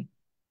দেখবো নি।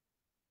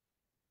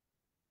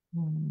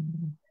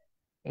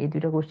 এই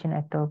দুটো কোশ্চেন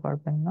একটাও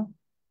পারবেন না।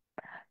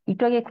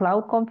 একটু আগে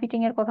ক্লাউড কম্পিউটিং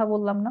এর কথা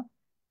বললাম না,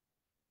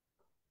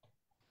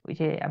 ওই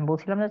যে আমি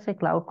বলছিলাম না যে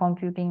ক্লাউড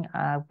কম্পিউটিং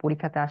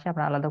পরীক্ষাতে আসে,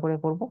 আমরা আলাদা করে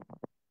করব।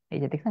 এই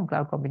যে দেখছেন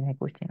ক্লাউড কম্পিউটিং এর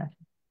কোশ্চেন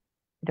আসে,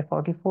 এটা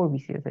 44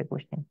 BCS এর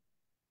কোশ্চেন।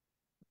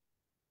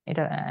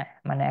 এটা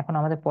মানে এখন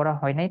আমাদের পড়া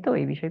হয় নাই তো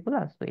এই বিষয়গুলো,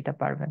 তো এটা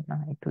পারবেন না।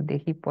 একটু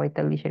দেখি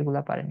 45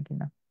 গুলা পারেন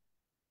কিনা।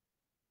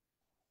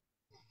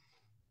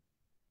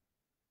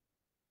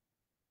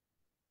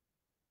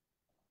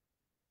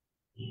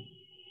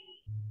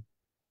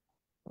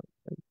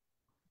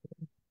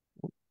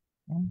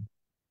 হুম,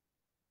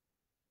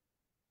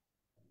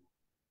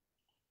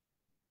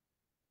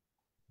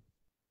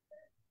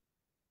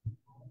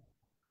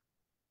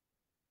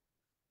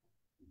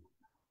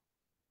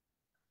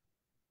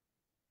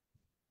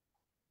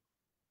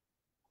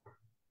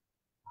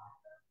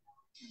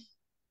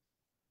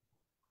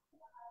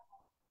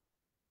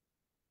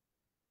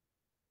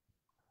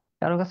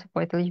 কারো কাছে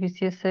 45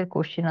 BCS এর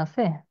কোশ্চেন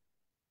আছে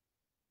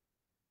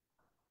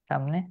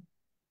সামনে?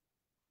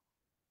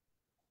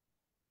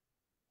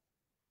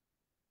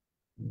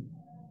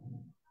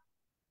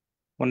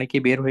 অনেকে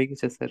বের হয়ে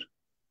গেছে স্যার।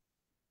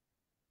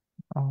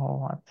 ও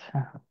আচ্ছা,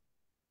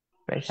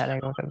 প্রায়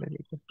 11:30 বেজে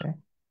গেছে।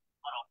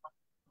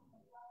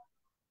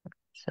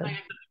 আচ্ছা,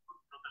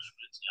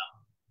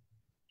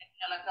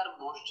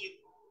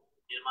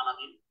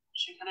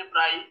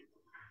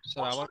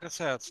 স্যার আমার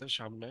কাছে আছে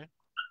সামনে।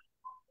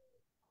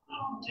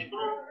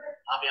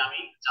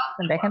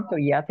 দেখেন তো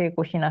ইয়া থেকে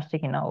কোশ্চেন আসছে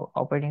কিনা,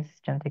 অপারেটিং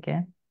সিস্টেম থেকে।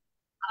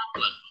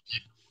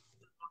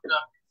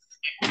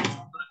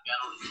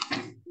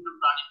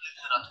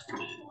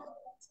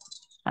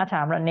 আচ্ছা,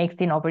 আমরা নেক্সট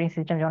দিন অপারেটিং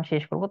সিস্টেম যখন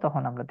শেষ করব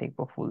তখন আমরা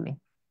দেখবো ফুললি।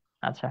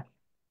 আচ্ছা,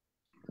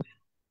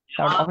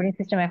 কারণ অপারেটিং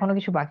সিস্টেম এখনো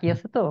কিছু বাকি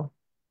আছে তো,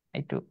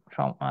 একটু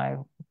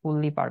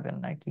ফুললি পারবেন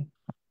না আর কি।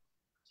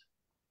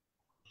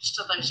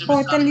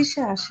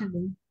 45-এ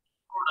আসেনি।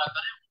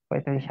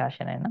 45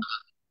 আসে নাই না?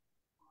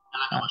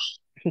 আচ্ছা,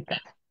 ঠিক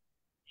আছে।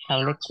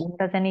 তাহলে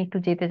কোনটা জানি একটু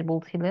যেতে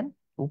বলছিলেন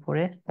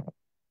উপরে?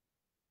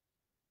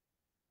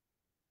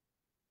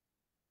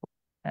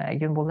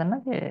 একজন বললেন না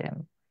যে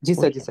জি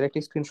স্যার, জি কোশ্চেন। স্যার, একটা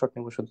স্ক্রিনশট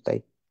নেবো শুধু তাই।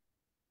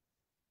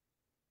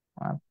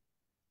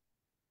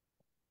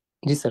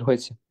 জি স্যার,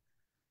 হয়েছে।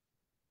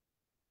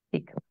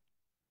 ঠিক আছে।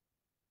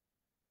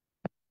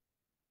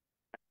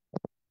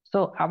 তো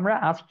আমরা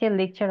আজকের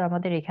লেকচার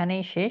আমাদের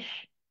এখানেই শেষ।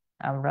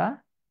 আমরা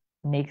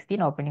নেক্সট দিন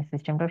অপারেটিং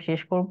সিস্টেমটা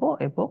শেষ করব,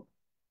 এবং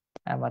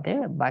আমাদের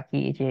বাকি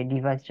এই যে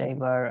ডিভাইস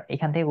ড্রাইভার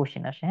এখান থেকে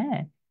কোশ্চেন আসে,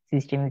 হ্যাঁ,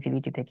 সিস্টেম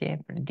ইউটিলিটি থেকে,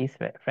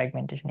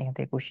 ফ্র্যাগমেন্টেশন এখান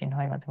থেকে কোশ্চেন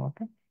হয় মাঝে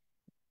মধ্যে,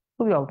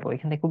 খুবই অল্প,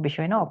 এখান থেকে খুব বেশি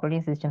হয় না, অপারেটিং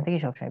সিস্টেম থেকে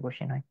সবসময়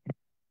কোশ্চেন হয়।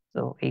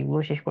 তো এইগুলো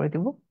শেষ করে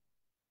দিব।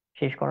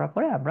 শেষ করার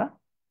পরে আমরা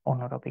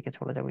অন্য টপিকে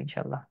চলে যাবো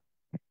ইনশাল্লাহ।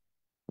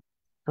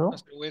 তো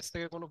ওএস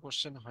থেকে কোনো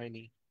কোশ্চেন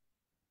হয়নি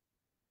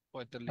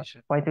 45-এ,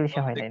 45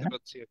 আমি হয় নাই দেখতে না?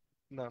 পাচ্ছি।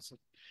 না স্যার,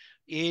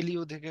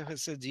 এএলইউ থেকে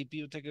হয়েছে,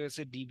 জিপিইউ থেকে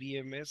হয়েছে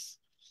DBMS,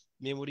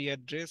 memory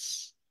address,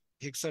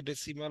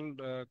 hexadecimal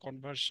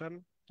conversion,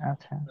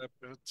 আচ্ছা,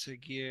 তারপর হচ্ছে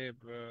গিয়ে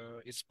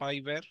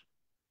স্পাইওয়্যার,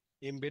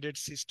 এমবেডেড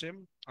সিস্টেম,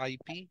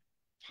 আইপি,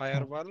 আচ্ছা,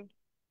 ফায়ারওয়াল,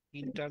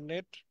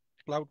 ইন্টারনেট,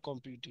 ক্লাউড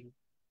কম্পিউটিং,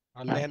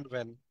 আর আচ্ছা, ল্যান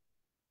ভ্যান,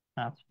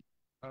 আচ্ছা,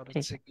 আর ঠিক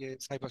হচ্ছে আছে, গিয়ে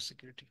সাইবার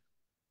সিকিউরিটি।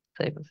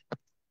 তাই বলছি।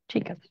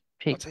 ঠিক আছে,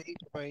 ঠিক আচ্ছা, আছে।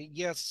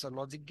 ইয়েস স্যার,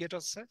 লজিক গেট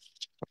আছে,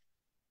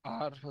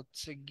 আর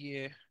হচ্ছে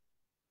গিয়ে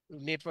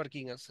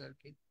নেটওয়ার্কিং আছে আর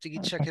কি,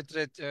 চিকিৎসা আচ্ছা, ক্ষেত্রে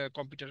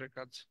কম্পিউটারের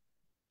কাজ।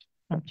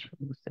 আচ্ছা,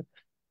 বুঝতে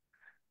পারছি।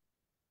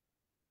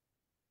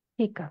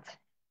 ঠিক আছে,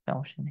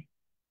 সমস্যা নেই।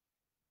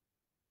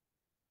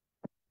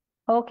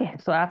 ওকে,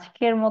 তো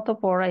আজকের মতো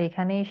পড়া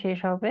এখানেই শেষ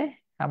হবে।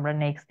 আমরা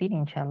নেক্সট দিন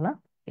ইনশাল্লাহ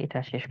এটা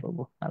শেষ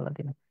করবো আল্লাহ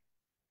দিলে।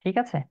 ঠিক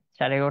আছে,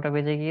 11:30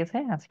 বেজে গিয়েছে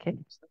আজকে।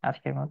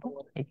 আজকের মতো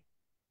এই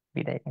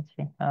বিদায়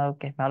নিচ্ছি।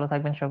 ওকে, ভালো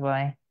থাকবেন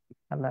সবাই।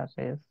 আল্লাহ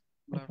হাফেজ।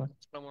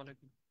 আসসালামু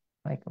আলাইকুম।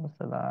 ওয়ালাইকুম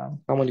আসসালাম।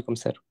 আসসালামু আলাইকুম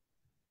স্যার।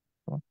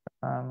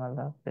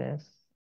 আল্লাহ হাফেজ।